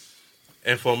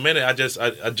 And for a minute, I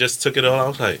just took it all. I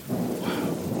was like, wow,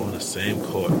 I'm on the same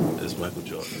court as Michael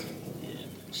Jordan.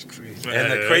 It's crazy.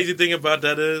 And the crazy thing about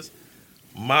that is,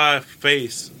 my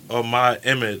face or my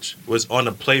image was on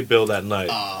the playbill that night.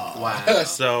 Wow.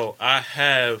 So I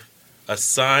have a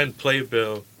signed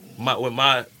playbill with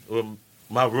my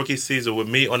rookie season with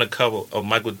me on the cover of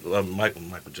Michael Jordan.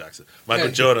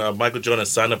 Michael Jordan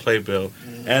signed a playbill,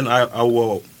 and I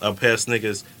wore a pair of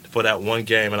sneakers for that one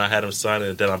game, and I had him sign it,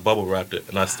 and then I bubble wrapped it,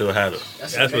 and I still have it.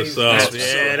 That's what's up.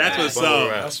 Yeah, that's what's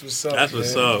up. That's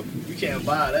what's up. You can't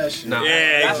buy that shit. Nah,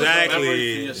 Yeah,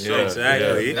 exactly.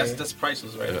 Exactly. That's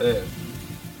priceless right there.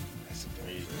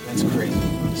 That's crazy.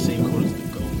 On the same court as the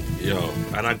gold. Yo,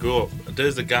 and I grew up.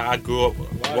 There's a guy I grew up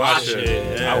watching.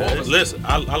 Yeah. Listen,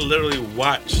 I literally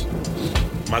watched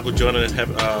Michael Jordan's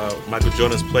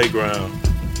playground.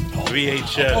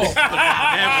 VHS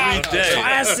every day.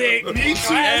 Classic. Me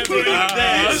too. Every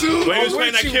day. When he was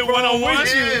playing that kid one-on-one,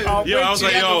 yo, I was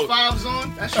like, yo. Fives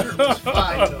on. That shirt was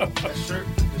fire, though. That shirt.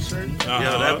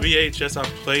 Yo, that VHS I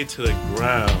played to the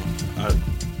ground.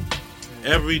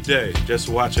 Every day, just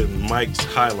watching Mike's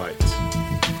highlights.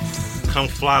 Come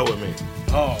fly with me.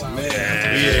 Oh, man.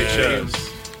 VHS.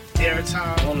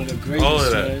 Airtime. One of the greatest. All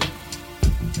of that. Man.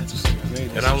 That's great.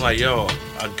 And I'm like, yo,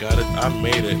 I got it. I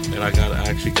made it, and I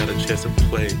actually got a chance to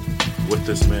play with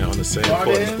this man on the same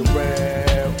court.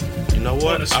 You know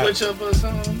what? Switch up or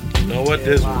something. You know what?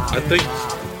 I think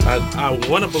I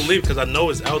want to believe because I know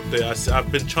it's out there.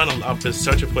 I've been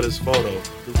searching for this photo.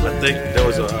 I think there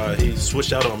was he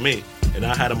switched out on me, and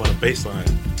I had him on the baseline.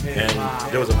 And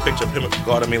there was a picture of him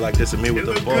guarding me like this and me with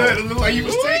the ball. It looked like he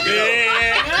was taking it.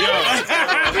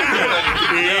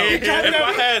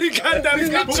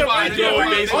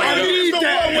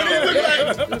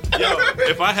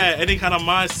 If I had any kind of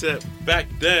mindset back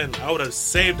then, I would have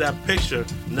saved that picture.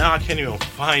 Now I can't even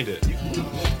find it.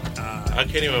 I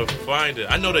can't even find it.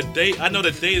 I know the date. I know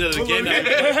the date of the game.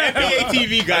 NBA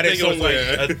TV got it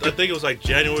somewhere. I think it was like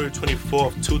January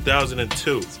 24th,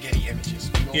 2002. Getty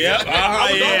Images. Yeah.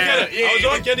 I was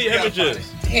on Getty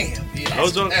Images. Damn.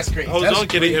 That's great. I was on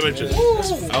Getty Images.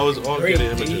 I was on Getty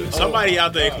Images. Somebody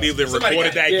out there in Cleveland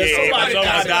recorded that game.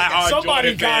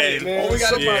 Somebody got it, man. We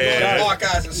got to find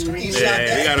archives and screenshots.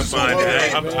 Yeah, we gotta find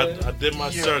that. I did my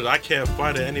search. I can't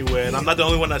find it anywhere, and I'm not the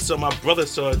only one that saw. My brother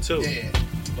saw it too. Yeah.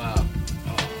 Wow.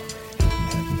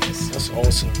 That's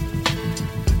awesome.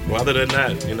 Well, other than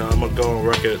that, you know, I'm gonna go on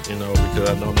record, you know, because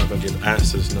I know I'm not gonna get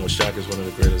answers. You know, Shaq is one of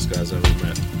the greatest guys I've ever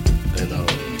met, and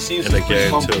in the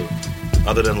game too.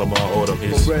 Other than Lamar Odom,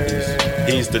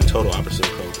 he's the total opposite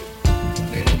of Kobe.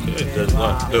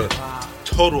 The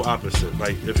total opposite.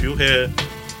 Like if you hear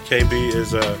KB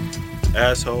is a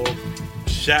asshole,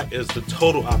 Shaq is the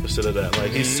total opposite of that.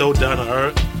 Like he's so down to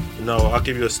earth. You know, I'll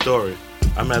give you a story.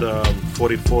 I'm at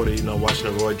 40-40, you know, watching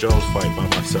the Roy Jones fight by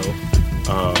myself.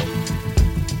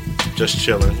 Just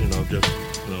chilling, you know, by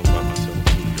myself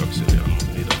in New York City. I don't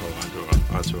need a whole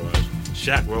entourage.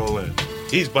 Shaq roll in.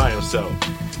 He's by himself.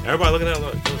 Everybody looking at him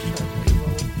like, yo,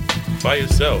 Shaq, by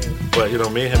yourself. But, you know,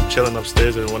 me and him chilling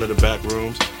upstairs in one of the back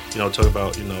rooms, you know, talking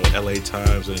about, you know, LA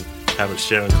Times and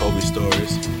sharing Kobe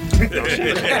stories. You know,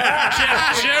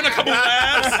 sharing a couple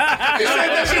laughs. He said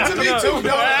that shit to me too,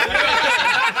 dog.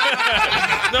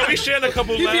 No, we shared a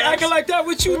couple He be acting like that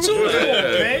with you too.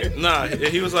 Man. Nah,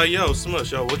 he was like, yo,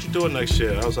 Smush, yo, what you doing next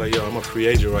year? I was like, yo, I'm a free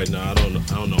agent right now. I don't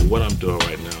know what I'm doing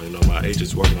right now. You know, my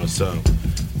agent's working on something.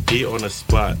 He on the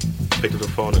spot picked up the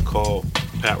phone and called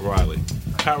Pat Riley.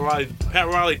 Pat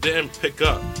Riley didn't pick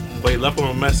up, but he left him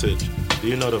a message. Do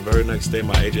you know the very next day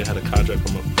my agent had a contract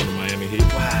from the Miami Heat?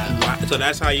 Wow. So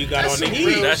that's how you got on the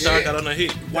Heat? That's how I got on the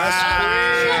Heat.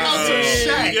 Wow.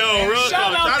 Yo, real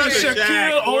Shout out to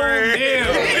Shaquille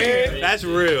O'Neal. That's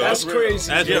real. That's crazy.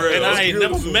 That's real. And I ain't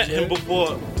never met him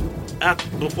before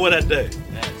that day.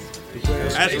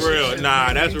 That's real.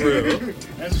 Nah, that's real.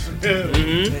 That's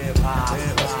real.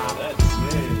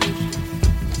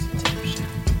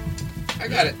 I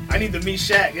got it. I need to meet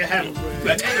Shaq. Yeah, have him.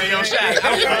 Yo, Shaq.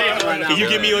 Can you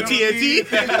get me on TNT?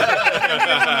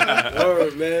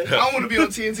 Word, man. I want to be on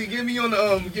TNT. Get me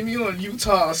on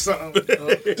Utah or something.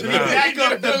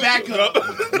 The backup.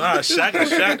 Nah,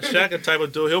 Shaq the type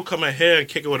of dude. He'll come in here and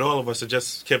kick it with all of us and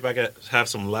just kick back and have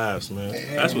some laughs, man.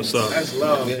 That's what's up. That's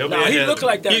love. Nah, he look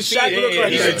like that. Shaq look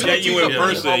like He's that. a genuine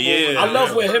person, yeah. I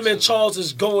love when him and Charles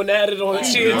is going at it on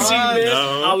TNT, man.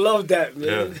 No. I love that,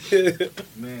 man.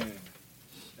 Man,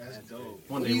 that's dope.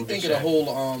 What do you think of the whole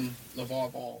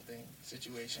LeVar Ball thing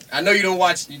situation? I know you don't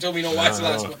watch. You told me you don't watch a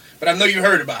lot of sports, but I know you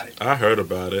heard about it. I heard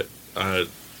about it.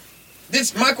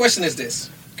 My question is this,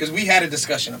 because we had a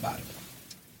discussion about it,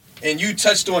 and you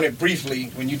touched on it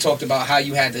briefly when you talked about how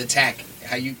you had to attack,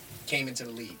 how you came into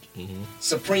the league. Mm-hmm.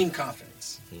 Supreme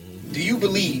confidence. Mm-hmm. Do you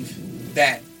believe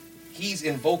that he's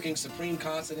invoking supreme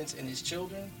confidence in his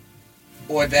children,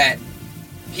 or that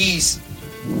he's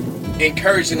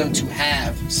encouraging them to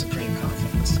have supreme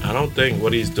confidence? I don't think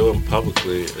what he's doing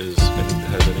publicly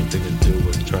has anything to do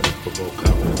with trying to promote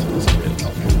confidence in his kids.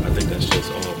 I think that's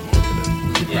just all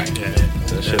marketing. Right.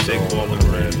 That's just all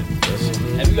marketing.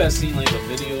 Have you guys seen like a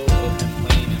video of him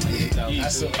playing in like I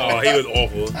saw it. Oh, he was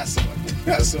awful. I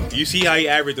saw it. You see how he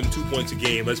averaged them 2 points a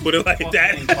game. Let's put it like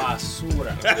that.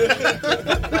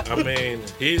 I mean,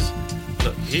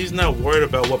 he's not worried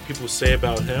about what people say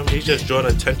about him. He's just drawing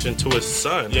attention to his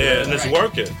son. Yeah. And it's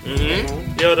working.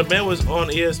 Mm-hmm. Yo, the man was on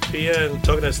ESPN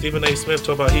talking to Stephen A. Smith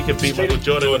talking about he could beat Michael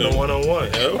Jordan in a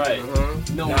one-on-one. Right.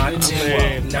 No,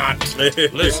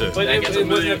 Listen. But That gets a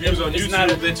million views on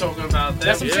YouTube. They're talking about that.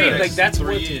 That's what I'm saying. Like that's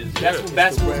what years. that's what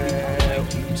basketball's become, like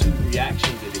YouTube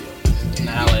reaction videos.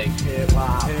 Now, like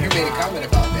You made a comment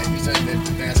about that. You said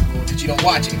that basketball that you don't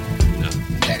watch it. No.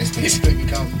 And that has basically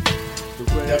become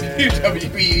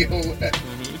WWE or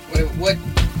what?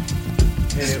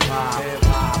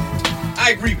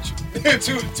 I agree with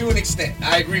you to an extent.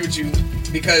 I agree with you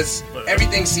because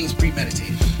everything seems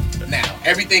premeditated. Now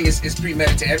everything is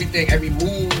premeditated. Every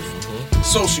move,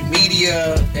 social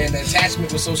media, and the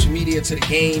attachment with social media to the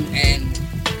game, and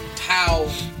how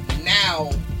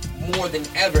now more than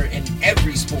ever in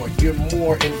every sport you're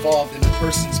more involved in the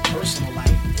person's personal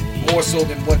life, more so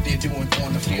than what they're doing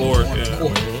on the field, on the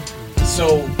court.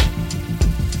 So,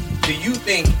 do you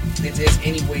think that there's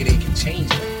any way they can change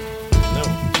that? No,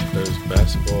 because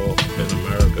basketball in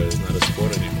America is not a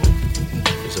sport anymore.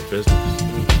 It's a business.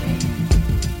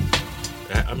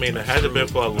 I mean, it hasn't been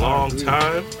for a long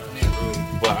time,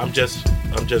 but I'm just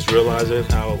realizing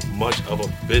how much of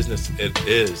a business it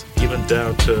is, even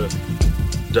down to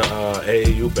the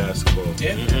AAU basketball.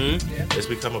 Yeah. It's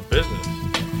become a business,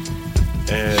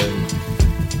 and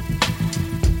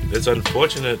it's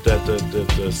unfortunate that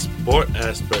the sport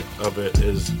aspect of it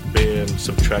is being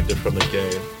subtracted from the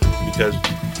game, because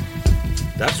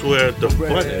that's where the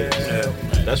fun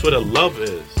is. That's where the love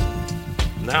is.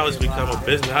 Now it's become a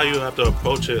business. Now you have to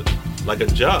approach it like a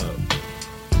job.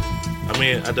 I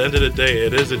mean, at the end of the day,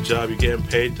 it is a job. You're getting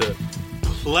paid to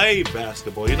play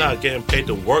basketball. You're not getting paid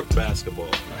to work basketball.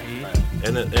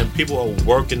 And people are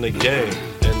working the game.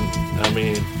 And I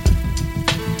mean,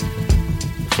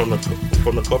 from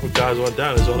the corporate guys on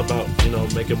down, it's all about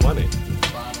making money.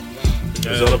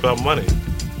 It's all about money.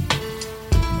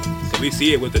 So we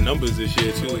see it with the numbers this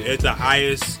year too. It's the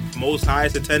most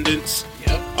highest attendance,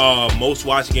 most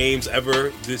watched games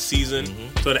ever this season.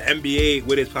 So the NBA,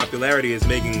 with its popularity, is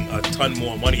making a ton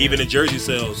more money. Even the jersey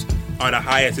sales are the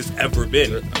highest it's ever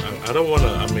been. I don't want to.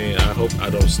 I mean, I hope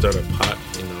I don't stir a pot.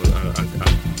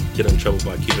 I get in trouble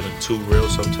by keeping it too real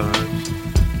sometimes.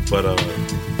 But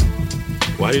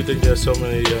why do you think there's so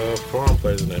many foreign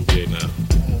players in the NBA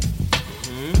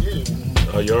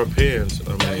now? Europeans. I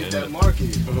mean, that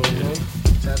market.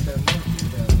 Tap that market.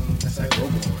 That's like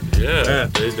global market. Yeah,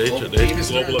 they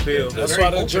global appeal. That's why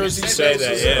the jersey say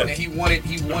that. Yeah, and he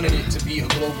wanted it to be a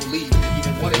global league. He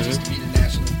didn't want it just to be the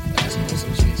National Basketball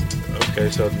Association. Okay,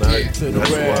 so now that's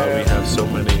why we have so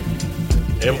many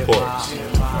imports.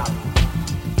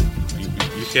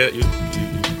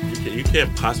 You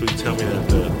can't possibly tell me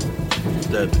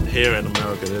that here in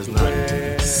America there's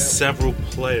not several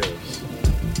players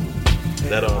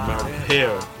that are American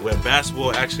here where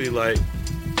basketball actually like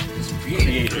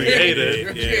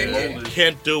created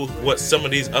can't do what some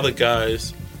of these other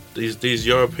guys, these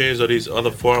Europeans or these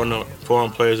other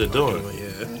foreign players are doing.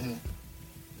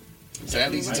 So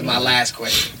that leads into my last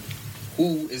question: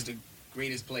 who is the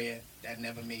greatest player that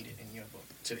never made it in your book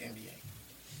to the NBA?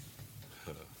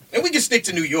 And we can stick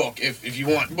to New York if you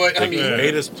want, but I mean, the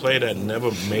greatest player that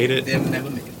never made it. Never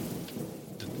made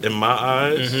it. In my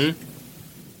eyes,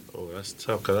 oh, that's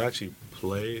tough because I actually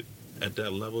played at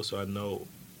that level, so I know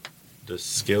the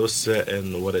skill set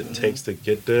and what it takes to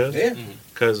get there. Yeah.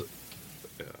 Because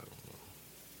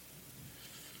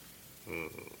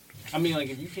I mean, like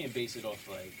if you can't base it off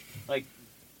like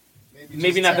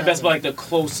maybe not the best, but like the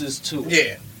closest to.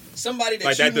 Yeah. Somebody that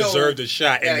like you that know, deserved a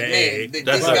shot in the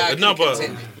this guy no,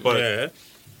 could but yeah.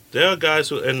 there are guys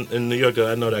who in New York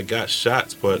I know that got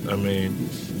shots, but I mean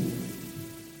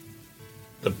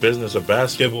the business of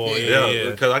basketball.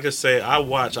 Yeah. Because I could say I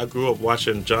grew up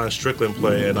watching John Strickland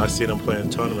play, and I seen him play in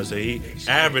tournaments, and he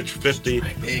averaged 50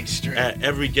 at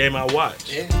every game I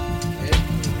watched. Yeah.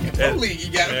 League, he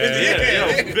got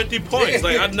 50. 50 points.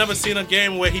 Like I've never seen a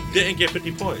game where he didn't get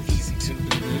 50 points. Easy too.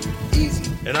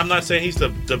 Easy. And I'm not saying he's the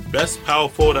best power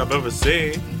forward I've ever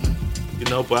seen,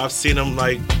 but I've seen him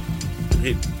like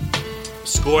he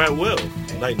score at will.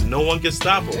 Like no one can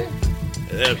stop him.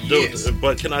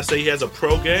 But can I say he has a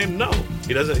pro game? No,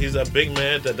 he doesn't. He's a big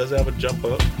man that doesn't have a jump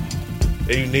up,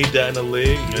 and you need that in the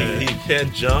league. He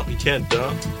can't jump, he can't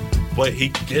dunk, but he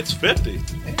gets 50.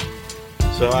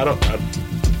 So I don't.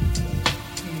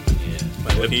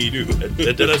 What do you do? And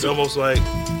then it's almost like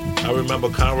I remember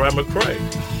Conrad McRae.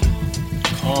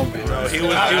 He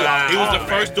was the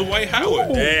first Dwight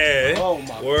Howard. Yeah. Oh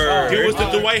my word. He was the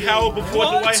Dwight Howard before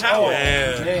Dwight Howard.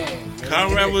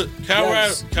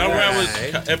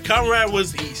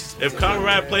 If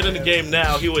Conrad played in the game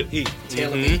now, he would eat.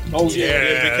 Oh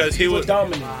yeah. Because he would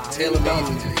dominate.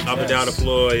 Up and down the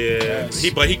floor,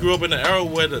 But he grew up in an era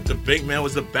where the big man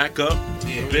was the backup.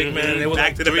 The big man, they were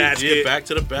back to the basket. Yeah, back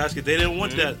to the basket. They didn't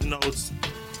want that,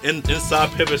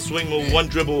 inside pivot, swing move, one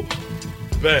dribble,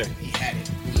 bang. He had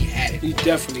it. He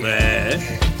definitely had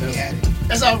it.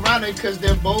 That's ironic because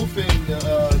they're both in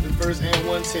the first and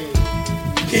one team.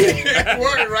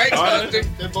 Word, right?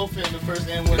 They're both in the first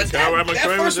and one team. But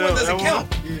that first one doesn't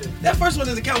count. Yeah. That first one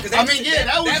doesn't count because that was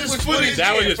just footage.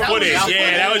 That was just footage.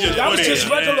 That was just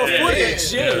regular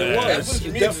footage. Yeah, it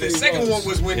was. The second one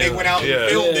was when they went out and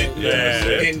filmed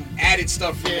it and added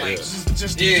stuff from like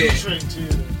just the trick too.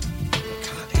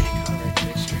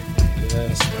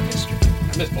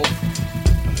 I miss both.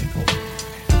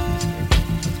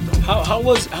 How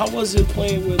was it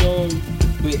playing with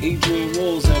Adrian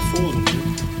Walls at Fordham?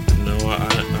 No, I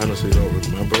honestly don't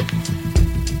remember.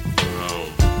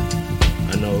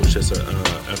 I know it was just a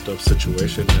effed up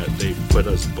situation that they put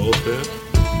us both in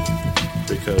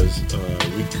because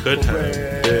we could have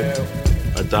been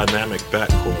a dynamic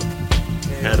backcourt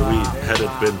had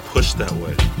it been pushed that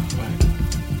way.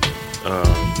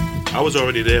 I was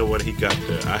already there when he got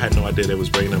there. I had no idea they was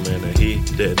bringing him in, and he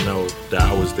didn't know that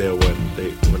I was there when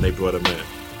they brought him in.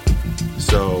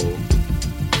 So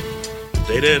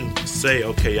they didn't say,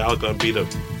 okay, y'all gonna be the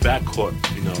backcourt,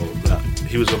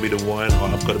 he was gonna be the one, or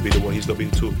I'm gonna be the one, he's gonna be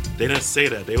the two. They didn't say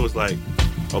that. They was like,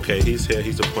 okay, he's here,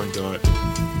 he's the point guard.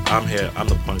 I'm here, I'm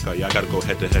the point guard. Y'all gotta go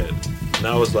head to head. And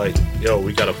I was like, yo,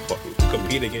 we gotta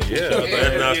compete against each other.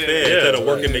 That's not fair. Instead of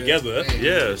working together.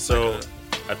 Yeah, so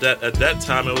at that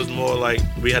time it was more like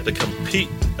we had to compete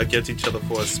against each other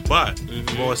for a spot,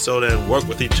 more so than work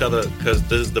with each other, because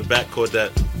this is the backcourt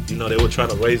that they were trying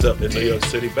to raise up in New York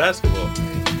City basketball.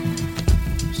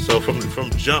 So from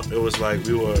jump, it was like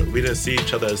we didn't see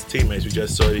each other as teammates. We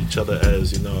just saw each other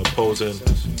as opposing.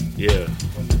 Yeah.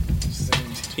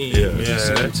 Team.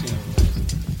 Yeah.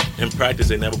 In practice,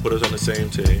 they never put us on the same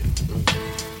team.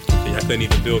 I couldn't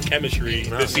even build chemistry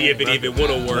to see if it even would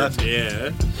have worked.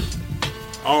 Yeah.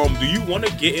 Do you want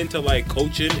to get into like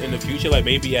coaching in the future, like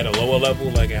maybe at a lower level,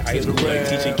 like in high school, like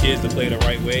teaching kids to play the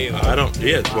right way? I don't.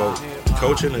 Yeah. Well,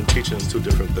 coaching and teaching is two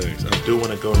different things. I do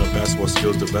want to go into basketball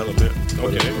skills development for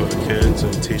the kids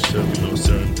and teach them,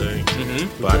 certain things.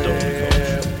 But I don't want to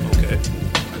coach. Okay.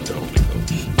 I don't want to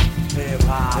coach. Fair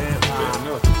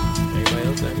enough. Anybody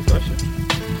else have any questions?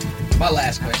 My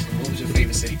last question: what was your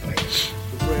favorite city player?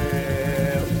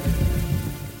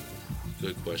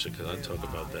 Good question, because I talk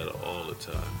about that all the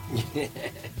time.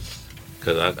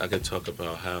 Because I could talk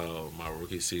about how my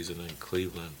rookie season in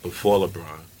Cleveland, before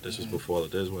LeBron, this was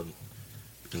when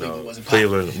You know,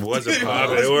 Cleveland wasn't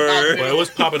popping. But it was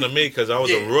popping to me because I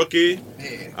was a rookie.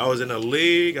 Yeah. I was in the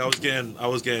league. I was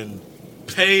getting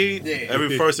paid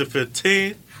every 1st and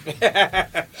 15th.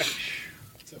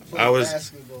 I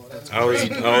was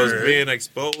being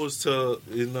exposed to,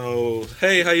 you know,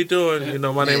 hey, how you doing? You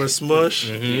know, my name is Smush.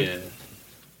 Yeah.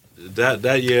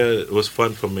 That year was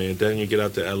fun for me. And then you get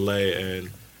out to LA,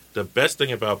 and the best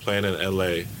thing about playing in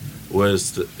LA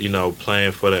was, you know,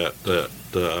 playing for the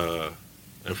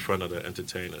in front of the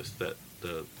entertainers the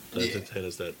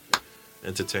entertainers that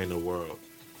entertain the world.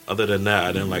 Other than that,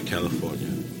 I didn't like California.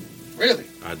 Really?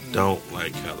 I don't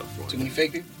like California. Too many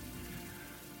fake people?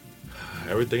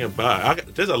 Everything about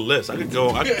there's a list. I could go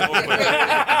over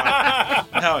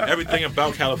how everything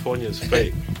about California is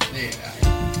fake. Yeah.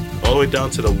 All the way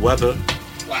down to the weather.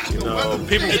 Wow. You know,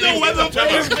 people.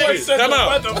 Come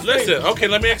on. Listen. Okay,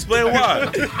 let me explain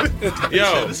why.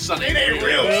 Yo, It ain't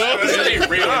real.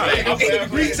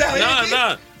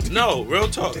 No, real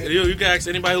talk. You can ask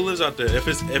anybody who lives out there. If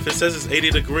it says it's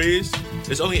 80 degrees,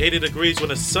 it's only 80 degrees when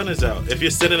the sun is out. If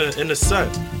you're sitting in the sun,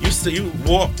 you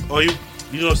walk or you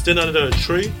stand under a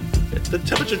tree, the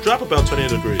temperature drop about 20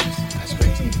 degrees. That's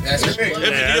crazy. That's crazy.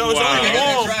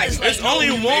 It's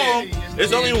only warm.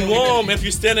 It's only warm if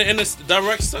you're standing in the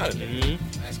direct sun.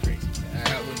 That's crazy. I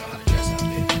wouldn't know how to dress out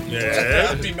there.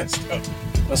 Yeah. I'd be messed up.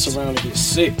 Mess around and get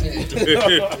sick.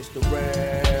 It's the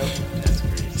rap.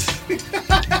 The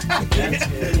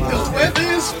weather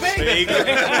is fake.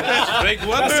 Fake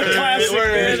weather.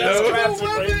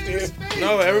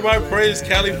 No, everybody praise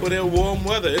Cali for their warm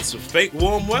weather. It's fake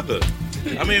warm weather.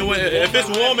 I mean, if it's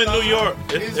warm in New York,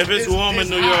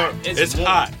 it's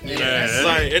hot. It's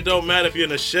like it don't matter if you're in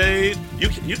the shade.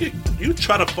 You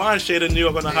try to find shade in New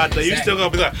York on a hot day, you still gonna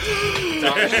be like.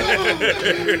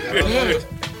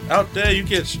 Out there, you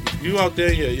out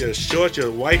there in your shorts, your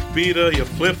wife beater, your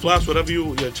flip flops, your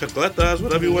chocolatas,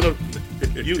 whatever you want to.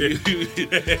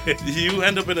 You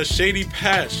end up in a shady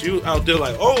patch. You out there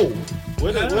like, oh,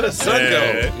 where the sun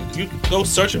go? You go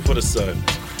searching for the sun.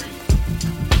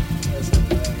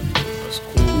 That's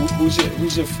cool.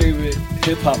 Who's your favorite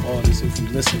hip hop artist if you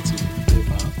listen to hip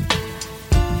hop?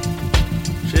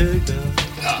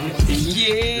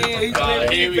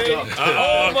 Yeah, here we go.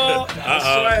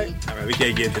 All right, we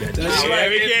can't get into that. That's right.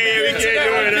 We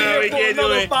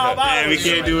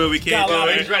can't do it. We can't do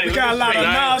it. We got a lot of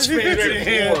Nas fans in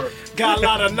here. Got a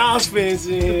lot of Nas fans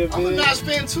in here, I'm a man. Nas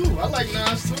fan too. I like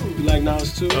Nas too. You like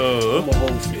Nas too? I'm a whole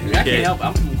fan. I can't help it.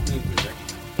 I'm from Queens.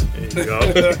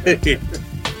 There you go.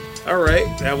 All right,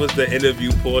 that was the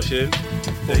interview portion.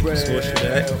 Thank you so much for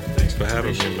that. Thanks for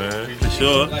having me, man. For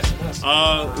sure.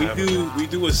 We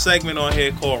do a segment on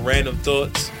here called Random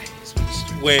Thoughts,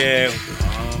 where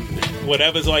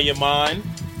whatever's on your mind,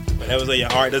 whatever's on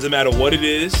your heart, doesn't matter what it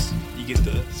is, you get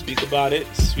to speak about it,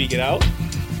 speak it out.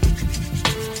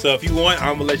 So if you want,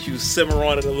 I'm gonna let you simmer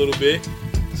on it a little bit,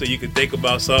 so you can think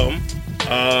about something.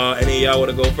 Any of y'all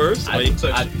want to go first?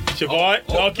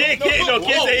 Siobhan? Kid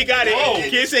said he got it.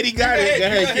 Kid said he got it. Go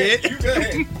ahead, Kid. You go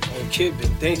ahead. Kid been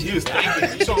thinking. He was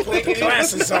thinking.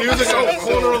 Glasses on. He was in the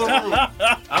corner of the room.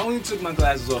 I only took my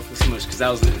glasses off for Smush because that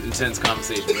was an intense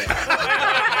conversation.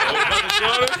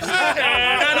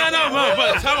 No,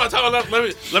 but time out.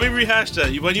 Let me rehash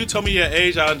that. When you told me your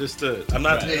age, I understood. I'm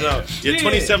not, you're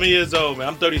 27 years old, man.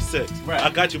 I'm 36. Right. I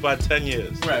got you by 10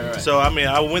 years. Right. So, I mean,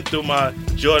 I went through my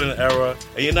Jordan era,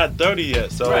 and you're not 30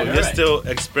 yet. So, you're still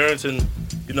experiencing,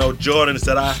 Jordans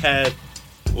that I had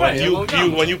when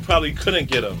when you probably couldn't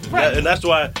get them. Right. And that's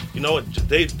why,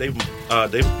 they've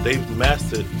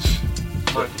mastered.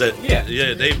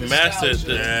 They've mastered.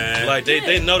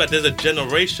 They know that there's a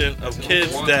generation of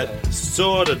kids that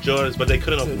saw the Jordans, but they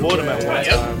couldn't afford them at one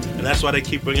time, and that's why they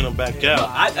keep bringing them back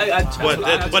out.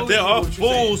 But there are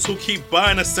fools who keep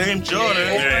buying the same Jordan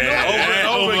over and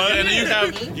over again,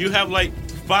 and you have like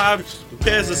 5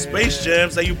 pairs of Space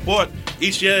Jams that you bought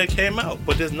each year it came out,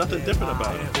 but there's nothing different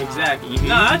about it. Exactly.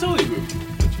 Nah, I totally agree.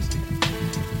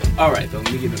 All right, though.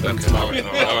 Let me get into All right,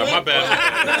 my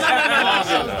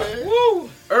bad. Woo!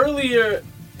 Earlier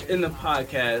in the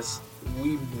podcast,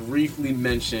 we briefly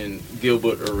mentioned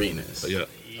Gilbert Arenas. Yeah.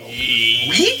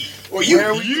 We? Or you?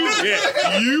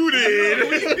 You did.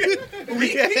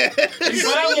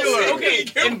 Okay,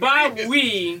 and by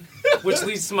we, which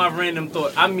leads to my random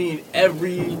thought, I mean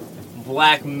every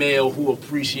black male who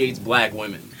appreciates black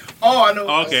women. Oh, I know.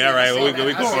 Okay, all right. Well,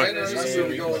 we go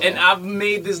on. And I've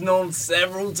made this known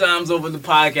several times over the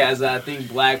podcast that I think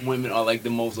black women are like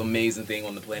the most amazing thing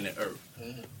on the planet Earth.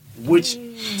 Which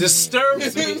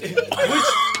disturbs me.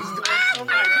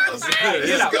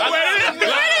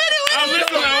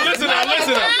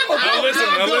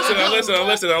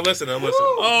 listening. Which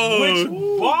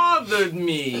bothered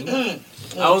me.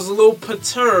 I was a little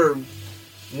perturbed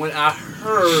when I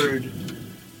heard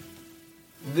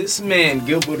this man,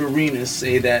 Gilbert Arenas,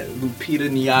 say that Lupita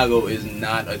Nyong'o is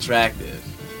not attractive.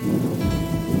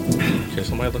 Can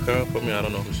somebody look her up for me? I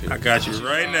don't know who she is. I got you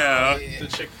right now. The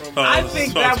chick from I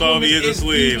think that woman is a is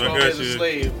slave. I evil got as a you.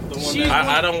 slave. The one She's- that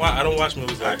I don't watch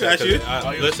movies like I got that.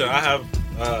 you. Listen, I have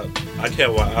I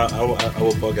can't watch. I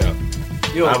will bug out.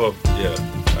 Yo, I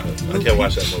can't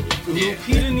watch that movie.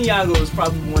 Lupita Nyong'o is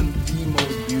probably one of the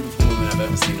most beautiful women I've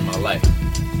ever seen in my life.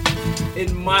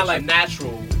 In my life,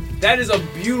 natural. That is a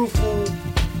beautiful,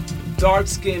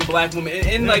 dark-skinned black woman.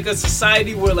 In like a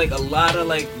society where like a lot of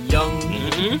like young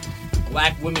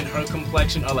black women, her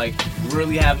complexion, are like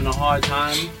really having a hard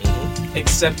time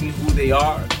accepting who they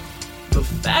are. The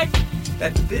fact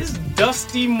that this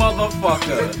dusty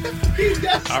motherfucker.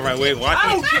 All right, wait, watch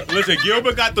I don't it. Listen,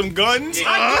 Gilbert got them guns.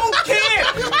 I don't care.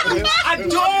 I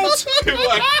don't.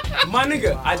 My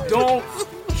nigga, I don't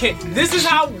care. This is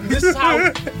how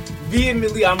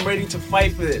vehemently I'm ready to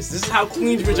fight for this. This is how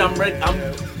Queensbridge I'm ready. I'm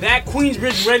that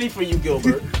Queensbridge ready for you,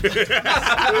 Gilbert.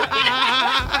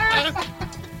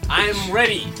 I am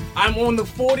ready. I'm on the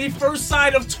 41st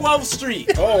side of 12th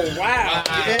Street. Oh, wow.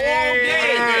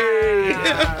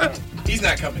 He's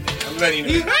not coming in. I'm letting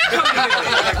you He's know. not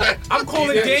coming in. I'm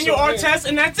calling Daniel Artest,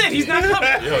 and that's it. He's not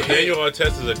coming. Yo, Daniel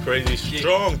Artest is a crazy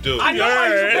strong dude. I know. I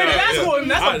used to play basketball,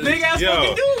 and that's a big ass Yo.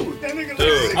 fucking dude.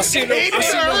 Dude.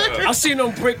 I seen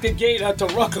them break the gate at the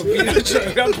Rucker. That's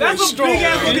That's a strong. big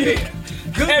ass fucking dude.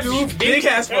 Good dude, big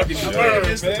ass fucking dude.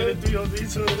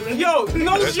 Yo,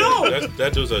 no joke.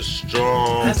 That dude's a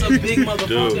strong. That's a big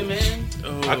motherfucker, dude. man.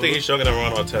 I think he's stronger than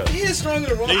Ron Artest. He is stronger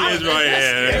than Ron. He is right,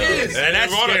 yeah. And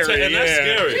that's scary. And that's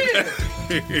scary.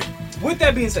 With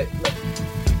that being said, like,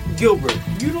 Gilbert,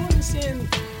 you don't understand.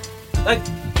 Like,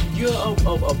 you're a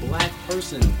black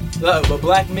person, a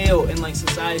black male in like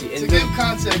society, To and give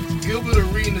context, Gilbert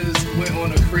Arenas went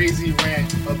on a crazy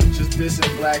rant of just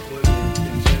dissing black women in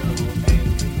general, and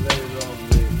he let it off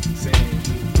with saying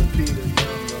Lupita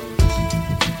Nyong'o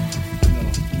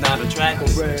is, not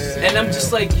attractive. And I'm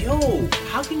just like, yo,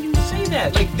 how can you say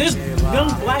that? Like, there's young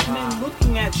black men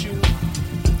looking at you.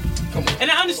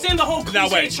 And I understand the whole No,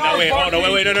 wait, Charles no, Barkley-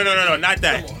 no, not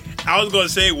that. I was gonna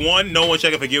say one, no one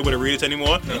checking for Gilbert Arenas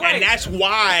anymore, Right. and that's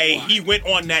why he went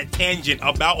on that tangent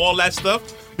about all that stuff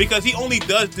because he only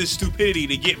does this stupidity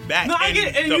to get back. No, I in get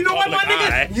it. And the you know what, my public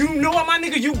eye. nigga? You know what, my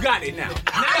nigga? You got it now.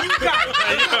 Now you got it.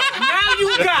 Now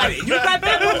you got it. You got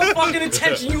that motherfucking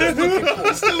attention you was looking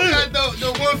for. still got the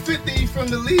 150 from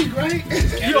the league, right?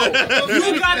 Yo,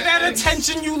 you got that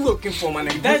attention you looking for, my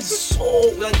nigga. That's so,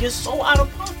 like, you're so out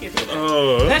of pocket for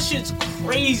that. That shit's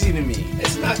crazy to me.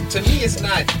 It's not. To me, it's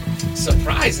not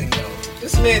surprising though.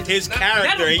 This man, His not- character,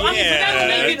 that don't yeah.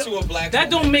 make it- to a black. That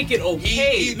don't make it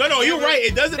okay. He- No, you're right.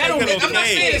 It doesn't That make don't it make- okay. I'm not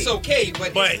saying it's okay,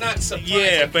 but it's not surprising.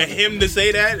 yeah, for him to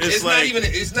say that, it's like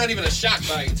It's not even a shock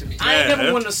value to me. I ain't Yeah.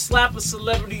 never wanted to slap a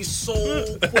celebrity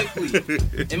so quickly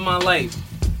in my life.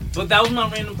 But that was my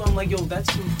random thought. I'm like, yo, that's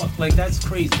too like that's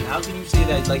crazy. How can you say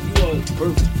that? Like, you are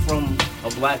birthed from a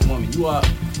black woman. You are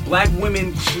black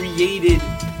women created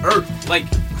Earth. Like,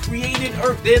 created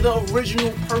Earth. They're the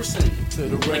original person.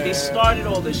 Like, they started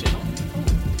all this shit. Don't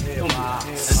do that.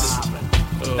 That's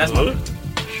disrespectful. That's my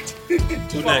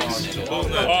who next?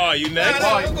 Oh, you next? Nah,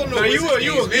 I'll go no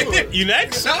You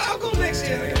next? No, I'll go next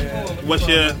year. What's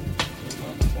your?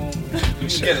 You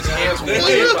should get his hands on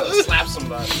him. About to slap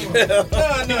somebody.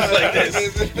 No, like this.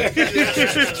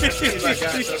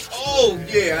 Oh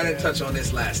yeah, I didn't touch on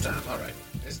this last time. All right,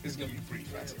 it's gonna be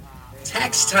brief. Right?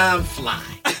 Tax time fly.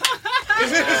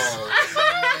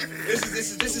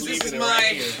 This is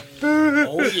my.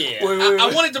 Oh, yeah.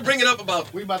 I wanted to bring it up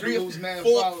about We about to 3 lose mad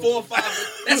 4 followers. or 5.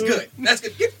 That's good. That's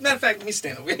good. Matter of fact, let me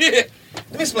stand over here.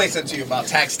 Let me explain something to you about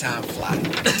tax time fly.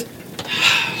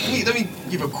 Let me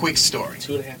give a quick story.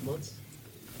 2.5 months.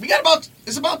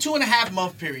 It's about 2.5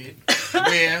 month period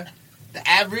where the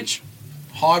average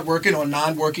hardworking or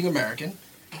non-working American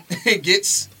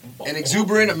gets an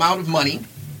exuberant amount of money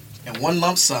in one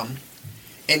lump sum,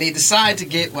 and they decide to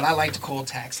get what I like to call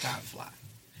tax time fly.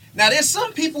 Now, there's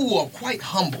some people who are quite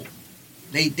humble.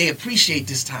 They appreciate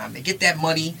this time. They get that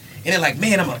money, and they're like,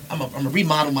 man, I'm gonna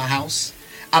remodel my house.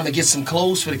 I'm gonna get some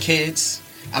clothes for the kids.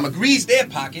 I'm gonna grease their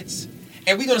pockets.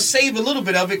 And we're gonna save a little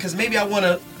bit of it because maybe I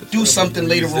wanna do something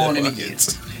later on in the year.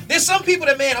 There's some people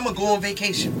that, man, I'm gonna go on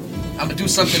vacation. I'm gonna do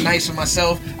something nice for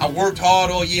myself. I worked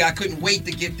hard all year. I couldn't wait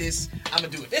to get this. I'm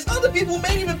gonna do it. There's other people who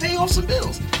may even pay off some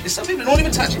bills. There's some people that don't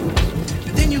even touch it.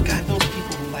 But then you got those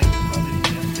people who like to rub it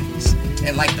in their face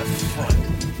and like the front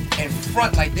and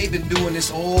front like they've been doing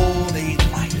this all their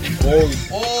life.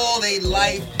 All their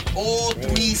life, all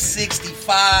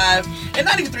 365, and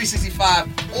not even 365,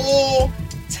 all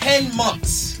 10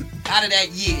 months out of that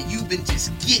year, you've been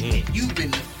just getting it. You've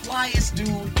been the flyest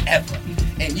dude ever,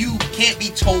 and you can't be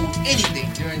told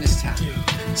anything during this time.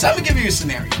 So I'm gonna give you a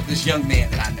scenario. This young man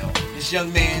that I know. This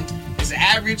young man is an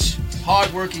average,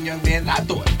 hard-working young man. I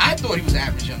thought he was an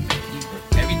average young man.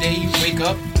 Every day you wake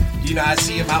up, you know, I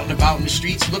see him out and about in the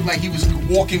streets. Looked like he was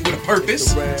walking with a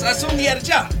purpose. So I assumed he had a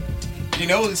job. You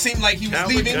know, it seemed like he was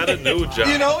leaving. Got a new job.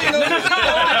 You know, that's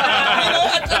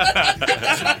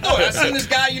what I thought. I seen this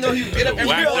guy, you know, he would get up every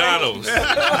morning. McDonald's.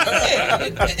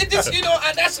 It just, you know,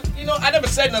 I never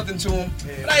said nothing to him,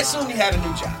 but I assumed he had a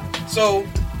new job. So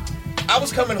I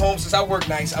was coming home, since I work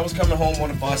nights, I was coming home on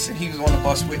the bus, and he was on the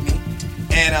bus with me.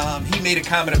 And he made a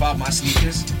comment about my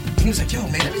sneakers. And he was like, yo,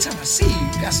 man, every time I see you,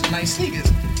 you got some nice sneakers.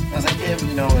 I was like, yeah, but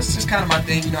you know, it's just kind of my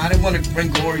thing. You know, I didn't want to bring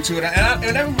glory to it. And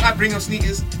whenever I bring up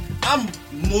sneakers, I'm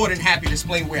more than happy to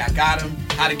explain where I got them,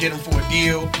 how to get them for a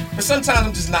deal. But sometimes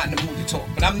I'm just not in the mood to talk.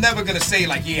 But I'm never going to say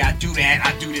like, yeah, I do that,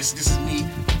 I do this is me.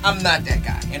 I'm not that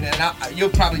guy. And you'll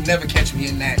probably never catch me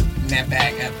in that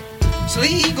bag ever. So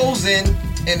he goes in,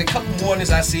 and a couple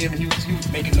mornings I see him, and he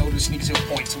was making note of the sneakers, he'll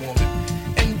point to them.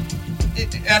 And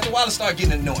after a while, it started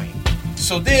getting annoying.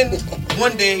 So then,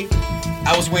 one day,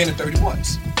 I was wearing the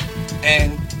 31s.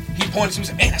 And he pointed to me and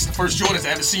said, man, that's the first Jordans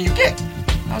I ever seen you get.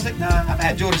 I was like, nah, I've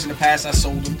had Jordans in the past. I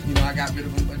sold them. You know, I got rid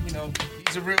of them. But, you know,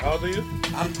 he's a real... How old are you?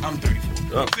 I'm 34.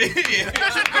 Oh.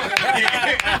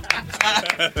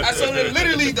 I sold them.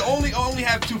 Literally, I only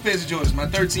have 2 pairs of Jordans, my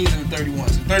 13s and the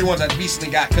 31s. The 31s I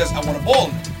recently got because I want to ball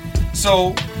them.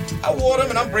 So I wore them,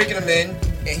 and I'm breaking them in.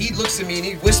 And he looks at me, and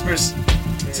he whispers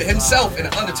to himself in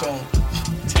an undertone,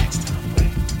 tax time, boy.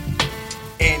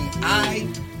 And I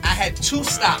had 2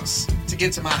 stops to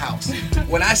get to my house.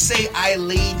 When I say I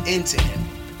laid into him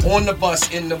on the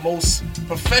bus in the most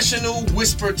professional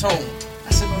whisper tone,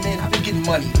 I said, oh man, I've been getting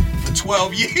money for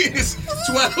 12 years.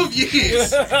 12 years.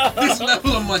 This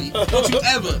level of money. Don't you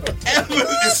ever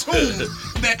assume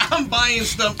that I'm buying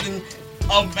something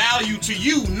of value to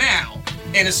you now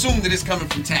and assume that it's coming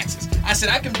from taxes. I said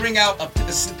I can bring out a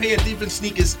pair of different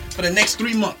sneakers for the next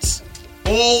 3 months,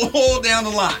 all down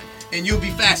the line, and you'll be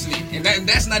fascinated. And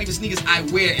that's not even sneakers I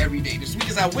wear every day. The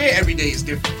sneakers I wear every day is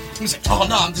different. He was like, oh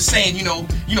no, I'm just saying, you know,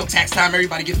 tax time,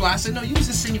 everybody get fly. I said, no, you was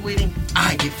insinuating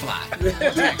I get fly.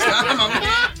 Tax time,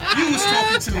 you was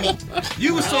talking to me.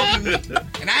 You was talking to me.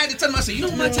 And I had to tell him, I said, you know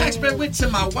what my tax bread went to?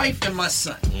 My wife and my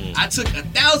son. I took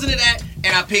 1,000 of that,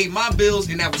 and I paid my bills,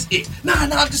 and that was it. Nah, I'm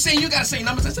just saying you gotta say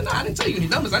numbers. I said, I didn't tell you any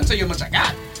numbers. I didn't tell you how much I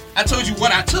got. I told you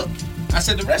what I took. I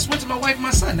said the rest went to my wife and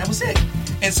my son. That was it.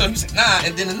 And so he said, nah.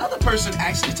 And then another person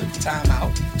actually took the time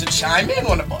out to chime in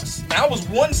on the bus. Now I was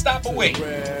 1 stop away,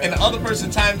 and the other person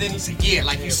chimed in. He said, yeah,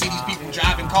 like you see these people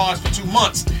driving cars for 2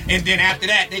 months, and then after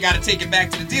that they got to take it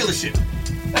back to the dealership.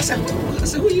 I said,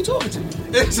 who are you talking to?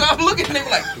 And so I'm looking at them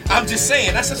like, I'm just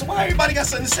saying. I said, so why everybody got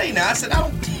something to say now? I said,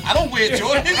 I don't wear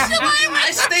Jordans.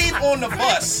 I stayed on the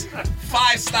bus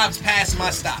 5 stops past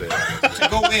my stop to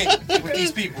go in with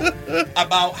these people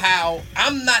about how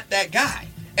I'm not that guy.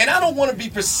 And I don't want to be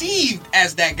perceived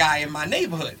as that guy in my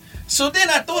neighborhood. So then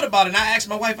I thought about it, and I asked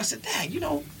my wife, I said, Dad, you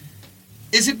know,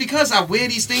 is it because I wear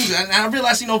these things? And I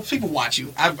realized, you know, people watch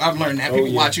you. I've learned that.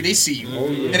 People watch you. They see you.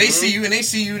 And they see you, and they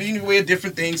see you, and you wear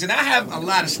different things. And I have a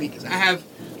lot of sneakers. I've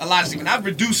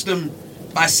reduced them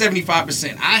by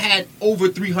 75%. I had over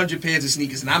 300 pairs of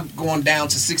sneakers, and I'm going down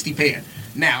to 60 pair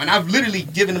now. And I've literally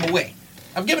given them away.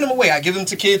 I give them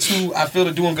to kids who I feel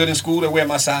are doing good in school that wear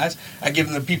my size. I give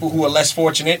them to people who are less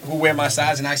fortunate who wear my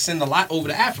size, and I send a lot over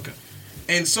to Africa.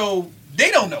 And so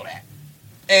they don't know that.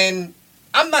 And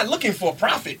I'm not looking for a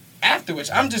profit afterwards.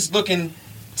 I'm just looking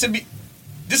to be...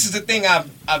 This is the thing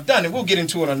I've done, and we'll get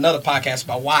into it on another podcast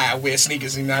about why I wear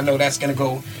sneakers, and I know that's going to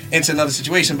go into another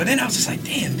situation. But then I was just like,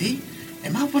 damn, B,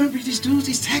 am I one of these dudes,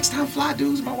 these tax time fly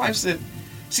dudes? My wife said,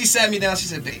 she sat me down, she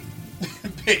said, babe,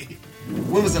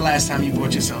 when was the last time you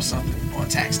bought yourself something on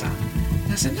tax time?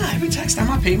 And I said, nah, every tax time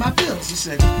I pay my bills. She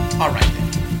said, all right then.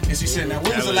 And she said, now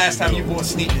when was the last time you bought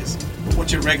sneakers?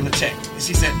 What's your regular check? And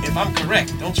she said, if I'm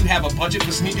correct, don't you have a budget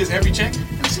for sneakers every check?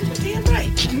 And I said, you're damn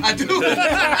right. I do.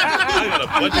 I got a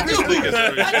budget for sneakers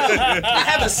every check. I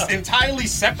have an entirely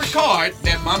separate card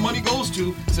that my money goes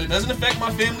to, so it doesn't affect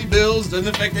my family bills,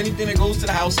 doesn't affect anything that goes to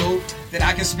the household that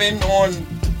I can spend on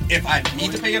if I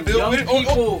need to pay a bill. Young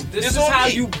people, this is how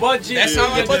you budget. That's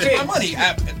how I budget my money.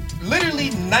 Literally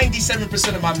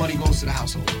 97% of my money goes to the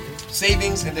household.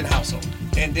 Savings and then household.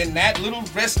 And then that little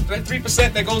rest, that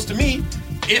 3% that goes to me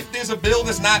If there's a bill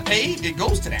that's not paid, it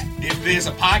goes to that. If there's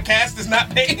a podcast that's not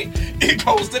paid, it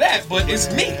goes to that. But it's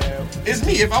me. It's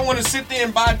me. If I want to sit there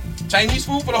and buy Chinese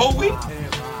food for the whole week,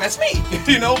 that's me.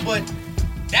 But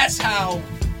that's how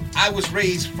I was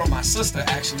raised from my sister,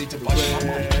 actually, to budget my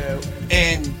money.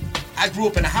 And I grew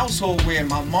up in a household where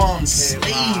my mom slaved,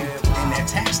 and that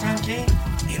tax time came,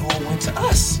 it all went to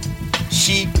us.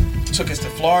 She took us to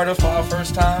Florida for our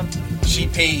first time. She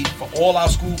paid for all our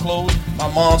school clothes. My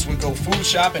moms would go food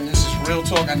shopping. This is real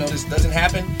talk. I know this doesn't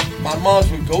happen. My moms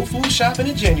would go food shopping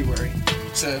in January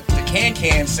to the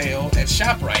can sale at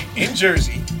ShopRite in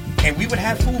Jersey, and we would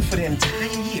have food for the entire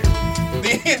year.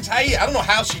 The entire year. I don't know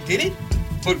how she did it,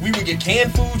 but we would get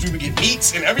canned foods, we would get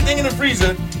meats and everything in the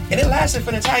freezer, and it lasted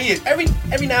for the entire year. Every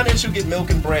now and then she'll get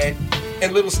milk and bread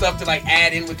and little stuff to like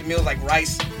add in with the meals, like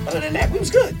rice. Other than that, we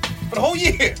was good. For the whole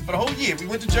year. We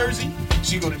went to Jersey.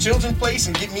 She'd go to Children's Place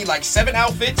and get me like 7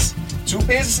 outfits, 2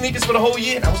 pairs of sneakers for the whole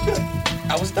year, and I was good.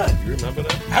 I was done. You remember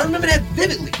that? I remember that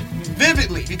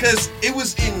vividly, because it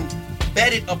was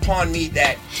embedded upon me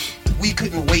that we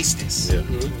couldn't waste this. Yeah.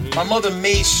 My mother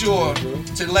made sure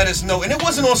to let us know, and it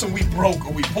wasn't on some we broke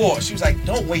or we poor. She was like,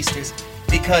 don't waste this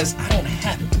because I don't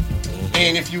have it.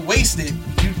 And if you waste it,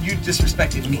 you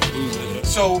disrespected me.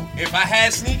 So if I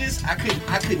had sneakers, I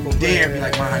couldn't dare be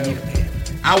like, Mom, I need a pair.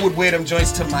 I would wear them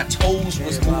joints till my toes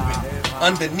was moving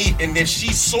underneath. And if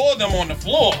she saw them on the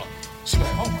floor, she'd be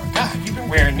like, oh my God, you've been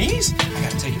wearing these? I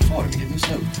gotta take it for them to get new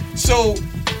stuff. So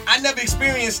I never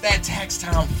experienced that tax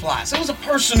time fly. So it was a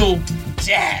personal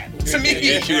jab to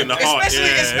me.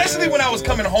 Especially when I was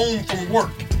coming home from work.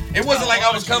 It wasn't like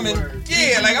I was coming,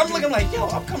 like I'm looking like, yo,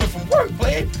 I'm coming from work,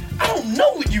 player. I don't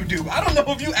know what you do. I don't know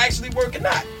if you actually work or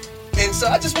not. And so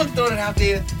I just want to throw that out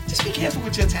there. Just be careful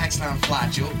with your tax time fly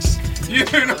jokes. You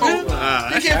know?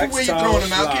 Be careful where you're throwing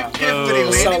them out. Be careful where they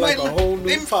land. Sound like a whole new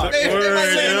they might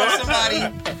land on somebody.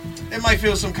 They might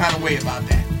feel some kind of way about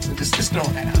that. So just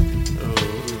throwing that out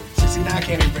there. See, now I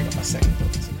can't even bring up my second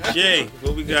thoughts. Jay,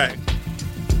 what we got?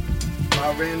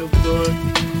 My random thought.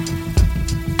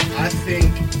 I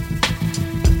think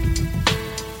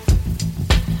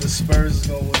the Spurs is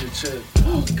gonna win the chip.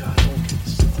 Oh God, don't get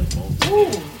started.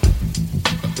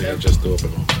 I think I just threw up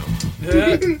in my mouth.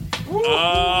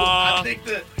 I think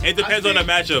that It depends on the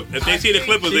matchup. If they see the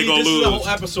Clippers, they're gonna lose. This is the whole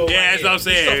episode. Yeah, right that's what I'm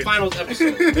saying. This is the finals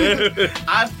episode.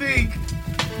 I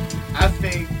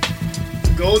think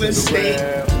Golden State,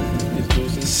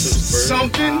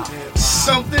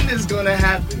 something is gonna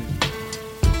happen.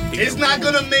 It's not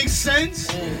gonna make sense.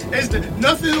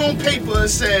 Nothing on paper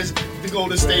says the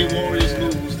Golden State Warriors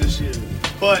lose this year,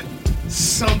 but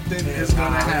something is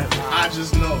gonna happen. I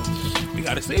just know. We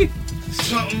gotta see.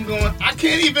 Something going. I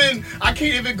can't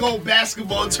even go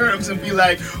basketball terms and be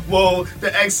like, well,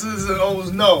 the X's and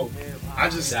O's. No, I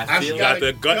just got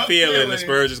the gut feeling the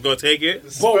Spurs is gonna take it.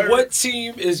 But what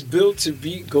team is built to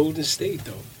beat Golden State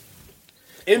though?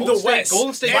 In the West,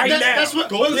 Golden State right now. That's what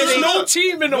There's no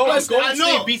team in the West. Golden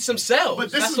State beats themselves.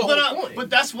 But that's the whole point.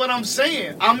 But that's what I'm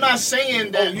saying. I'm not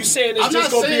saying that. Oh, you saying it's just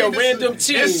gonna be a random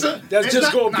team that's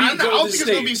just gonna beat Golden State? I don't think it's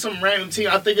gonna be some random team.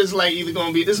 I think it's like either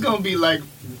gonna be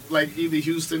either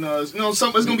Houston or it's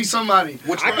gonna be somebody.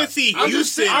 I can see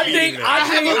Houston.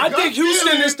 I think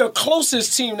Houston is the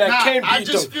closest team that can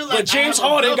beat them. But James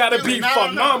Harden gotta be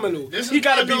phenomenal. He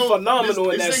gotta be phenomenal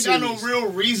in that series. series. This ain't got no real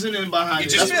reasoning behind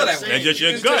it. You just feel that way. That's just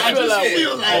your gut. I just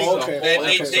feel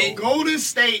like Okay. Golden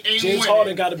State ain't James winning.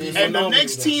 Harden gotta be And phenomenal. the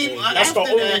next team That's the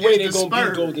after only that way is they're the gonna beat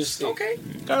Spurs. Golden State. Okay.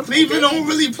 Cleveland don't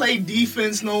really play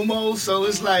defense no more, so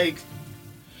it's like.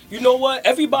 You know what?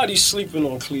 Everybody's sleeping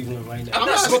on Cleveland right now. I'm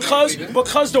not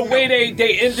because the way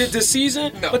they ended the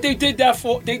season, but they did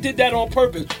that on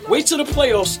purpose. Wait till the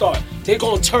playoffs start. They're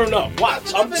gonna turn up.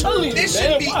 Watch. I'm telling you, There man.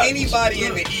 shouldn't be Watch. anybody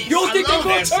in the East. You don't think they're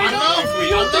gonna turn up? You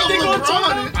don't think they're gonna turn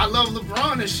up? I love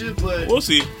LeBron and shit, but We'll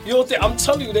see. You don't think? I'm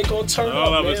telling you, they're gonna turn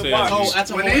All up, I'm man. saying Watch. is-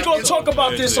 That's a whole We're gonna talk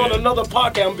about this Yeah. on another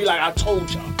podcast and be like, I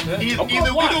told y'all. either we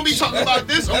gonna be talking about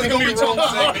this or we gonna be talking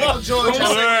about Paul George.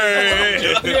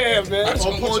 Yeah, man.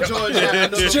 Or Paul George.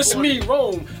 Just me,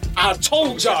 Rome. I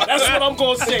told y'all. That's what I'm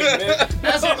gonna say, man.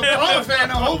 As a LeBron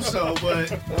fan, I hope so, but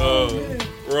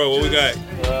Bro, what we got?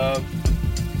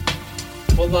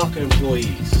 Foot Locker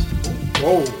employees.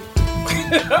 Whoa.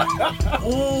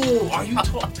 Oh, are you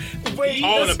talking? Wait,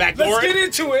 Oh, the back door? let's get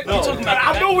into it. No.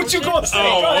 I know what you're gonna say.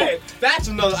 Oh. Go ahead. That's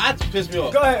another. That pissed me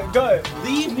off. Go ahead.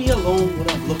 Leave me alone when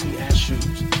I'm looking at shoes.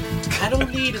 I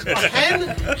don't need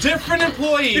 10 different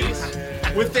employees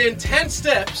within 10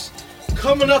 steps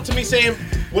coming up to me saying,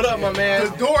 "What up, my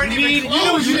man? The door ain't even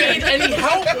closed. You need any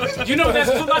help?" You know what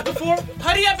that's Foot Locker for?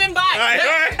 Hurry up and buy.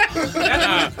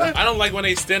 I don't like when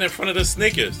they stand in front of the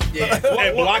Snickers. Yeah.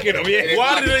 And blocking them, yeah.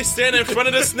 Why do they stand in front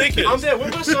of the Snickers? I'm there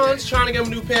with my sons trying to get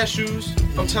them a new pair of shoes.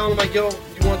 I'm telling them like, "Yo,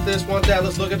 you want this, want that?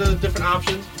 Let's look at the different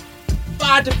options."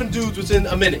 5 different dudes within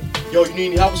a minute. Yo, you need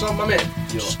any help with something, my man?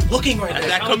 Just looking right now.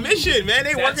 That commission, man.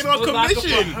 They working on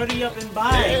commission. Hurry up and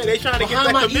buy. Yeah, they trying to get Behind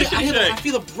that my ear, commission I check.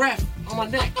 feel the breath on my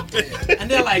neck.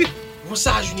 And they're like, "What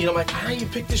size you need?" I'm like, "I ain't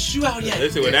even picked this shoe out yet."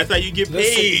 Listen, well, that's how you get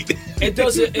paid. It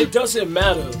doesn't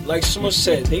matter. Like someone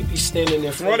said, they be standing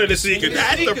in Front of the sneakers.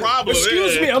 That's the problem.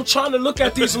 Excuse me, I'm trying to look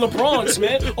at these LeBrons,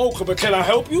 man. Oh, but can I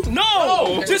help you?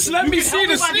 No, just let me see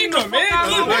the sneaker, man.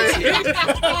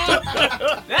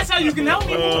 That's how you can help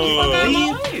me.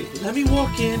 Let me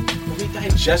walk in. Let me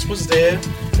digest what's there.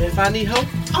 And if I need help,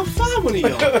 I'll find one of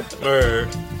y'all. Word.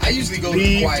 I usually go to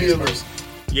the quietest person.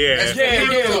 Yeah.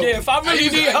 Yeah. If I really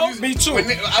need help, me too.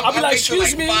 I'll be like,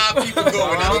 excuse me. 5 people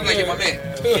go, and I'm like, "Yeah, my man,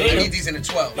 I need these in the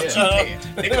 12. Keep paying."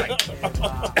 They be like, I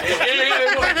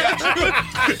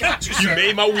got you, sir. You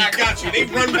made my week. I got you. They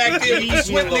run back there, you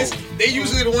sweatless. They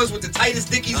usually the ones with the tightest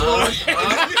dickies on.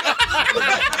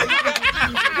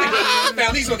 I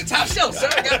found these on the top shelf, sir.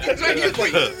 I got these right here for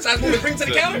you. Size woman bring to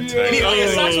the counter. You need all your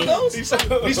socks with those? These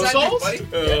soles?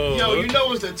 Yo, you know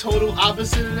what's the total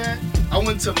opposite of that? I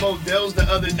went to Modell's the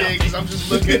other day because I'm just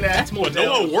looking at. Well,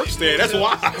 no one works there. That's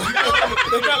why.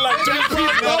 They got like 3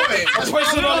 people. A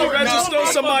person on the register,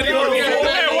 somebody on the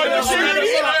floor.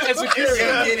 You're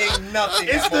getting nothing.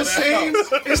 It's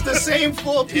the same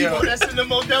 4 people that's in the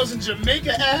Modell's in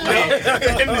Jamaica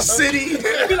in the city.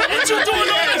 What you doing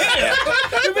over here?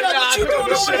 You be like, what you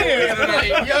doing over here?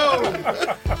 Yo,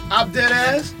 I'm dead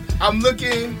ass. I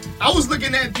was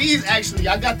looking at these actually.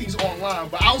 I got these online,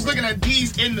 but I was looking at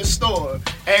these in the store.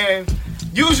 And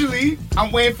usually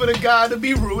I'm waiting for the guy to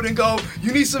be rude and go,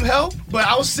 "You need some help?" But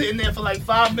I was sitting there for like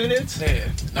 5 minutes.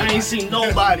 I ain't seen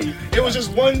nobody. It was just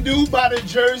one dude by the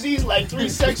jerseys, like 3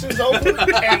 sections over,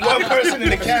 and one person in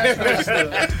the cash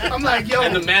register. I'm like, yo,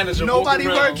 And the manager nobody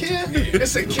walking work here?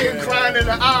 It's a kid crying in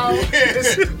the aisle.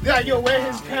 It's like, yo, where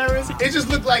his parents? It just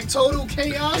looked like total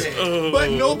chaos, but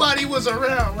nobody was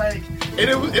around. Like,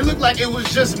 it looked like it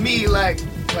was just me, like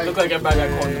Look like everybody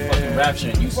got caught in the fucking rapture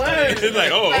and you started. It's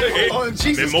like, oh, okay. Oh,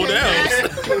 Jesus Been came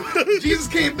Modell's. back. Jesus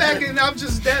came back and I'm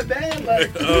just that bad. Like,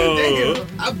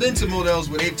 I've been to Modell's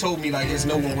where they've told me like there's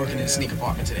no one working in the sneaker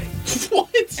department today. What?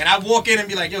 And I walk in and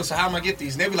be like, "Yo, so how am I get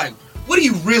these?" And they be like, "What do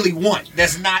you really want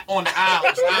that's not on the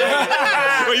aisles?"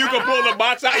 Well, you can pull the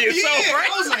box out yourself, Yeah, right?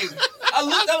 I was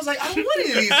like, I don't want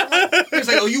any of these. He was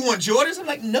like, "Oh, you want Jordans?" I'm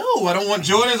like, "No, I don't want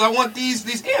Jordans. I want these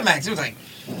Air Max." He was like,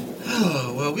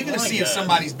 "Oh, well, we're gonna see if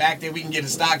somebody's back there. We can get a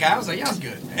stock out." I was like, "Y'all's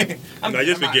good." No,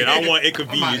 just forget. I don't want to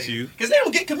inconvenience you. Because they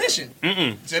don't get commission.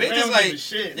 So they just don't like, give a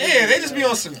shit. yeah, they just be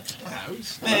on some. Man,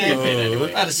 I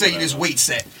had to sell you this weight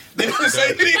set. They don't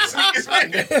say these sneakers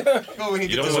right there. Go ahead and You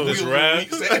get don't this want this wheel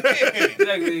rag? weight set.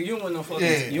 Exactly. You don't want no fucking.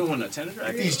 Yeah. You don't want no tennis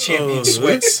racket. These champion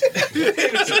sweats.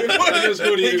 Let's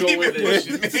go to you go with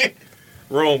it. Pushing,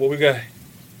 Rome, what we got?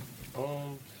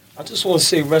 I just want to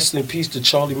say rest in peace to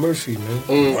Charlie Murphy, man.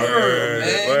 Word.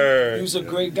 He Word. was a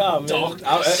great guy, man.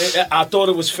 I thought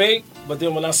it was fake, but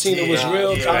then when I seen it was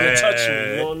real, it kind of touched me.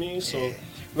 You know what I mean? So,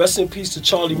 rest in peace to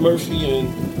Charlie Murphy and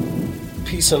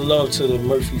peace and love to the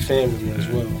Murphy family as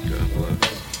well.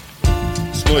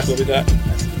 Smush, what we got?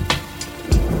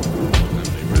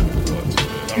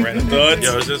 Random thoughts.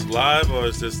 Yo, is this live or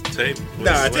is this tape?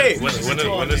 Nah, tape. When this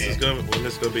is gonna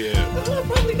be aired?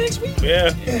 Probably next week.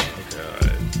 Yeah.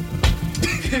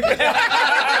 He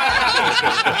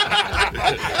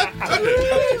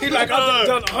like, I've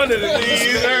done 100 of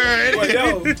these. But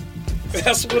yo,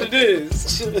 that's what it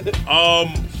is.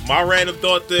 My random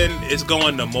thought then is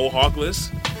going to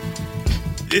Mohawkless.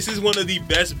 This is one of the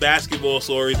best basketball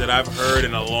stories that I've heard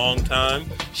in a long time.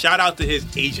 Shout out to his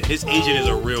agent. His agent is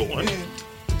a real one.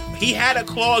 He had a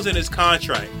clause in his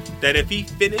contract that if he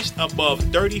finished above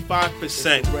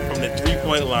 35% from the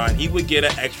three-point line, he would get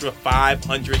an extra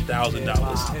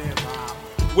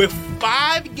 $500,000. With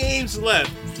 5 games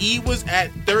left, he was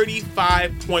at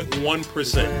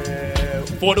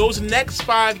 35.1%. For those next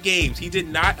 5 games, he did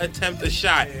not attempt a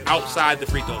shot outside the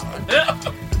free throw line.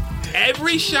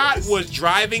 Every shot was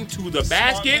driving to the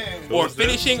basket or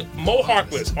finishing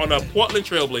Mohawkless on a Portland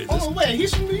Trailblazers. Oh, wait,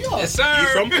 he's from New York. Yes, sir. He's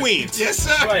from Queens. Yes,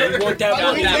 sir. Right, you want that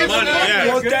money. Yeah.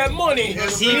 You want that money.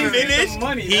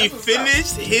 He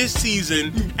finished his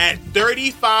season at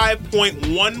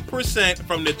 35.1%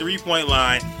 from the three-point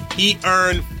line. He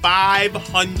earned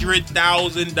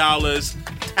 $500,000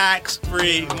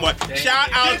 tax-free money. Shout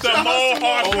out to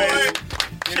Mohawkless.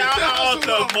 shout out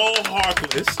to Mo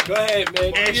Harkless. Go ahead,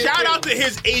 man. And shout out to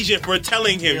his agent for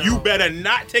telling him, you better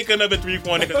not take another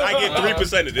 3-pointer because I get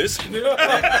 3% of this.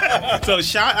 So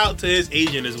shout out to his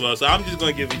agent as well. So I'm just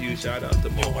going to give a huge shout out to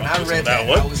Mo Harkless. When I read that,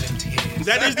 I was in tears.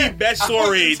 That is the best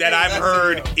story that I've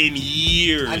heard in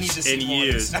years and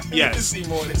years. I need to see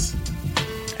more of this.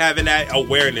 Having that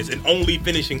awareness and only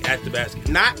finishing at the basket.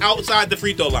 Not outside the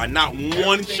free throw line. Not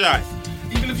one shot.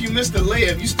 Even if you missed the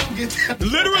layup, you still get that.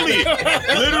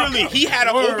 Literally, he had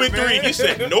an open three. He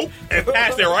said nope and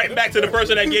passed it right back to the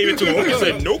person that gave it to him. He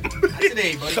said nope. Not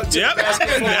today, buddy. Yep, not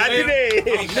today.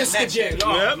 Yep.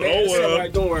 Oh well.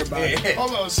 Right, don't worry about it.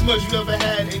 Hold on, Smudge, you ever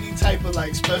had any type of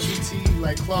like specialty,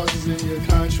 like clauses in your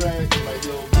contract? Like,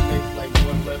 yo, make like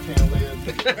one left-hand layup.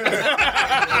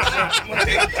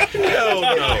 Hell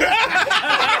no.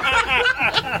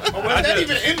 Was that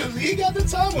even in the league at the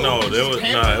time? No, there was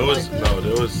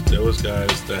there was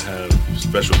guys that had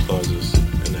special clauses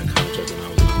in that contract when I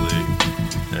was in the league,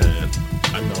 and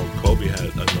I know Kobe had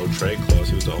a no trade clause.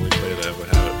 He was the only player that ever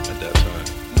had it at that time.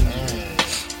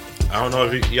 I don't know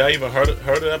if y'all even heard of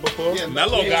that before. Yeah,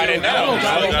 Melo got it now.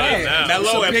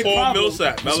 Melo and Paul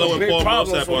Millsap. Melo and Paul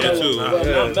Millsap on it too.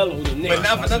 But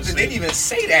not for nothing, they didn't even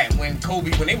say that when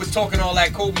they was talking all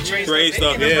that Kobe trade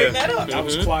stuff. They didn't even bring that up. That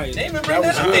was quiet. They didn't even bring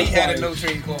that up. They had a no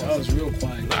trade clause. That was real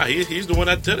quiet. Nah, he's the one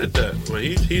that did it. Well,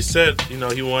 he said he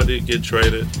wanted to get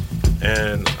traded,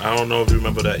 and I don't know if you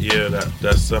remember that year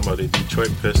that summer the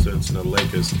Detroit Pistons and the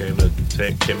Lakers came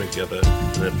together,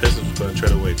 and the Pistons were going to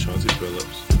trade away Chauncey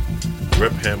Billups,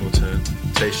 Rip Hamilton,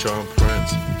 Tayshaun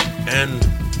Prince, and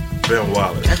Ben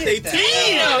Wallace. That's their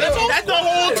team. That's the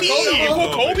whole team. For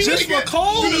Kobe? Just for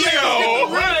Kobe?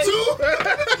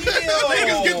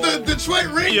 Niggas get the Detroit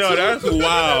ring. Yo, that's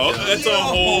wild. That's a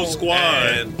whole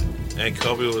squad. And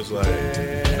Kobe was like,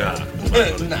 nah.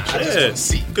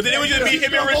 Because then it would just be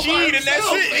him and Rasheed, and that's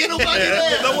it. Ain't nobody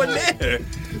there. No one there.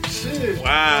 Shit.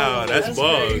 Wow, that's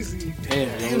bugs.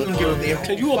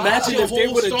 Can you imagine if they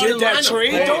would have did that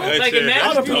trade though? Like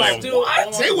imagine you still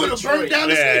They would have burned down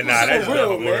the city. That's real,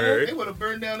 not a word. They would have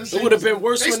burned down the city. It would have been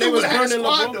worse when they was burning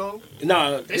LeBron. LeBron.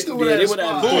 Nah, They still would have had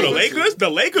Who, the Lakers? The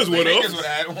Lakers would have.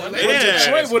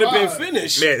 Detroit would have been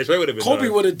finished. Man, Detroit would have been Kobe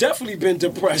done. would have definitely been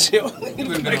depressed. Yo.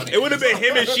 It would have been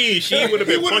him and Sheen. Sheen would have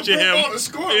been punching him. Yeah.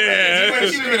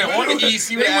 On the East,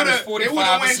 he would have had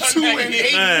 45 went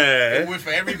 2-80. and went for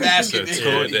every basket.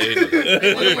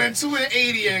 They would have went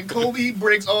 2-80, and Kobe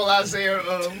breaks all Isaiah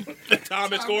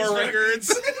Thomas score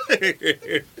records.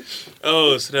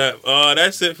 Oh snap!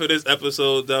 That's it for this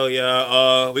episode, though,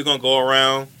 y'all. We're gonna go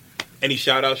around. Any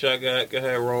shout outs y'all got? Go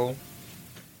ahead, Ron.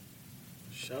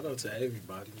 Shout out to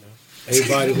everybody, man.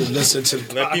 Everybody who listened to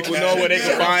the Let people know where they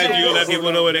can find you. Let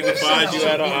people know where they can find you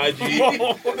at on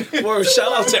IG. Word,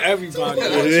 shout out to everybody.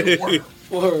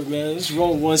 Word, man. It's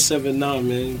Ron179,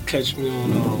 man. Catch me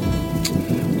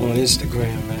on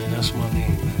Instagram, man. That's my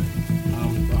name, man. I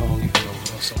don't even know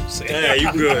what else I'm saying. Yeah,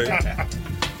 you good.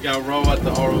 Got Raw at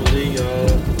the ROD.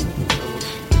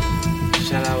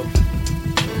 Shout out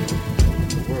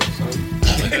the world, son.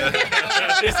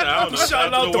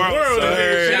 Shout out the world.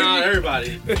 Shout out everybody.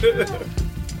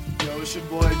 Yo, it's your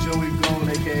boy Joey Gold,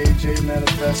 aka J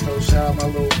Manifesto. Shout out my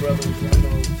little brothers. I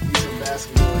know we some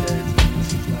basketball heads, and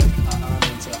this is like an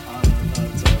honor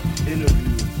to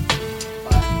interview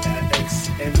an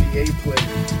ex-NBA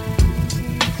player. You know what I'm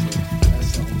saying? So that's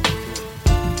something like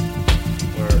that.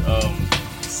 Or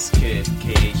Kid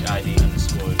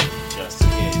KHID_just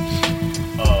Kid.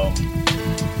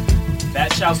 That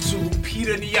shouts to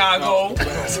Peter Niago,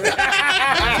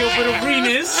 Gilbert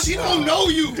Arenas. She don't know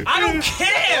you. I don't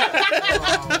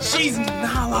care. She's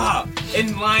Nala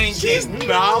in Lion King. She's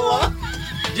Nala.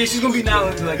 Yeah, she's gonna be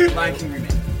Nala in like Lion King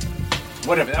remake.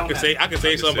 Whatever. I can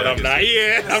say something, but I'm not.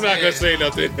 Yeah, I'm not gonna say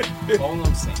nothing. All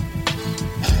I'm saying.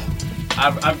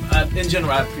 I in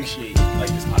general, I appreciate like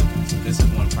this podcast. This is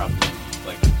one probably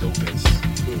like the dopest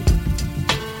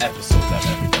episodes I've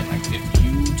ever done. Like if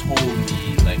you told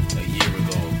me like a year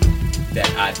ago that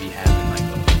I'd be having like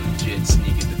a legit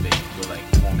sneaker debate with like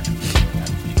woman,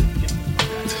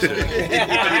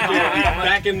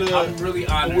 Back in the I'm really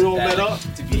honored we all met up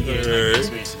to be here and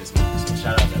experience this moment. So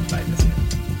shout out to everybody that's here.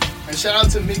 And shout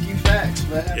out to Mickey Facts,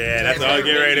 man. Yeah, that's all I was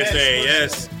getting ready to say.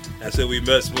 Yes. That's it, we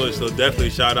met Smush, so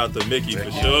definitely shout out to Mickey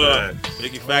for sure.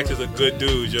 Mickey Facts is a good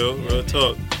dude, yo. Real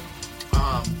talk.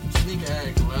 Sneaker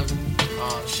Addict 11.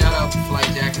 Shout out to Flight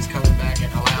Jackets coming back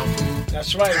and Halal Food.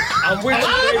 That's right. I'm with you,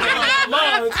 baby. I'm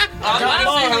not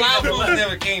saying Halal Food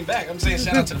never came back. I'm saying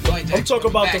shout out to the Flight Jackets. I'm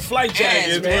talking about the Flight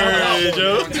Jackets, man. Yeah,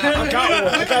 Joe.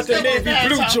 I got the navy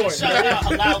blue joint. Shout out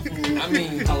Halal Food. I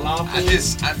mean,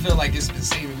 I feel like it's been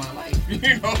saving my life.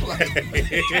 You know, like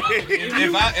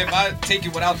if I take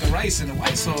it without the rice and the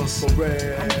white sauce,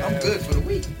 I'm good for the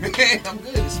week. I'm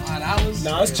good. It's $5.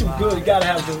 Nah, it's too good. You gotta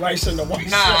have the rice and the white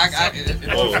sauce.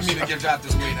 In order for me to drop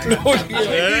this weight, I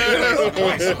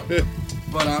gotta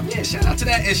But yeah, shout out to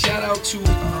that, and shout out to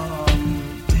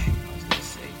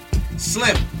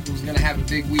Slim, who's gonna have a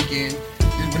big weekend.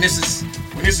 When this is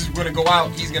gonna go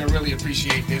out, he's gonna really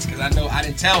appreciate this because I know I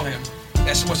didn't tell him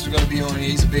that Smush was gonna be on here.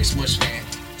 He's a big Smush fan,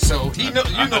 so he know.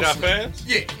 You know, got fans?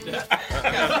 Yeah.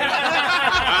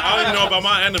 I don't even know about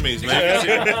my enemies, man.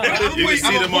 You can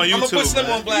see them on YouTube. I'm gonna put Slim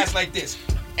on blast like this.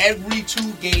 Every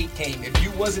 2 gay came. If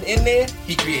you wasn't in there,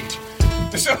 he created you.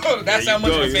 So that's how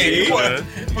much of a fan you are.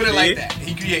 Put it like that.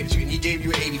 He created you, and he gave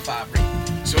you an 85 rating.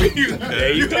 So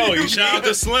there you go. You shout out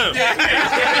to Slim.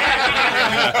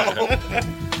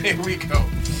 Here we go.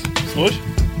 Smush?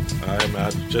 All right,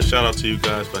 man. Just shout out to you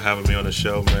guys for having me on the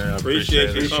show, man. I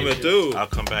appreciate you coming through. I'll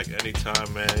come back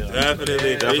anytime, man.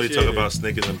 Definitely talk about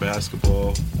sneakers and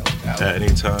basketball at any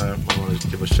time. I want to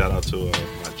give a shout out to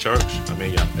my church. I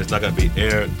mean, yeah, it's not gonna be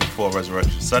aired before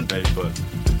Resurrection Sunday, but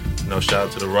shout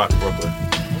out to the Rock Brooklyn.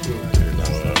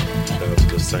 Shout out to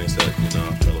the Saints that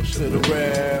fellowship.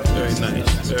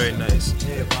 Very nice.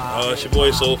 It's your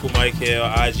boy Soulful Mike here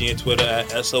on IG and Twitter at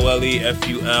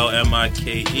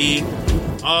SOLEFULMIKE.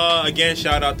 Again,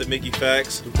 shout out to Mickey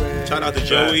Facts. Shout out to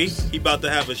Joey. He about to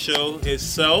have a show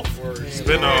himself.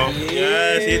 Spin off.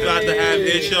 Yes, he's about to have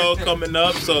his show coming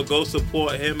up. So go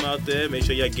support him out there. Make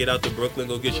sure y'all get out to Brooklyn.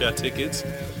 Go get your tickets.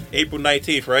 April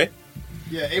 19th, right?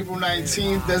 Yeah, April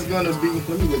 19th. That's gonna be.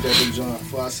 Let me look at the joint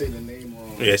before I say the name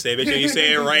wrong. Yeah, make sure you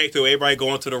say it right so everybody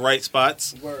going to the right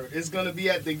spots. Word. It's gonna be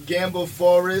at the Gamba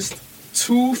Forest,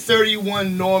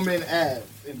 231 Norman Ave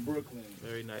in Brooklyn.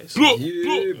 Very nice.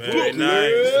 Very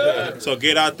nice. So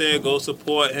get out there, go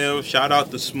support him. Shout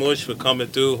out to Smush for coming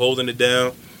through, holding it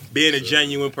down, being a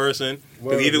genuine person.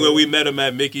 Because even when we met him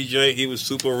at Mickey Joint, he was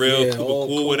super real, super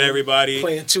cool with everybody.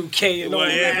 Playing 2K and all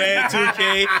that. Yeah,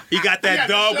 playing 2K. He got that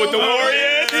dub with the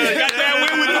Warriors. He got that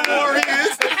win with the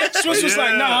Warriors. Swiss was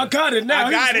like, nah, I got it now.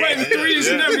 He's playing threes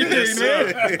and everything,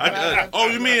 man.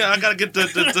 You mean I gotta get the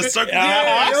circle?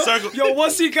 Circle. Yo,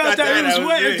 once he got that, he was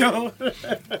waiting, though.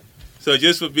 So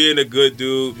just for being a good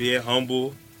dude, being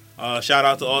humble. Shout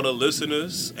out to all the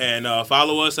listeners. And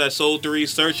follow us at Soul3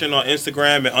 Searching on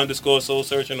Instagram and _Soul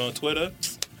Searching on Twitter.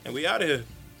 And we out of here.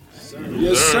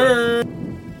 Yes, sir.